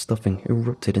tufted stuffing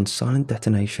erupted in silent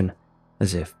detonation,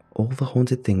 as if all the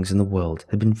haunted things in the world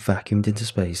had been vacuumed into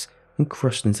space and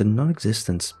crushed into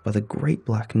non-existence by the great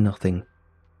black nothing.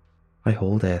 I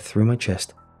hauled air through my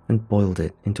chest and boiled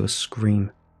it into a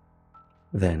scream.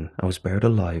 Then I was buried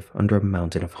alive under a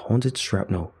mountain of haunted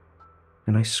shrapnel,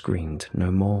 and I screamed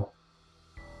no more.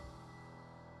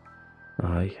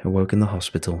 I awoke in the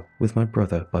hospital with my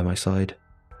brother by my side.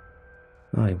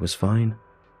 I was fine,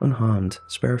 unharmed,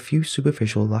 spare a few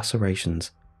superficial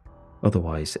lacerations,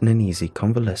 otherwise in an easy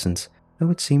convalescence that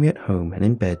would see me at home and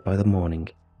in bed by the morning.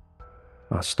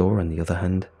 Our store, on the other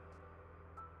hand.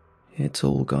 "It's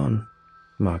all gone,"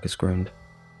 Marcus groaned.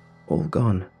 "All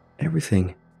gone,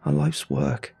 everything, our life's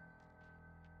work."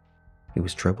 He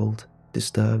was troubled,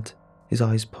 disturbed, his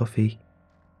eyes puffy.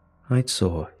 I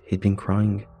saw he'd been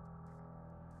crying.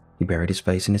 He buried his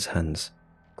face in his hands,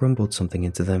 grumbled something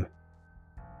into them.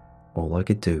 All I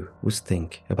could do was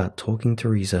think about talking to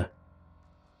Teresa.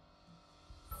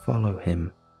 Follow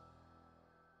him.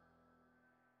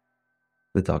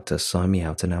 The doctor signed me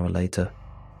out an hour later.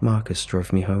 Marcus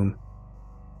drove me home.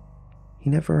 He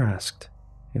never asked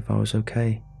if I was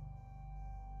okay.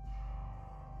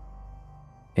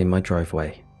 In my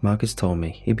driveway, Marcus told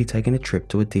me he'd be taking a trip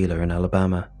to a dealer in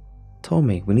Alabama. Told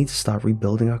me we need to start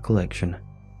rebuilding our collection.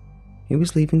 He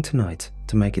was leaving tonight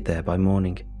to make it there by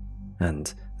morning,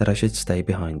 and that I should stay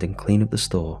behind and clean up the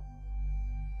store.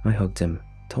 I hugged him,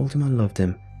 told him I loved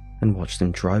him, and watched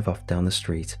him drive off down the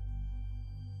street.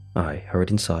 I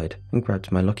hurried inside and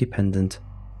grabbed my lucky pendant,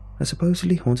 a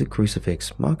supposedly haunted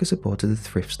crucifix Marcus had bought at the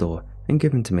thrift store and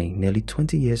given to me nearly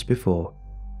 20 years before.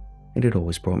 It had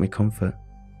always brought me comfort,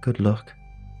 good luck,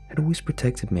 had always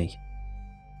protected me.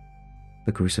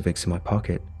 The crucifix in my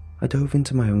pocket, I dove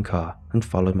into my own car and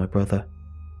followed my brother,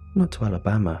 not to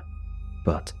Alabama,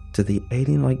 but to the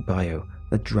alien-like bayou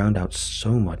that drowned out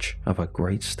so much of our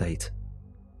great state.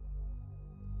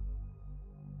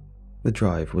 The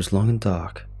drive was long and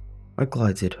dark. I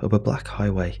glided up a black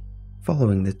highway,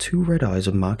 following the two red eyes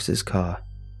of Marcus's car.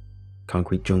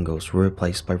 Concrete jungles were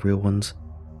replaced by real ones.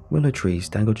 Willow trees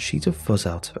dangled sheets of fuzz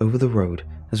out over the road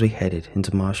as we headed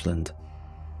into marshland.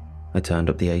 I turned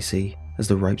up the AC as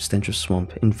the ripe stench of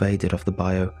swamp invaded off the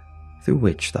bayou through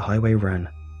which the highway ran.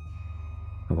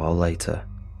 A while later,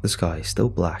 the sky still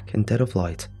black and dead of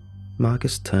light,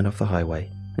 Marcus turned off the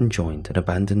highway and joined an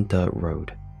abandoned dirt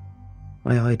road.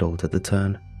 I idled at the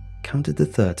turn, counted to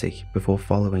 30 before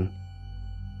following.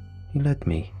 He led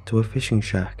me to a fishing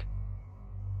shack.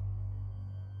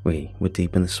 We were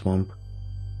deep in the swamp.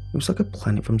 It was like a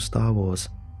planet from Star Wars.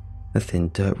 A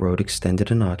thin dirt road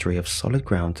extended an artery of solid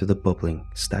ground through the bubbling,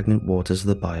 stagnant waters of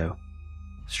the bayou.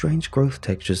 Strange growth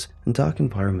textures and dark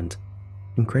environment.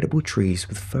 Incredible trees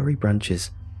with furry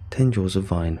branches, tendrils of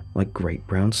vine like great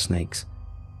brown snakes.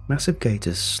 Massive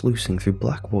gators sluicing through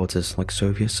black waters like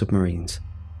Soviet submarines.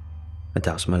 I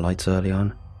doused my lights early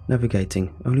on,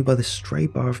 navigating only by the stray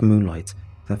bar of moonlight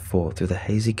that fought through the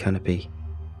hazy canopy.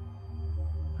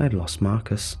 I had lost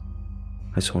Marcus.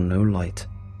 I saw no light.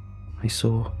 I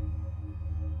slammed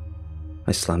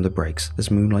the brakes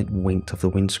as moonlight winked off the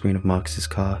windscreen of Marcus's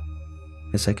car.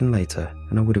 A second later,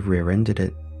 and I would have rear-ended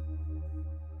it.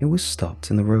 It was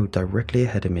stopped in the road directly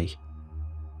ahead of me.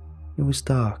 It was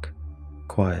dark,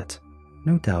 quiet,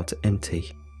 no doubt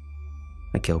empty.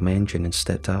 I killed my engine and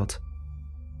stepped out.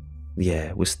 The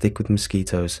air was thick with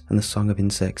mosquitoes and the song of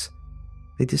insects.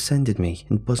 They descended me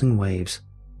in buzzing waves.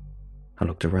 I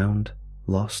looked around,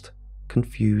 lost,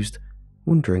 confused,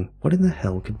 wondering what in the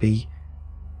hell could be.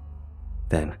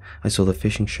 Then I saw the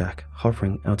fishing shack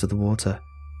hovering out of the water.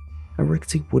 A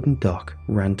rickety wooden dock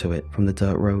ran to it from the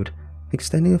dirt road,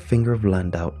 extending a finger of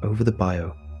land out over the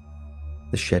bayou.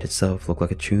 The shed itself looked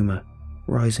like a tumor,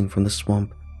 rising from the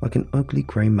swamp like an ugly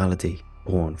grey malady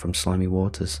born from slimy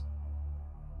waters.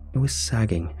 It was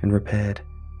sagging and repaired,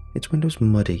 its windows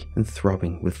muddy and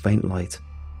throbbing with faint light.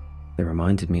 They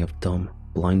reminded me of dumb,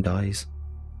 blind eyes.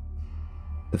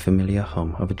 The familiar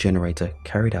hum of a generator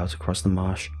carried out across the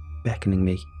marsh, beckoning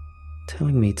me,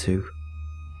 telling me to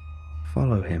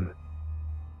follow him.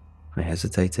 I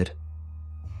hesitated.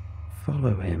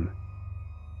 Follow him.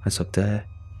 I sucked air.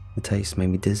 The taste made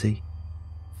me dizzy.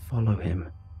 Follow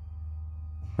him.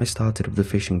 I started up the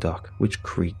fishing dock, which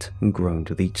creaked and groaned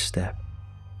with each step.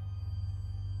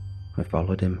 I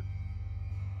followed him.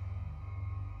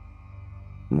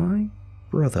 My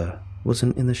brother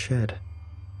wasn't in the shed.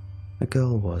 A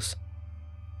girl was.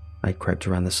 I crept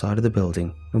around the side of the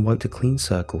building and wiped a clean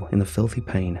circle in the filthy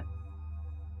pain.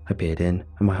 I peered in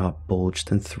and my heart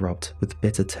bulged and throbbed with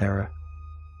bitter terror.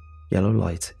 Yellow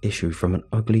light issued from an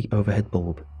ugly overhead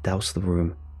bulb doused the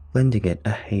room, lending it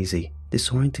a hazy,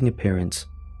 disorienting appearance.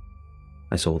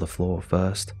 I saw the floor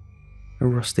first, a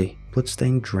rusty,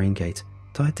 blood-stained drain gate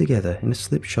tied together in a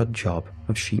slipshod job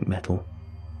of sheet metal.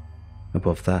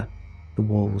 Above that, the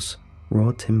walls,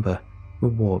 raw timber, were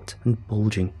warped and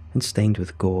bulging and stained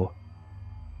with gore.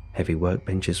 Heavy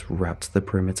workbenches wrapped the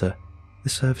perimeter, the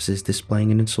surfaces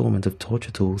displaying an assortment of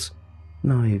torture tools,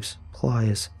 knives,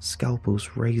 pliers,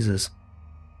 scalpels, razors.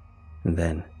 And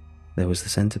then there was the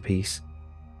centerpiece,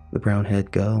 the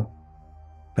brown-haired girl,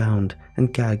 bound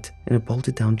and gagged in a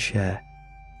bolted-down chair,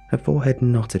 her forehead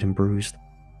knotted and bruised,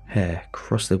 hair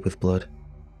crusted with blood,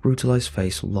 brutalized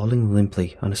face lolling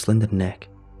limply on a slender neck.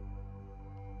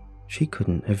 She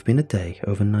couldn't have been a day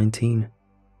over 19.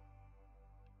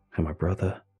 And my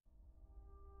brother.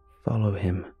 Follow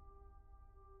him.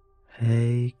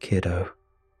 Hey, kiddo,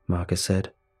 Marcus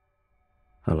said.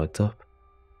 I looked up.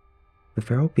 The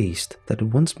feral beast that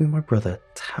had once been my brother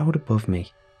towered above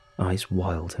me, eyes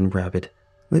wild and rabid,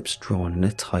 lips drawn in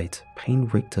a tight, pain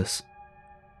rictus.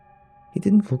 He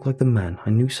didn't look like the man I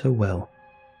knew so well.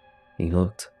 He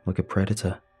looked like a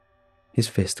predator. His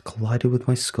fist collided with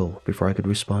my skull before I could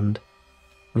respond.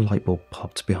 A light bulb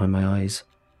popped behind my eyes.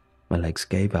 My legs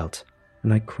gave out,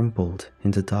 and I crumpled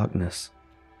into darkness.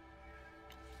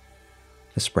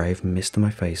 A spray of mist on my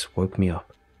face woke me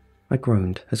up. I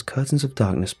groaned as curtains of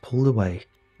darkness pulled away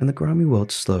and the grimy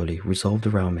world slowly resolved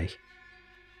around me.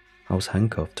 I was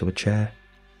handcuffed to a chair,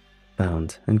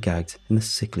 bound and gagged in the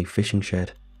sickly fishing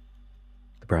shed.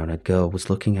 The brown-haired girl was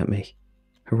looking at me.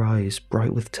 Her eyes,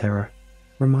 bright with terror,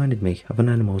 reminded me of an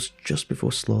animal's just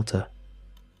before slaughter.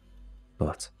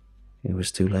 But it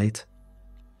was too late.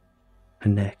 Her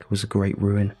neck was a great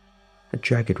ruin, a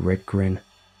jagged red grin.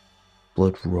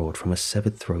 Blood roared from a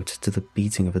severed throat to the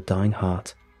beating of a dying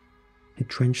heart. It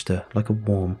drenched her like a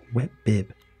warm, wet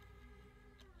bib.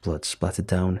 Blood splattered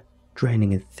down,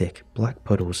 draining in thick, black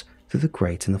puddles through the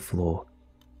grate in the floor.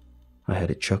 I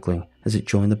heard it chuckling as it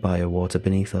joined the bio water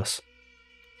beneath us.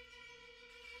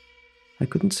 I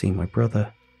couldn't see my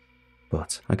brother,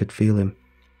 but I could feel him,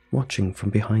 watching from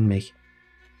behind me.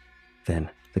 Then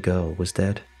the girl was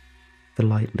dead, the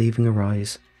light leaving her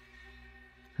eyes.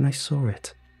 And I saw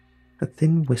it, a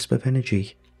thin wisp of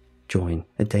energy, join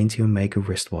a dainty Omega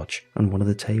wristwatch on one of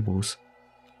the tables.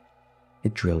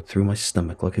 It drilled through my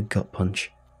stomach like a gut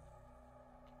punch.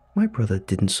 My brother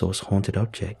didn't source haunted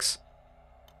objects.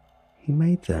 He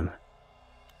made them.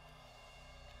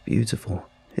 Beautiful,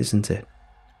 isn't it?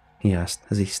 He asked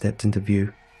as he stepped into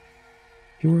view.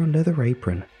 He wore a leather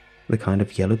apron, the kind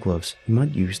of yellow gloves you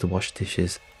might use to wash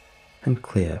dishes, and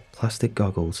clear plastic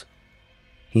goggles.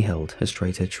 He held a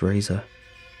straight-edged razor.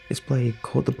 Its blade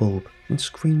caught the bulb and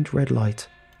screamed red light.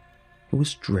 It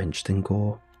was drenched in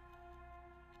gore.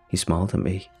 He smiled at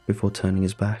me before turning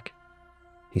his back.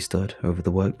 He stood over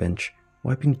the workbench,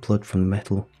 wiping blood from the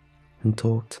metal, and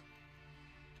talked.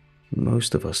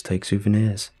 Most of us take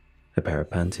souvenirs, a pair of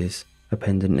panties, a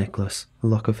pendant necklace, a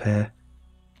lock of hair.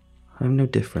 I'm no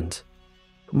different,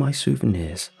 but my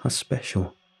souvenirs are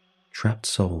special. Trapped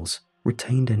souls,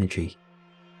 retained energy.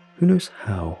 Who knows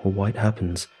how or why it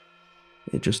happens?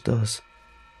 It just does.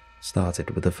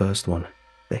 Started with the first one,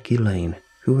 Becky Lane,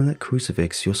 who owned that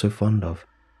crucifix you're so fond of.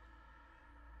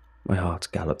 My heart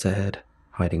galloped ahead,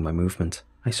 hiding my movement.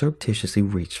 I surreptitiously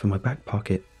reached for my back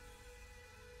pocket.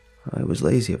 I was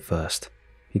lazy at first,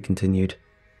 he continued,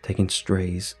 taking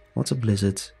strays, lots of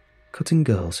lizards, cutting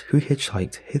girls who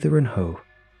hitchhiked hither and ho.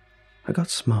 I got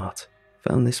smart,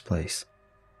 found this place.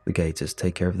 The gators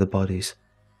take care of the bodies.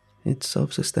 It's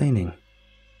self-sustaining.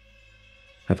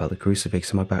 I felt the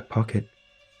crucifix in my back pocket.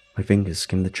 My fingers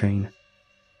skimmed the chain.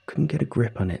 Couldn't get a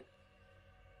grip on it.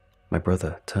 My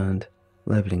brother turned,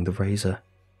 leveling the razor.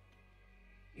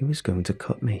 He was going to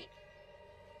cut me.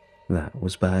 That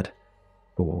was bad,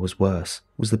 but what was worse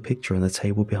was the picture on the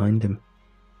table behind him.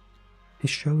 It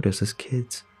showed us as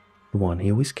kids, the one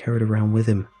he always carried around with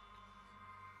him.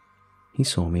 He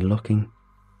saw me looking.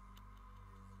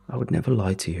 I would never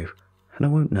lie to you, and I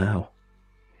won't now.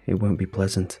 It won't be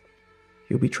pleasant.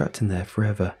 You'll be trapped in there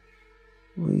forever.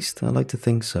 At least I like to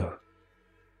think so.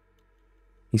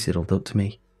 He sidled up to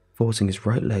me, forcing his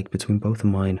right leg between both of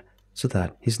mine so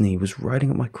that his knee was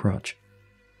riding up my crotch.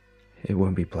 It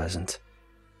won't be pleasant,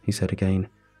 he said again,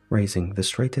 raising the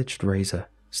straight-edged razor,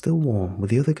 still warm with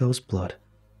the other girl's blood.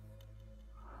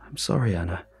 I'm sorry,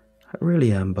 Anna. I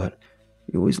really am, but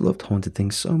you always loved haunted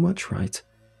things so much, right?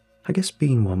 I guess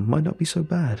being one might not be so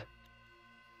bad.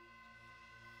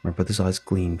 My brother's eyes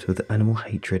gleamed with animal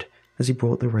hatred as he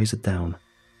brought the razor down.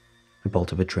 A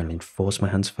bolt of adrenaline forced my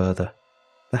hands further.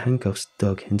 The handcuffs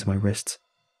dug into my wrists.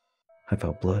 I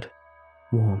felt blood,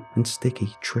 warm and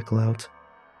sticky, trickle out.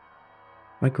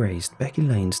 I grazed Becky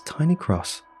Lane's tiny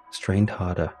cross, strained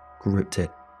harder, gripped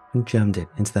it, and jammed it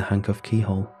into the handcuff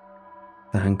keyhole.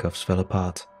 The handcuffs fell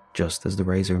apart just as the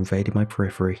razor invaded my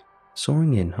periphery,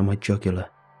 soaring in on my jugular.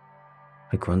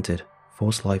 I grunted,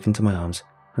 forced life into my arms,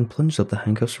 and plunged up the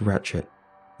handcuff's ratchet.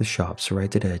 the sharp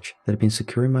serrated edge that had been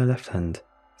securing my left hand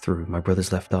through my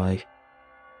brother's left eye.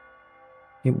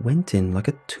 It went in like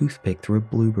a toothpick through a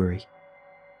blueberry.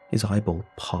 His eyeball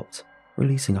popped,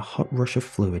 releasing a hot rush of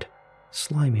fluid,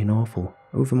 slimy and awful,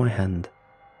 over my hand.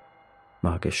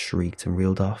 Marcus shrieked and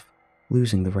reeled off,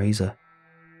 losing the razor.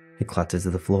 It clattered to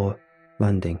the floor,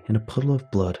 landing in a puddle of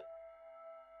blood.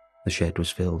 The shed was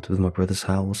filled with my brother's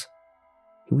howls.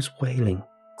 He was wailing,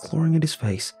 clawing at his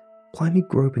face, blindly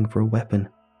groping for a weapon.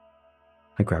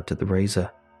 I grabbed at the razor,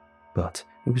 but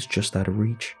it was just out of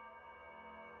reach.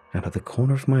 Out of the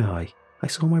corner of my eye, I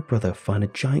saw my brother find a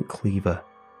giant cleaver.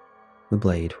 The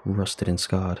blade, rusted and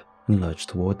scarred, and lurched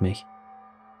toward me.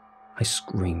 I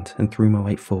screamed and threw my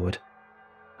weight forward.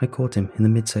 I caught him in the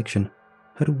midsection,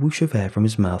 heard a whoosh of air from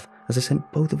his mouth as I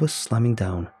sent both of us slamming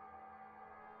down.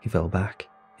 He fell back,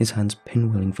 his hands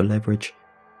pinwheeling for leverage,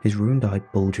 his ruined eye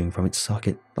bulging from its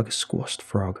socket like a squashed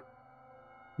frog.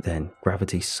 Then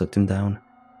gravity sucked him down.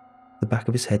 The back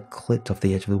of his head clipped off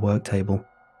the edge of the work table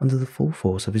under the full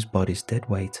force of his body's dead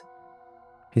weight.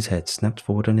 His head snapped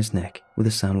forward on his neck with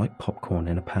a sound like popcorn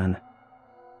in a pan.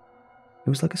 It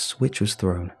was like a switch was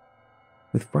thrown.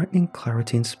 With frightening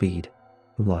clarity and speed,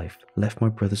 the life left my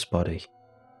brother's body.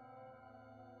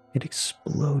 It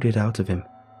exploded out of him,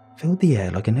 filled the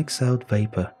air like an exhaled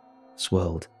vapor,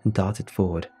 swirled and darted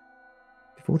forward,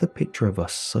 before the picture of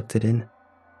us sucked it in.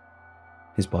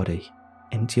 His body,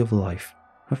 empty of life,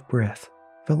 of breath,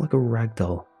 felt like a rag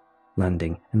doll,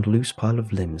 landing in a loose pile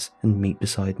of limbs and meat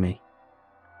beside me.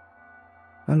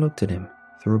 I looked at him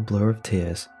through a blur of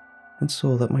tears and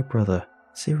saw that my brother,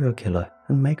 serial killer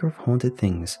and maker of haunted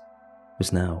things,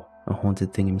 was now a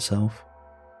haunted thing himself.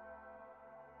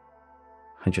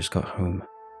 I just got home,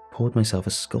 poured myself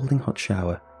a scalding hot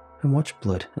shower, and watched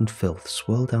blood and filth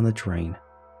swirl down the drain.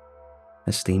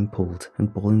 As steam pooled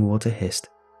and boiling water hissed,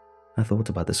 I thought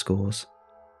about the scores.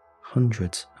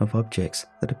 Hundreds of objects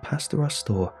that had passed through our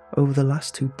store over the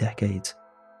last 2 decades.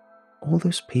 All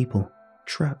those people,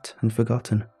 trapped and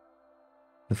forgotten.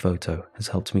 The photo has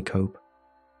helped me cope,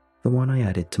 the one I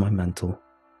added to my mantle.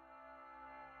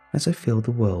 As I feel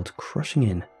the world crushing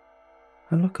in,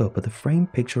 I look up at the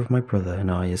framed picture of my brother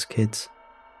and I as kids.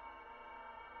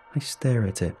 I stare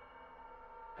at it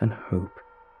and hope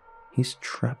he's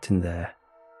trapped in there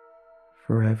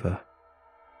forever.